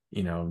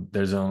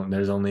there's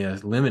only a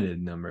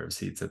limited number of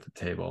seats at the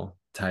table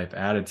type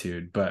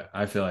attitude. But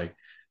I feel like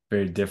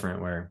very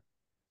different, where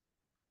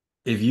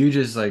if you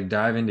just like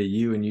dive into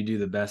you and you do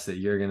the best that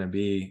you're going to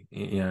be,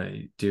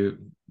 do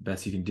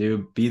best you can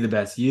do, be the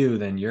best you,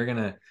 then you're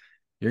going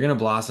to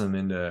blossom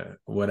into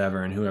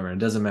whatever and whoever.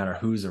 And it doesn't matter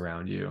who's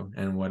around you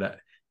and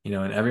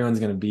and everyone's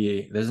going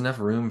to there's enough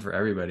room for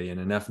everybody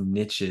and enough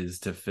niches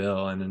to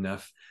fill, and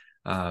enough,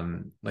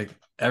 like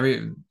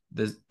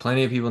there's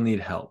plenty of people need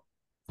help.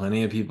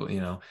 Plenty of people,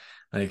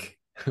 like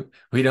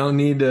we don't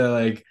need to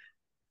like,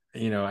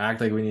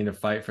 act like we need to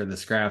fight for the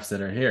scraps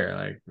that are here.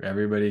 Like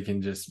everybody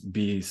can just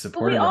be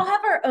supportive. But we all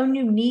have our own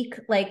unique,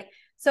 like,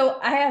 so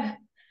I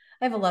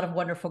have a lot of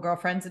wonderful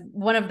girlfriends.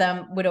 One of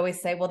them would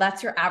always say, well,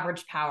 that's your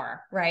average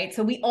power, right?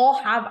 So we all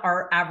have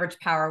our average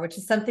power, which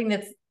is something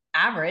that's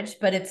average,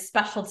 but it's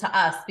special to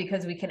us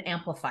because we can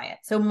amplify it.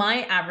 So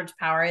my average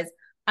power is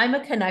I'm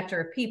a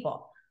connector of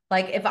people.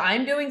 Like if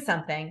I'm doing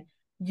something,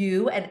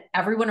 you and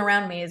everyone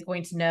around me is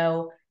going to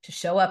know to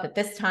show up at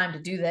this time to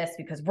do this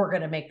because we're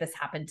going to make this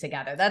happen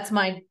together. That's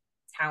my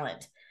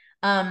talent.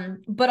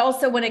 But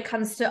also when it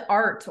comes to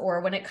art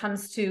or when it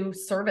comes to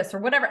service or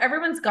whatever,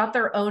 everyone's got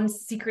their own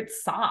secret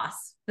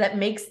sauce that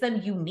makes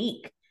them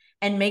unique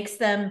and makes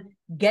them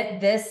get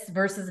this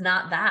versus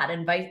not that,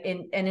 and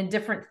in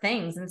different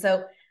things. And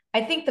so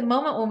I think the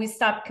moment when we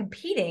stop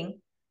competing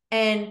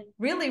and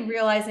really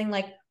realizing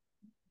like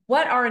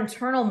what our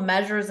internal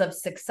measures of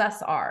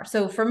success are.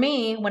 So for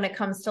me, when it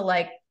comes to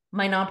like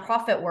my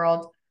nonprofit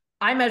world,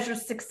 I measure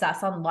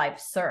success on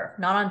lives served,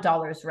 not on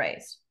dollars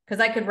raised.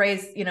 Because I could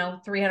raise,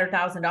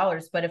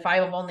 $300,000, but if I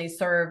have only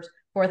served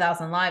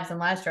 4,000 lives and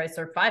last year I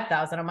served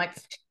 5,000, I'm like,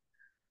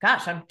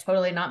 gosh, I'm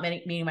totally not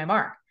meeting my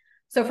mark.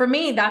 So for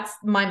me, that's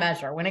my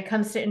measure. When it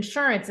comes to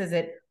insurance, is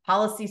it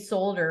policy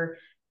sold or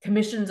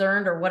commissions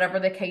earned or whatever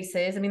the case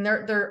is? I mean,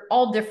 they're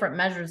all different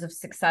measures of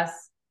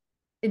success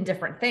in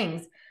different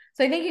things.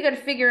 So I think you got to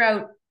figure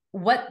out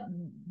what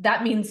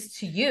that means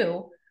to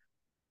you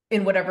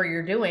in whatever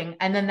you're doing.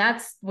 And then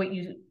that's what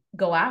you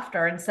go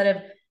after instead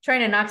of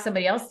trying to knock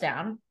somebody else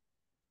down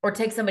or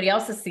take somebody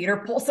else's seat or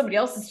pull somebody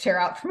else's chair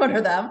out from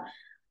under them.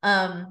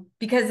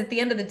 Because at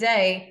the end of the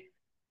day,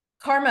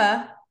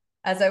 karma,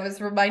 as I was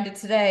reminded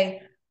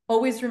today,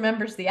 always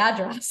remembers the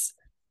address.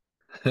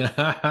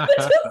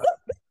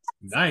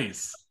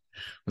 Nice.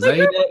 Was that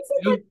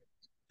you?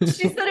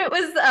 She said it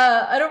was,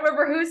 I don't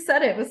remember who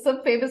said it. It was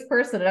some famous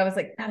person. And I was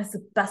like, that is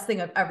the best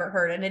thing I've ever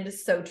heard. And it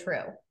is so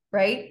true,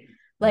 right?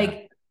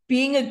 Like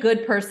being a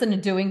good person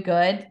and doing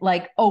good,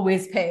 like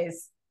always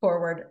pays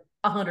forward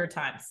 100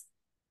 times.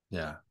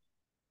 Yeah.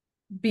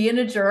 Being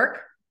a jerk,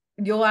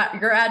 your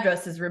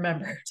address is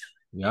remembered.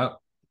 Yep.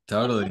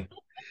 Totally.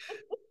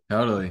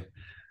 Totally.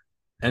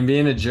 And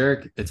being a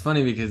jerk, it's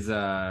funny because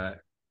I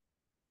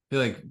feel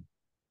like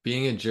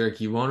being a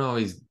jerk, you won't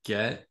always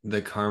get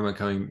the karma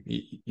coming.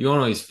 You won't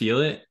always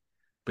feel it,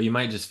 but you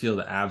might just feel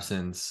the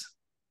absence,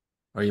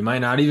 or you might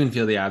not even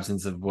feel the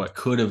absence of what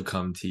could have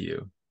come to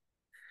you.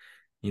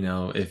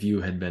 If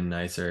you had been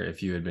nicer,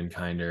 if you had been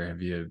kinder,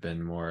 if you had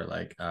been more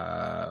like,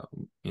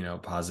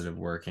 positive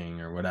working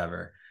or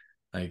whatever.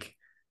 Like,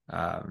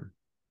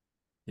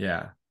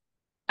 yeah.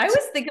 I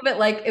always think of it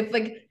like if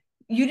like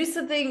you do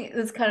something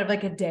that's kind of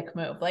like a dick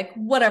move, like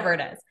whatever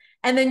it is.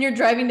 And then you're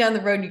driving down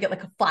the road and you get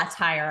like a flat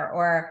tire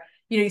or,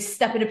 you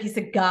step in a piece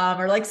of gum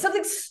or like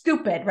something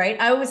stupid, right?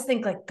 I always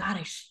think like,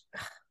 God,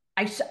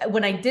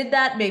 when I did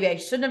that, maybe I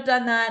shouldn't have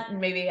done that. And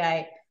maybe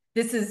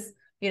this is,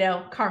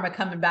 karma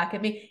coming back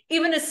at me,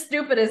 even as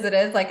stupid as it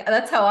is. Like,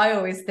 that's how I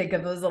always think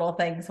of those little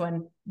things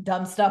when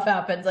dumb stuff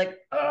happens. Like,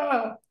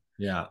 oh,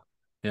 yeah.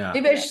 Yeah.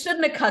 Maybe I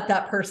shouldn't have cut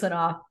that person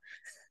off.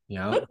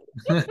 Yeah.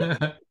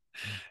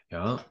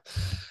 Yeah.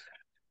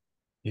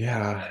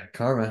 Yeah.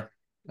 Karma.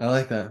 I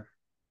like that.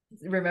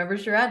 It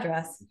remembers your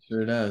address. It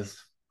sure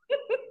does.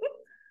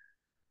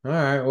 All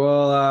right.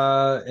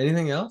 Well,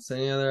 anything else?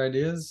 Any other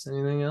ideas?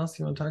 Anything else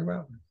you want to talk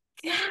about?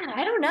 Yeah,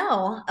 I don't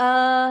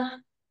know.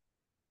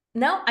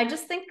 No, I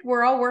just think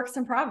we're all works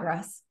in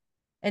progress.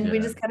 And we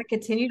just gotta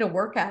continue to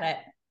work at it.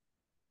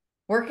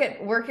 Work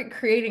at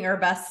creating our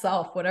best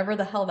self, whatever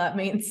the hell that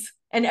means.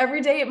 And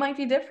every day it might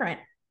be different.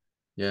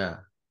 Yeah.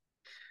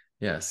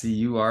 Yeah. See,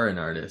 you are an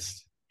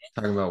artist.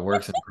 Talking about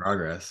works in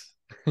progress.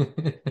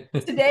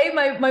 Today,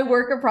 my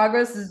work in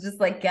progress is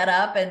just like get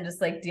up and just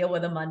like deal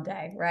with a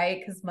Monday, right?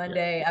 Because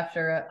Monday,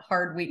 after a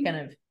hard weekend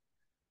of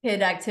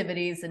kid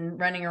activities and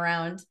running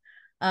around,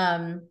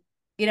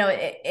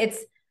 it's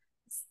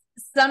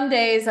some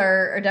days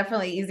are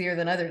definitely easier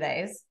than other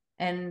days.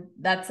 And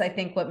that's, I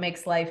think, what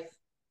makes life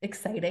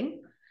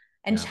exciting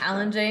and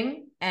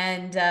challenging.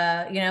 And,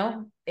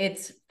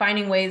 it's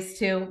finding ways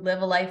to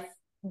live a life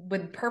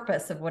with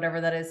purpose of whatever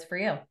that is for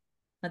you.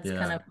 That's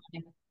kind of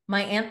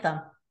my anthem.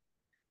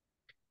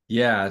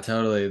 Yeah,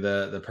 totally.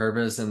 The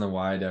purpose and the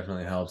why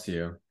definitely helps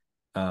you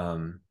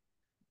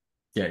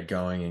get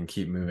going and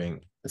keep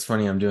moving. It's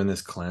funny, I'm doing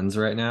this cleanse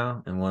right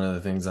now, and one of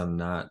the things I'm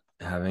not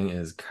having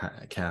is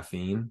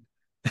caffeine.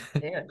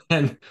 Dude.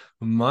 And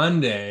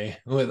Monday,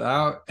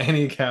 without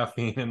any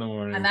caffeine in the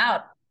morning, I'm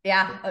out.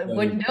 Yeah, I Like,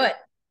 wouldn't do it.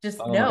 Just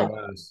oh my no.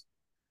 gosh.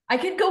 I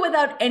could go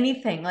without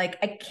anything. Like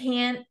I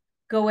can't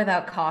go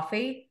without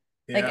coffee.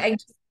 Like Yeah.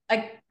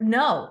 I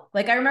no.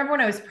 Like I remember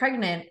when I was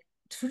pregnant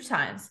 2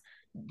 times.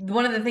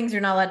 One of the things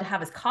you're not allowed to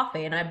have is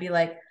coffee, and I'd be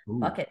like, Ooh.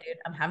 "Fuck it, dude.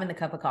 I'm having the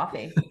cup of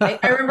coffee." I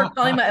remember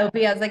calling my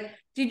OB. I was like,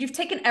 "Dude, you've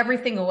taken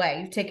everything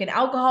away. You've taken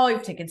alcohol.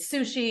 You've taken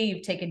sushi.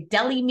 You've taken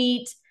deli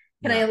meat.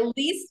 Can I Yeah. at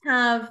least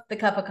have the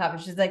cup of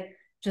coffee?" She's like,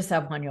 "Just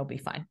have one. You'll be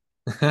fine."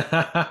 It's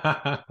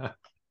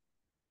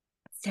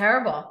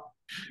terrible.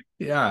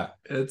 Yeah,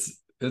 it's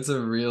a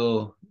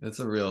real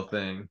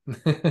thing.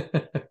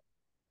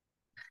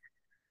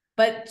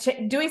 But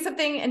doing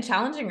something and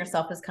challenging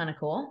yourself is kind of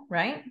cool,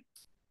 right?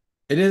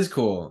 It is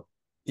cool.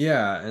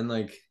 Yeah, and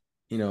like,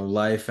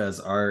 life as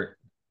art,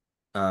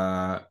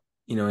 uh,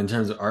 in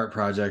terms of art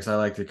projects, I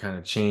like to kind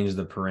of change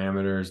the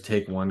parameters,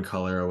 take one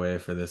color away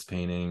for this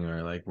painting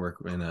or like work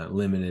in a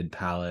limited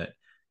palette.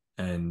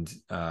 And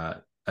I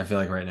feel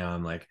like right now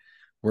I'm like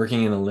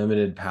working in a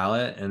limited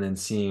palette and then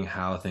seeing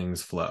how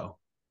things flow.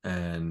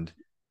 And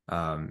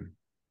um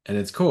and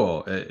it's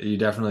cool. You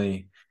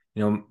definitely,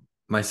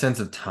 my sense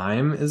of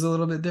time is a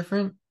little bit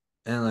different.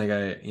 And like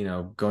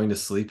going to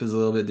sleep is a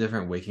little bit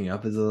different, waking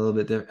up is a little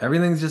bit different.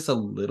 Everything's just a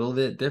little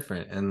bit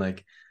different. And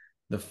like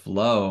the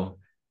flow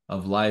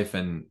of life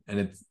and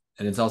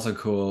it's also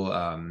cool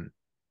kind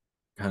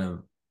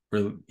of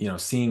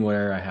seeing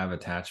where I have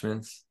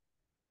attachments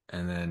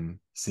and then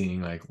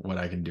seeing like what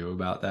I can do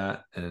about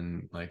that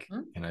and like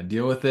Hmm? can I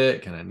deal with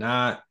it, can I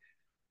not,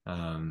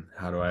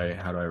 how do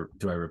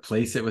I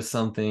replace it with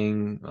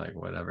something like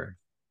whatever.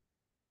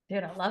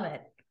 Dude, I love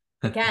it.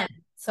 Again,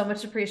 so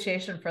much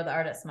appreciation for the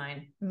artist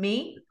mind.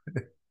 Me,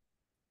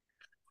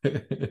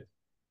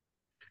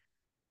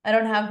 I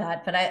don't have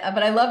that, but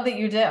I love that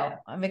you do.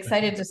 I'm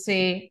excited to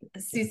see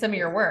some of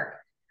your work.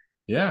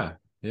 Yeah,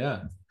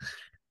 yeah,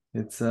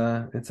 it's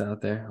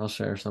out there. I'll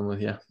share some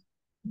with you.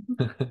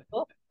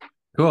 Cool.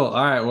 Cool.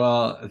 All right.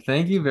 Well,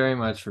 thank you very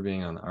much for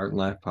being on the Art and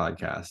Life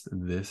podcast.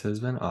 This has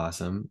been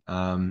awesome.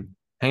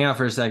 Hang out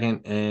for a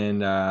second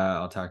and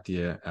I'll talk to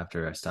you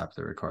after I stop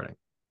the recording.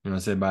 You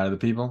want to say bye to the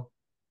people?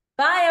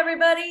 Bye,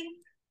 everybody.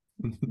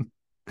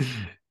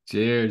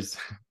 Cheers.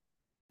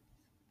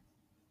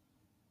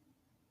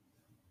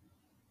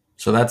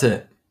 So that's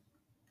it.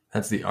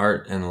 That's the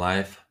Art and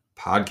Life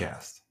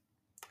podcast.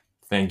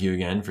 Thank you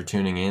again for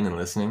tuning in and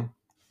listening.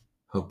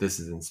 Hope this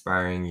is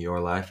inspiring your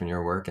life and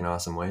your work in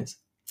awesome ways.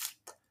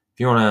 If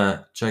you want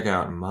to check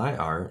out my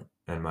art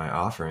and my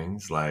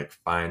offerings like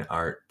fine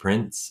art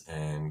prints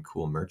and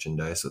cool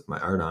merchandise with my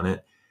art on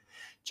it,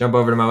 jump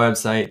over to my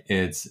website.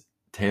 It's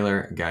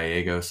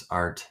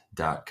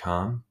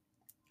taylorgallegosart.com.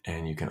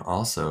 And you can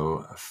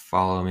also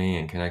follow me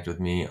and connect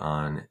with me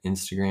on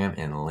Instagram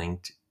and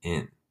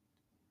LinkedIn.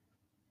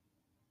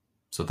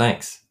 So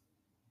thanks.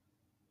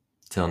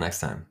 Till next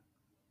time.